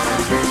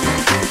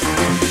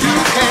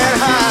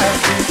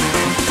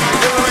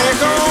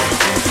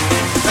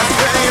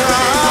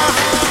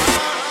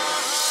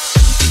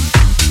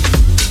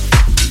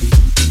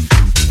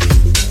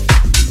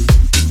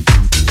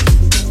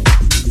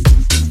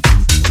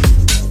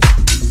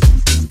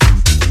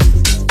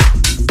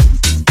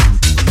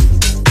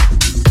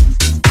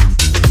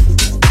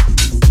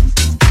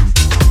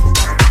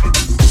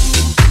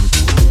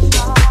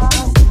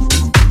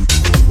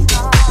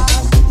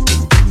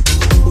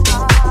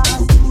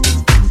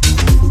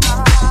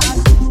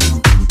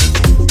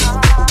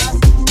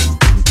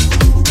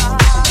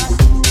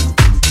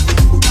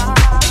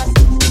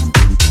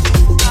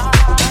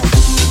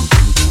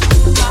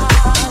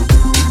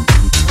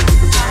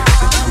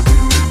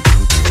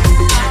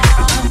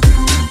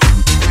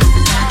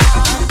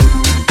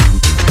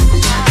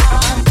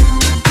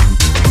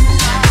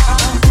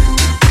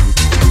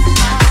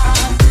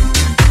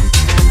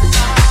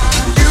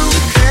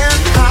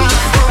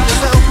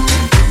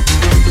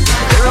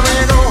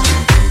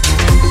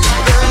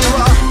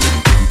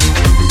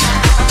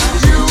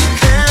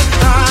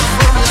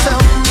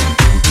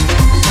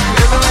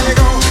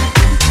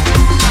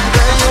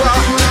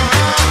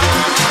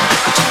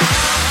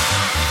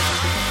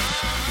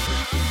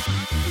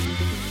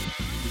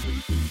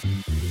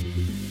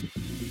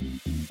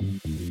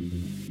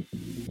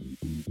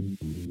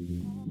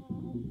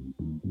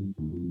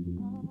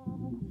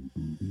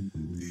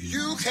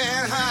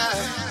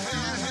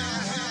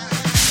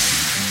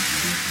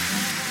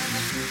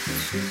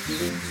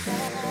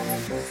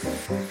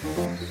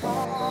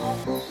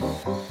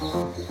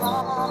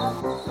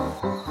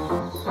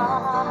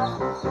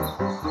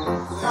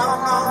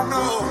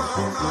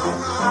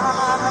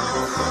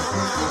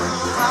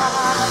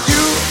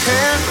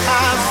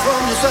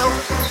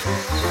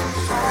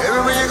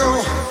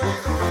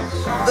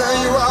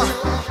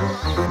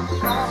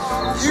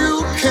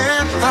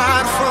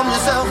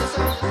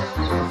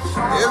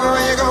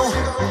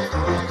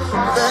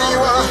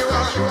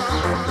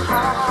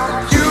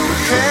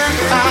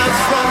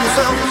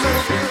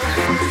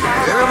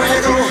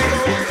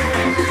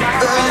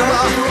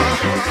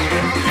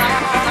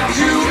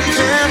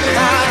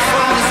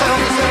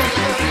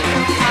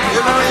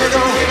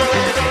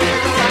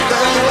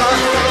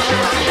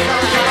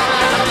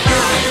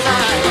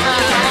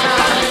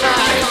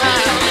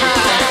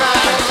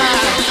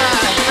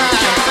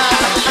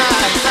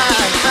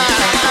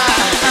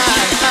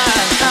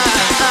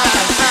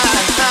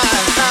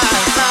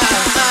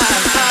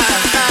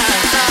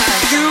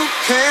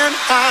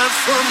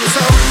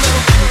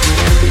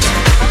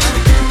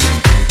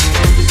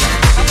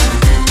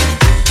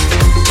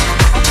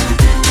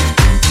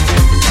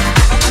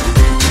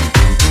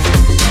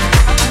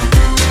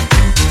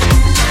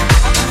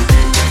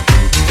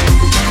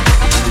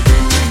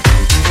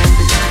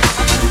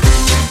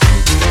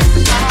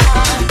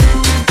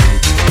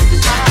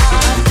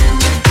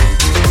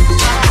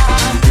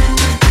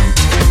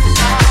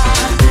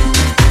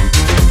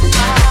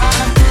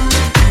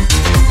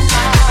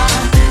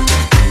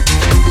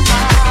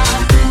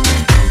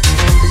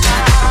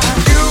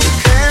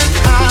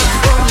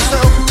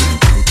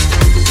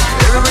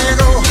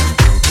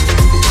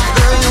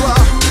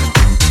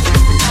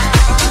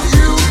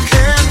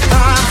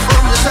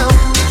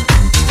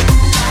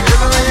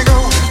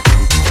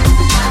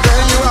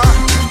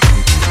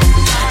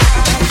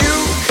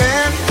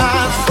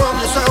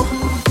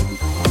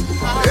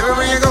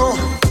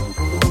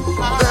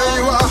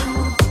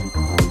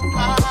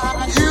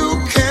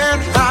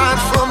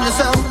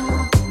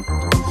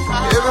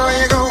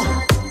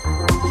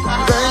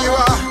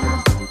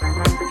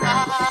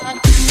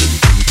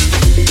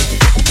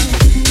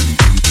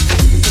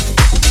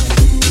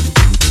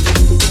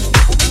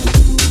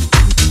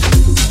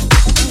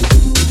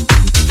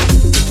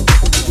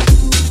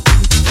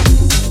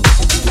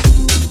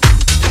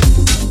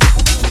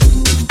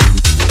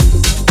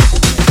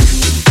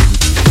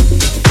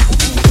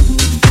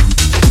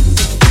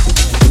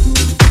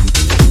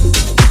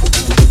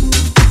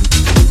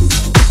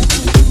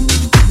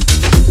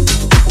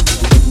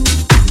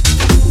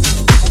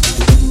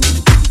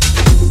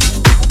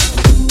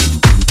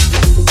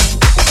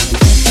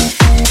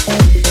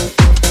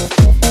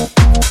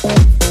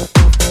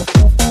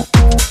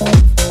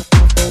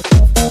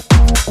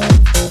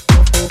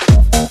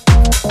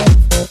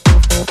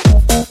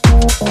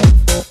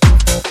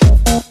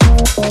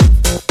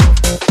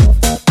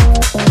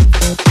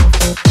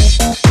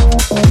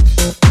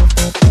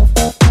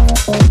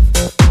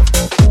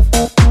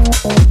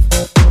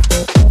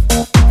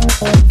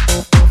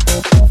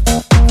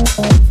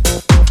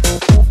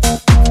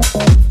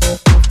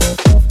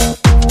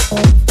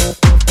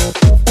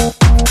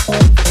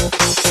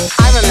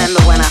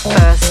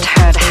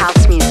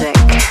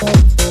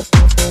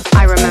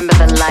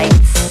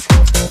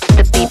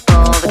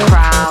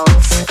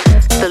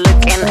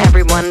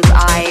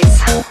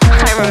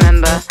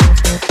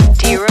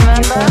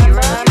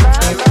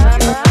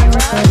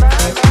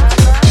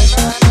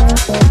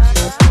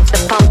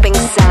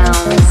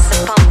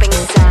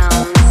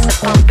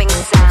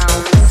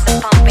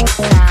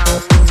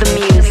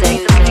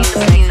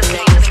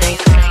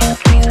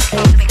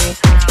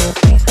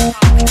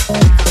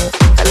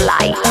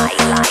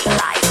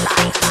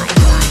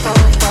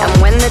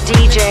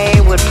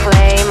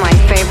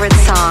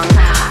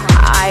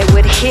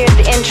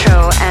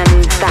 intro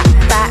and that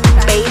back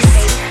bass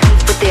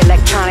with the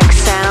electronic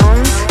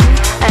sounds,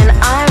 and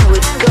I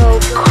would go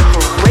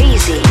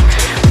crazy.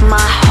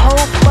 My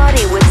whole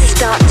body would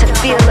start to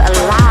feel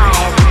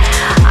alive.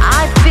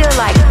 I'd feel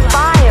like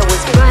fire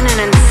was burning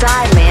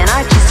inside me, and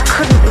I just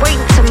couldn't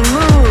wait to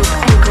move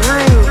and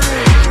groove,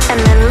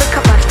 and then look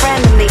at my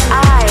friend in the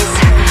eyes.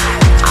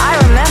 I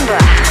remember.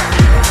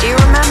 Do you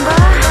remember?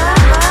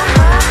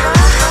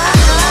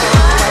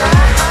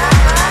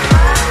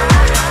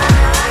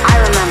 I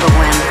remember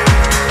when.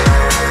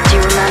 Do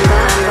you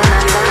remember?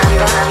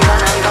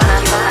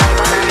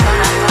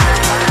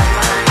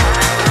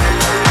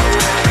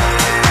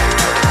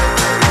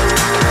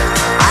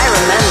 I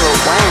remember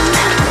when.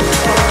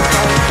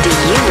 Do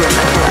you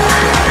remember?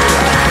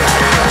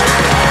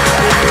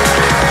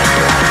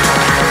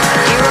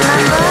 Do you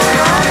remember?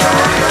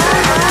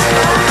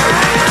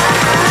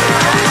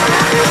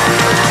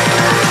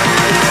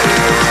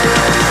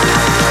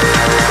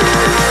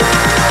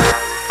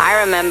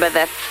 I remember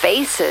their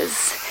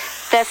faces,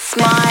 their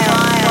smiles.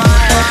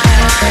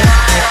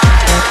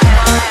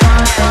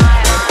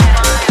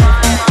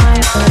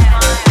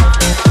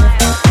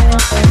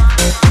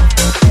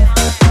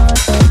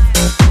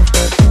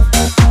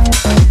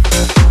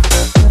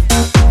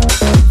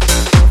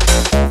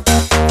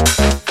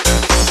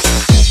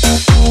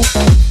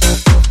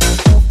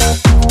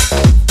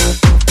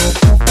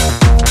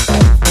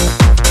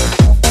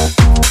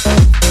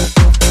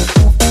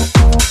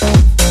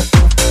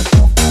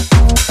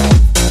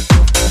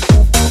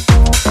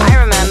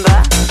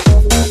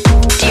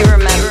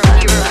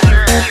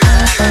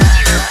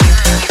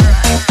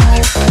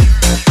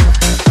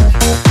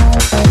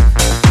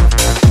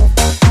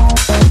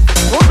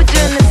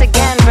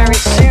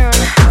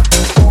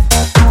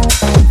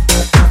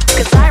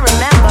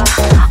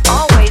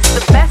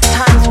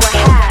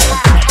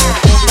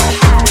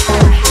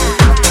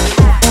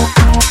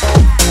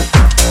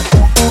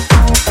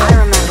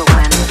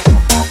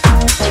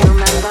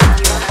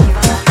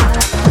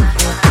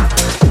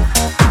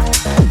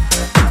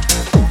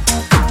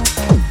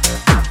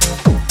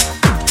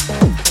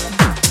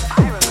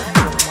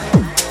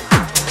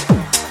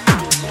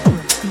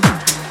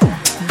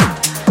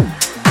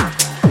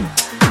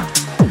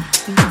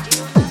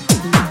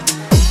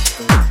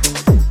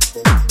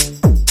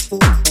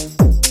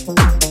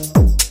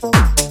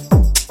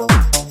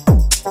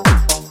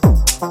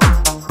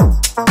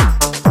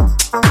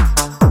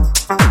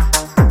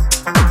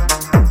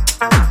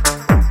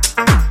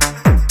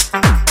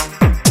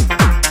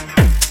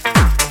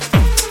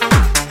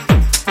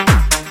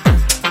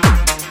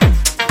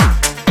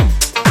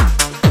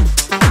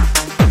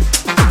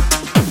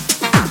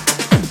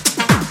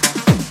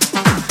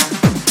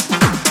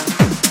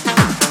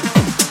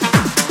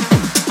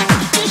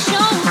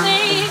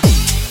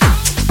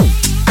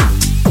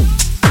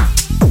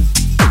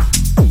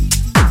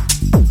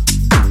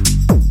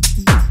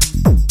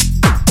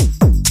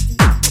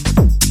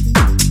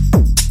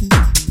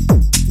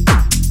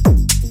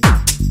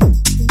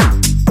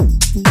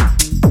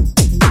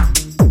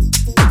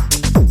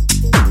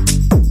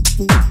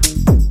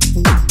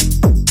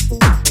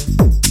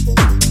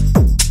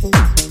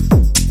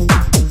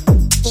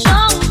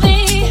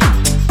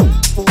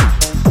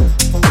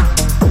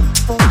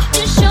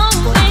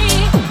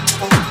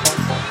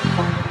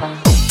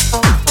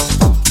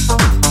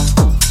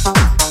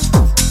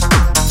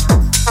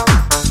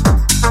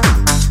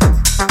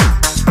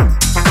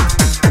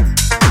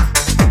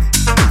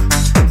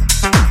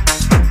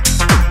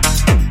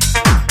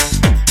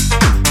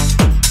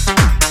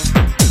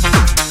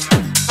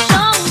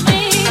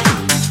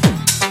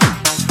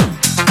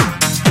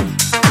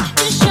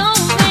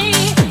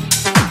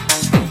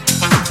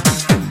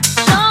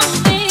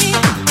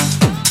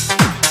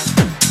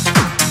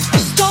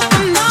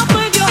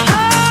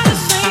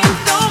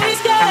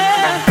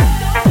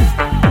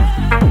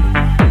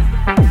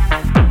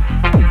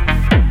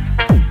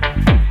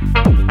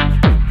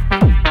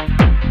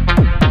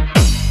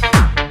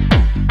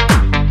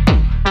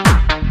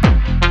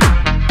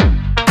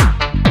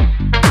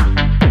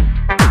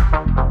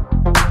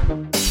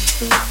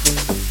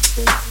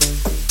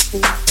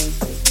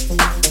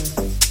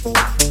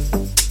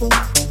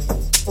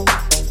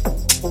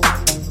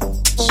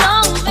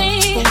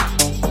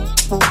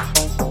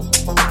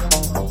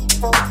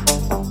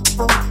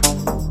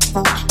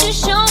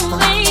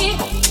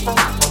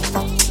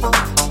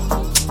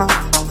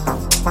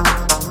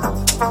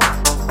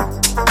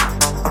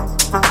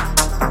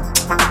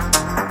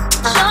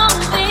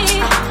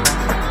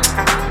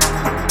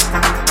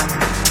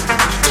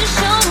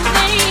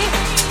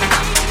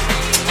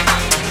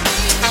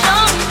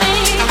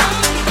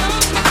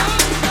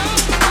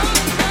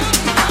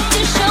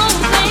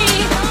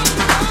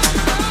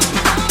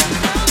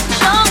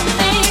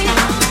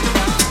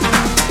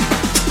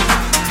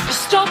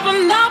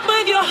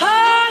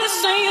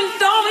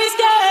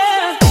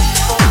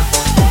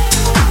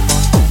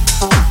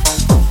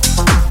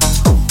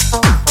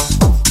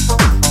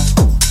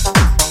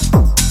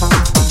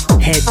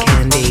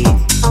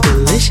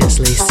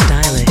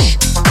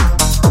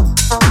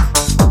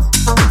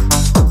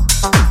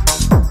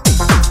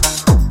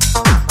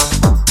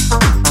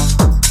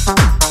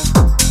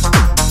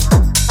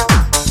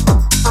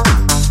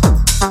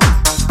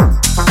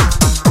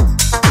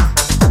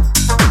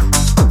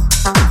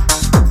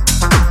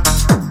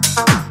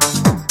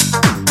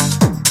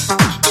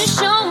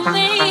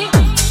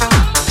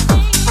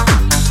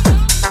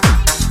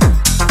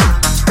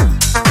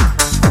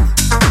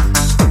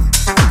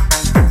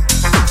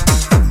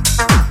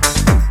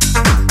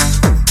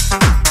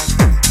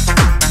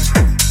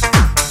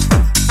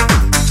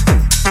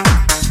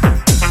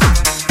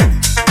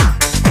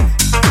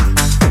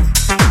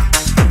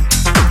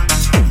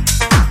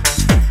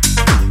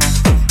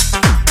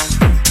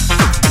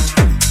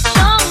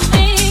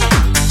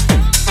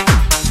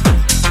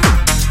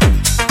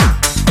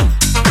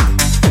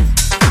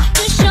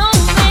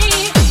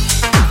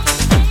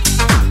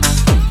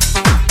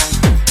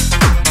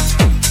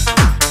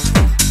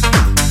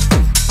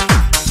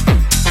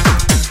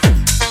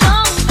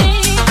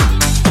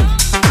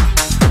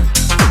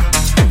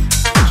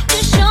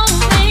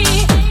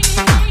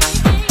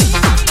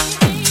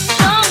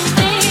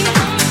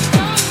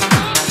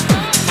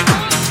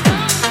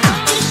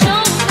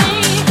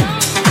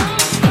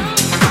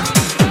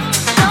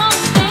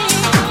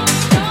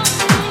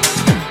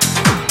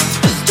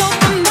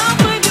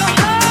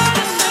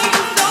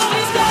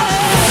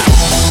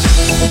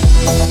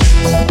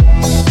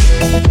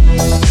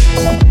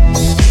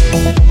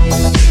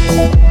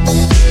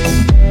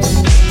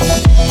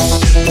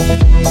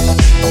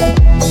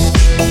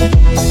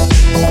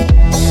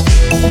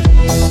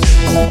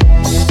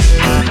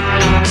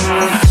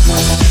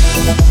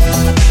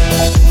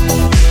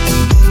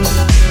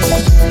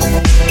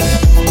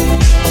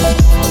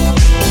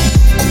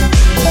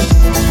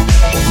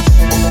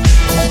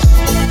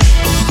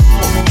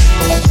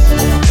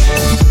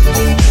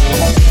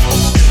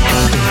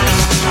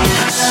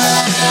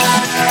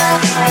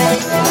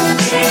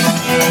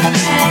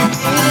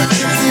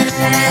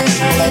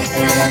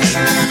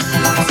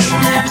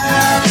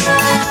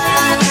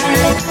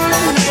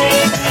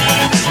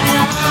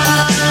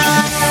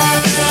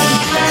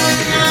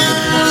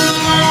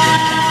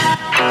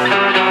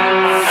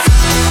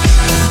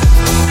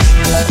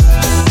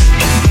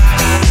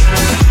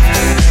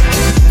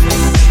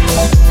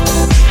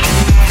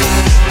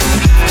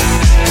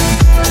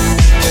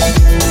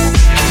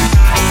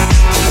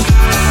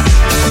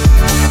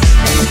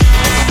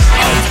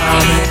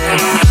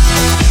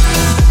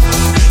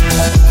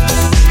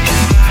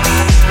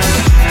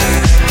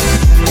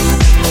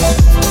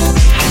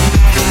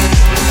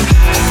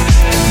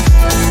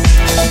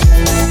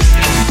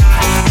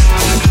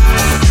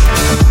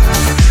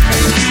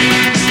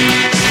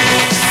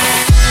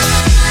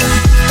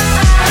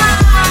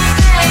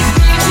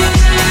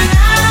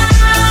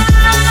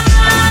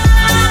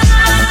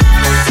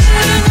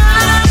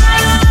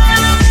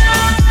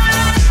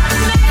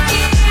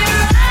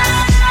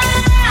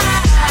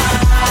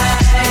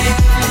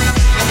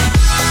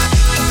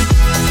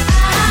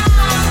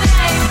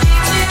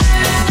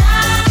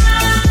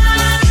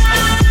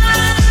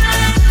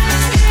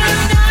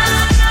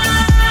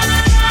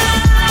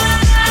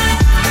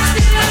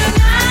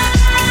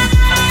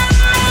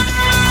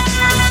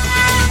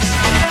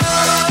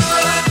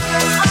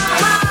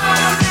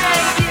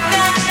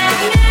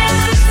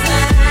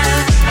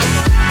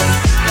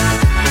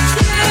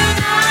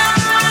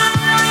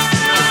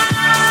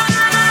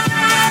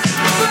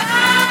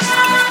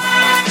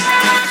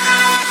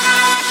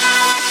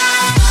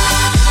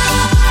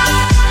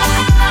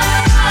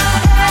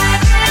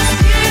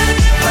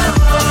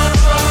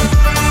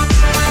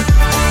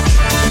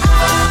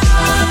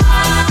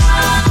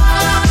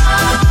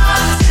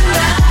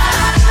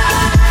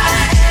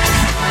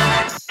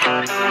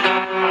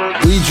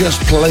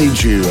 just played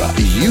you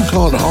You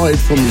Can't Hide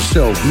From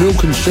Yourself,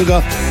 Milk and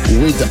Sugar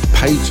with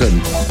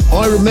Peyton.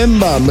 I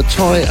Remember,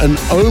 Matai and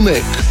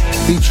Omic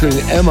featuring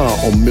Emma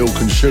on Milk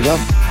and Sugar.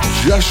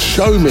 Just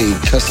Show Me,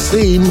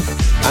 Kasim,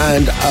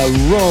 and a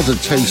rather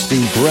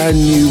tasty brand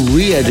new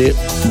re-edit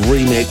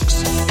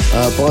remix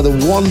by the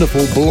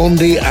wonderful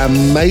Blondie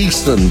and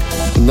Mason,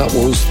 and that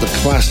was the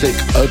classic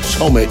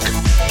Atomic.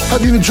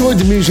 Hope you enjoyed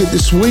the music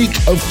this week.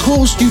 Of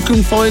course, you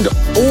can find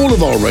all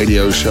of our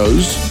radio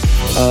shows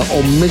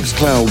on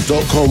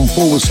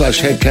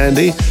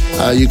mixcloud.com/Hedkandi.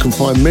 You can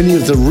find many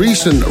of the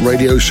recent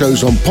radio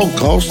shows on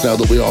podcast now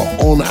that we are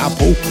on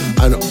Apple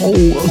and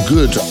all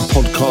good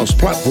podcast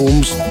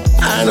platforms.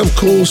 And of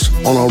course,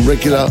 on our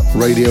regular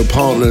radio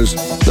partners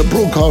that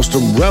broadcast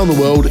around the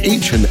world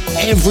each and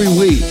every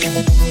week.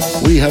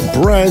 We have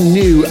brand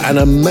new and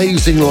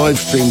amazing live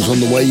streams on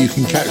the way. You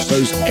can catch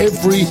those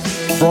every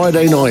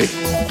Friday night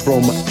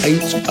from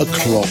 8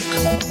 o'clock.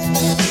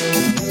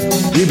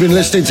 You've been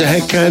listening to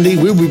Hedkandi.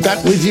 We'll be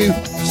back with you,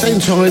 same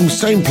time,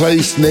 same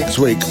place next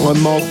week. I'm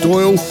Mark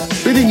Doyle,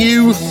 bidding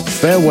you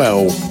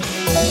farewell.